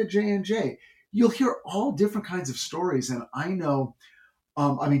both got the J&J. You'll hear all different kinds of stories. And I know,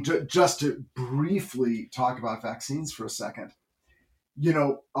 just to briefly talk about vaccines for a second,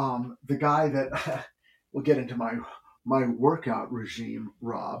 the guy that we'll get into my workout regime,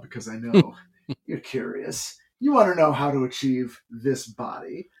 Rob, because I know you're curious. You want to know how to achieve this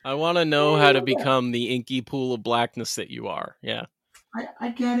body. I want to know how to become the inky pool of blackness that you are. Yeah. I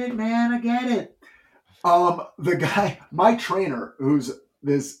get it, man. I get it. The guy, my trainer, who's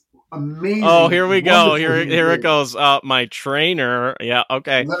this amazing. Oh, here we go. Here it goes. My trainer. Yeah.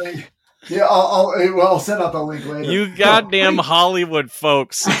 Okay. I'll send out the link later. You goddamn Hollywood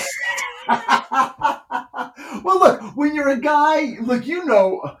folks. Well, look, when you're a guy, look,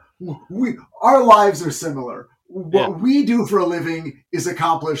 our lives are similar. What we do for a living is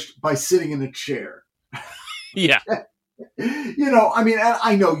accomplished by sitting in a chair. Yeah.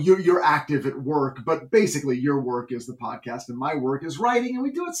 I know you're active at work, but basically your work is the podcast and my work is writing, and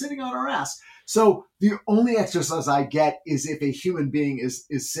we do it sitting on our ass. So the only exercise I get is if a human being is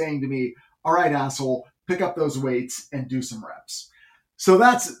saying to me, all right, asshole, pick up those weights and do some reps. So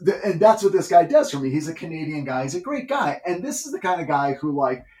that's what this guy does for me. He's a Canadian guy. He's a great guy. And this is the kind of guy who,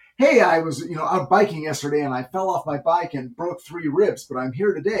 like, hey, I was, out biking yesterday and I fell off my bike and broke 3 ribs, but I'm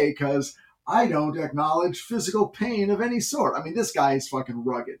here today because I don't acknowledge physical pain of any sort. I mean, this guy is fucking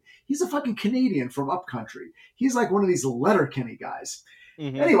rugged. He's a fucking Canadian from upcountry. He's like one of these Letterkenny guys.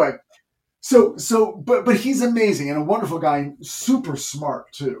 Mm-hmm. Anyway, but he's amazing and a wonderful guy, super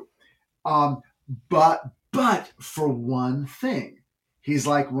smart too. But for one thing, he's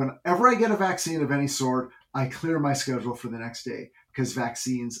like, whenever I get a vaccine of any sort, I clear my schedule for the next day because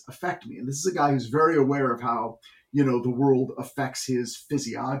vaccines affect me. And this is a guy who's very aware of how, the world affects his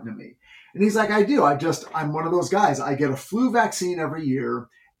physiognomy. And he's like, I do. I'm one of those guys. I get a flu vaccine every year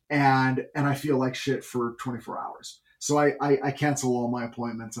and I feel like shit for 24 hours. So I cancel all my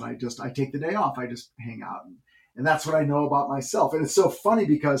appointments and I take the day off. I just hang out. And that's what I know about myself. And it's so funny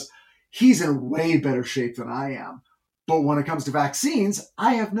because he's in way better shape than I am. But when it comes to vaccines,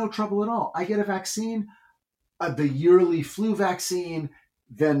 I have no trouble at all. I get a vaccine, the yearly flu vaccine,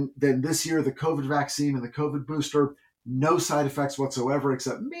 then this year the COVID vaccine and the COVID booster, no side effects whatsoever,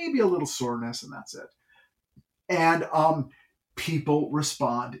 except maybe a little soreness, and that's it. And people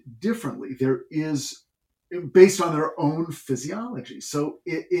respond differently. There is, based on their own physiology. So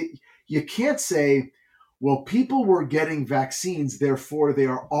you can't say, well, people were getting vaccines, therefore they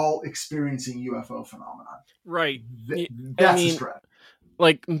are all experiencing UFO phenomenon. Right. That's a stretch.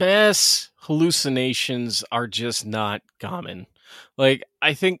 Like, mass hallucinations are just not common. Like,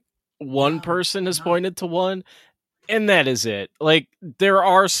 I think one person has pointed to one, and that is it. Like, there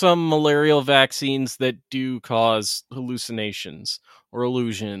are some malarial vaccines that do cause hallucinations or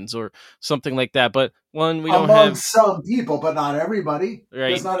illusions or something like that. But we don't have... Among some people, but not everybody. Right.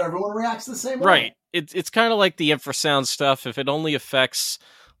 Because not everyone reacts the same way. Right. It's kind of like the infrasound stuff. If it only affects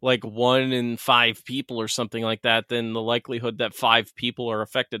like 1 in 5 people or something like that, then the likelihood that 5 people are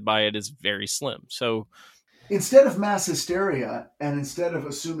affected by it is very slim. So instead of mass hysteria and instead of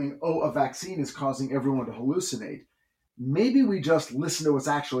assuming, a vaccine is causing everyone to hallucinate, maybe we just listen to what's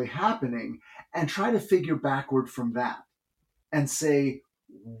actually happening and try to figure backward from that and say,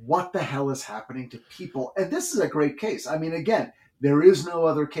 what the hell is happening to people? And this is a great case. I mean, again, there is no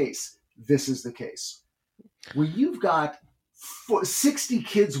other case. This is the case. When you've got 60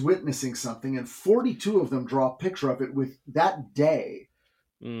 kids witnessing something and 42 of them draw a picture of it with that day,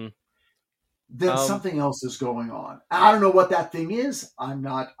 then something else is going on. I don't know what that thing is.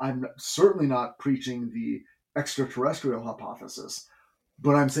 I'm certainly not preaching the extraterrestrial hypothesis,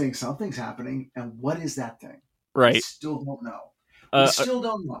 but I'm saying something's happening. And what is that thing? Right. We still don't know.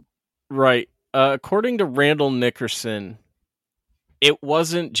 Right. According to Randall Nickerson, it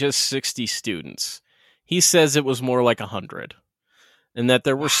wasn't just 60 students. He says it was more like 100. And that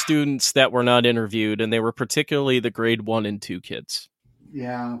there were students that were not interviewed, and they were particularly the grade 1 and 2 kids.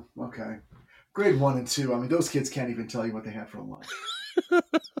 Yeah, okay. Grade 1 and 2, I mean, those kids can't even tell you what they had for lunch.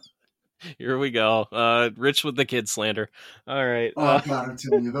 Here we go. Rich with the kid slander. All right. Oh, God, I'm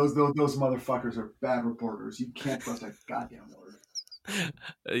telling you, those motherfuckers are bad reporters. You can't trust a goddamn word.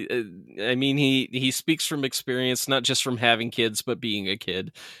 I mean, he speaks from experience, not just from having kids, but being a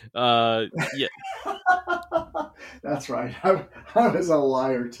kid. Yeah. That's right. I was a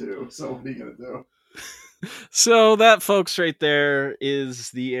liar, too. So what are you going to do? So that, folks, right there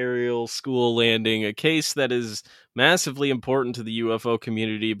is the Ariel school landing, a case that is massively important to the UFO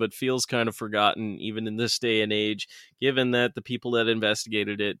community, but feels kind of forgotten even in this day and age, given that the people that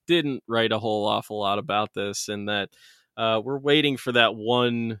investigated it didn't write a whole awful lot about this, and that we're waiting for that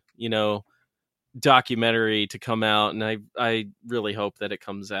one, documentary to come out, and I really hope that it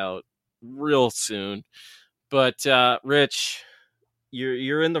comes out real soon. But Rich,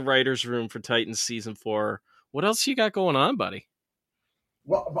 you're in the writer's room for Titans season 4. What else you got going on, buddy?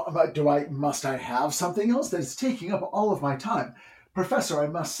 Well, must I have something else that's taking up all of my time? Professor, I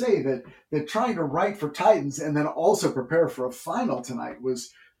must say that trying to write for Titans and then also prepare for a final tonight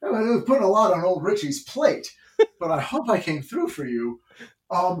was putting a lot on old Richie's plate. But I hope I came through for you.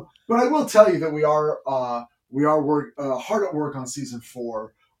 But I will tell you that we are hard at work on season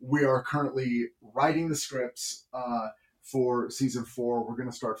 4. We are currently writing the scripts for season 4. We're going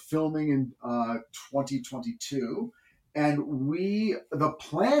to start filming in 2022, and the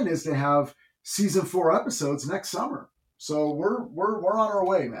plan is to have season 4 episodes next summer. So we're on our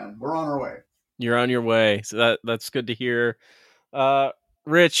way, man. We're on our way. You're on your way. So that's good to hear.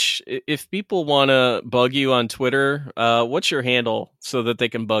 Rich, if people want to bug you on Twitter, what's your handle so that they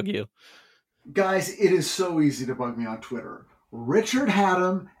can bug you? Guys, it is so easy to bug me on Twitter. Richard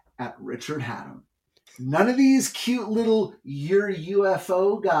Hatem at Richard Hatem. None of these cute little "you're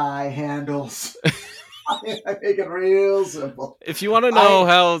UFO guy" handles. I make it real simple. If you want to know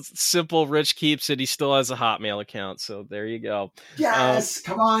how simple Rich keeps it, he still has a Hotmail account. So there you go. Yes,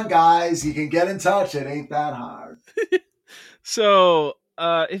 come on, guys. You can get in touch. It ain't that hard. So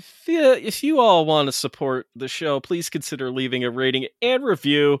if you all want to support the show, please consider leaving a rating and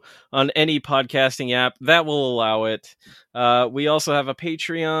review on any podcasting app that will allow it. We also have a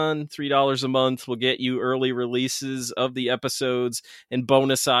Patreon. $3 a month will get you early releases of the episodes and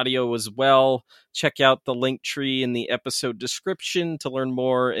bonus audio as well. Check out the link tree in the episode description to learn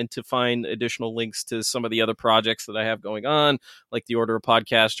more and to find additional links to some of the other projects that I have going on, like the Order of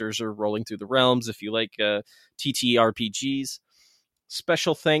Podcasters or Rolling Through the Realms, if you like TTRPGs.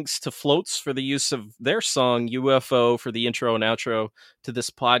 Special thanks to Floats for the use of their song UFO for the intro and outro to this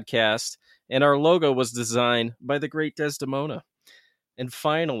podcast. And our logo was designed by the great Desdemona. And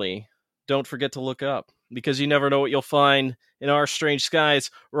finally, don't forget to look up, because you never know what you'll find in our strange skies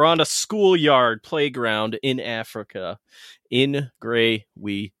or on a schoolyard playground in Africa. In Grey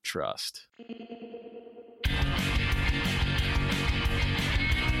we trust.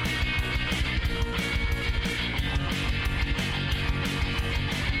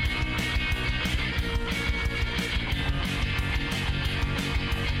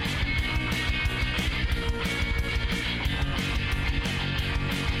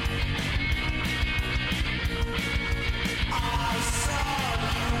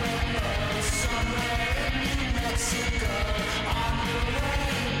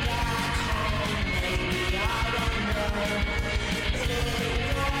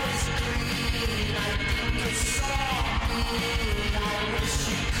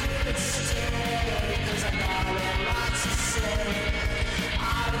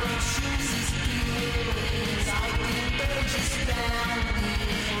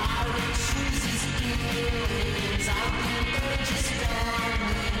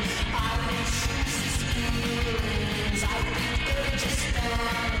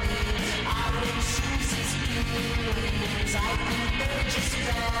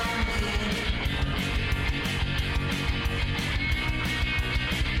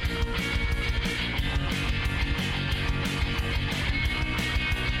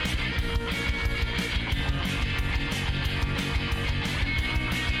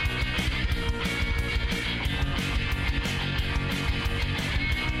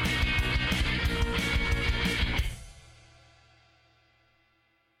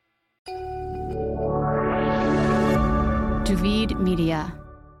 David Media.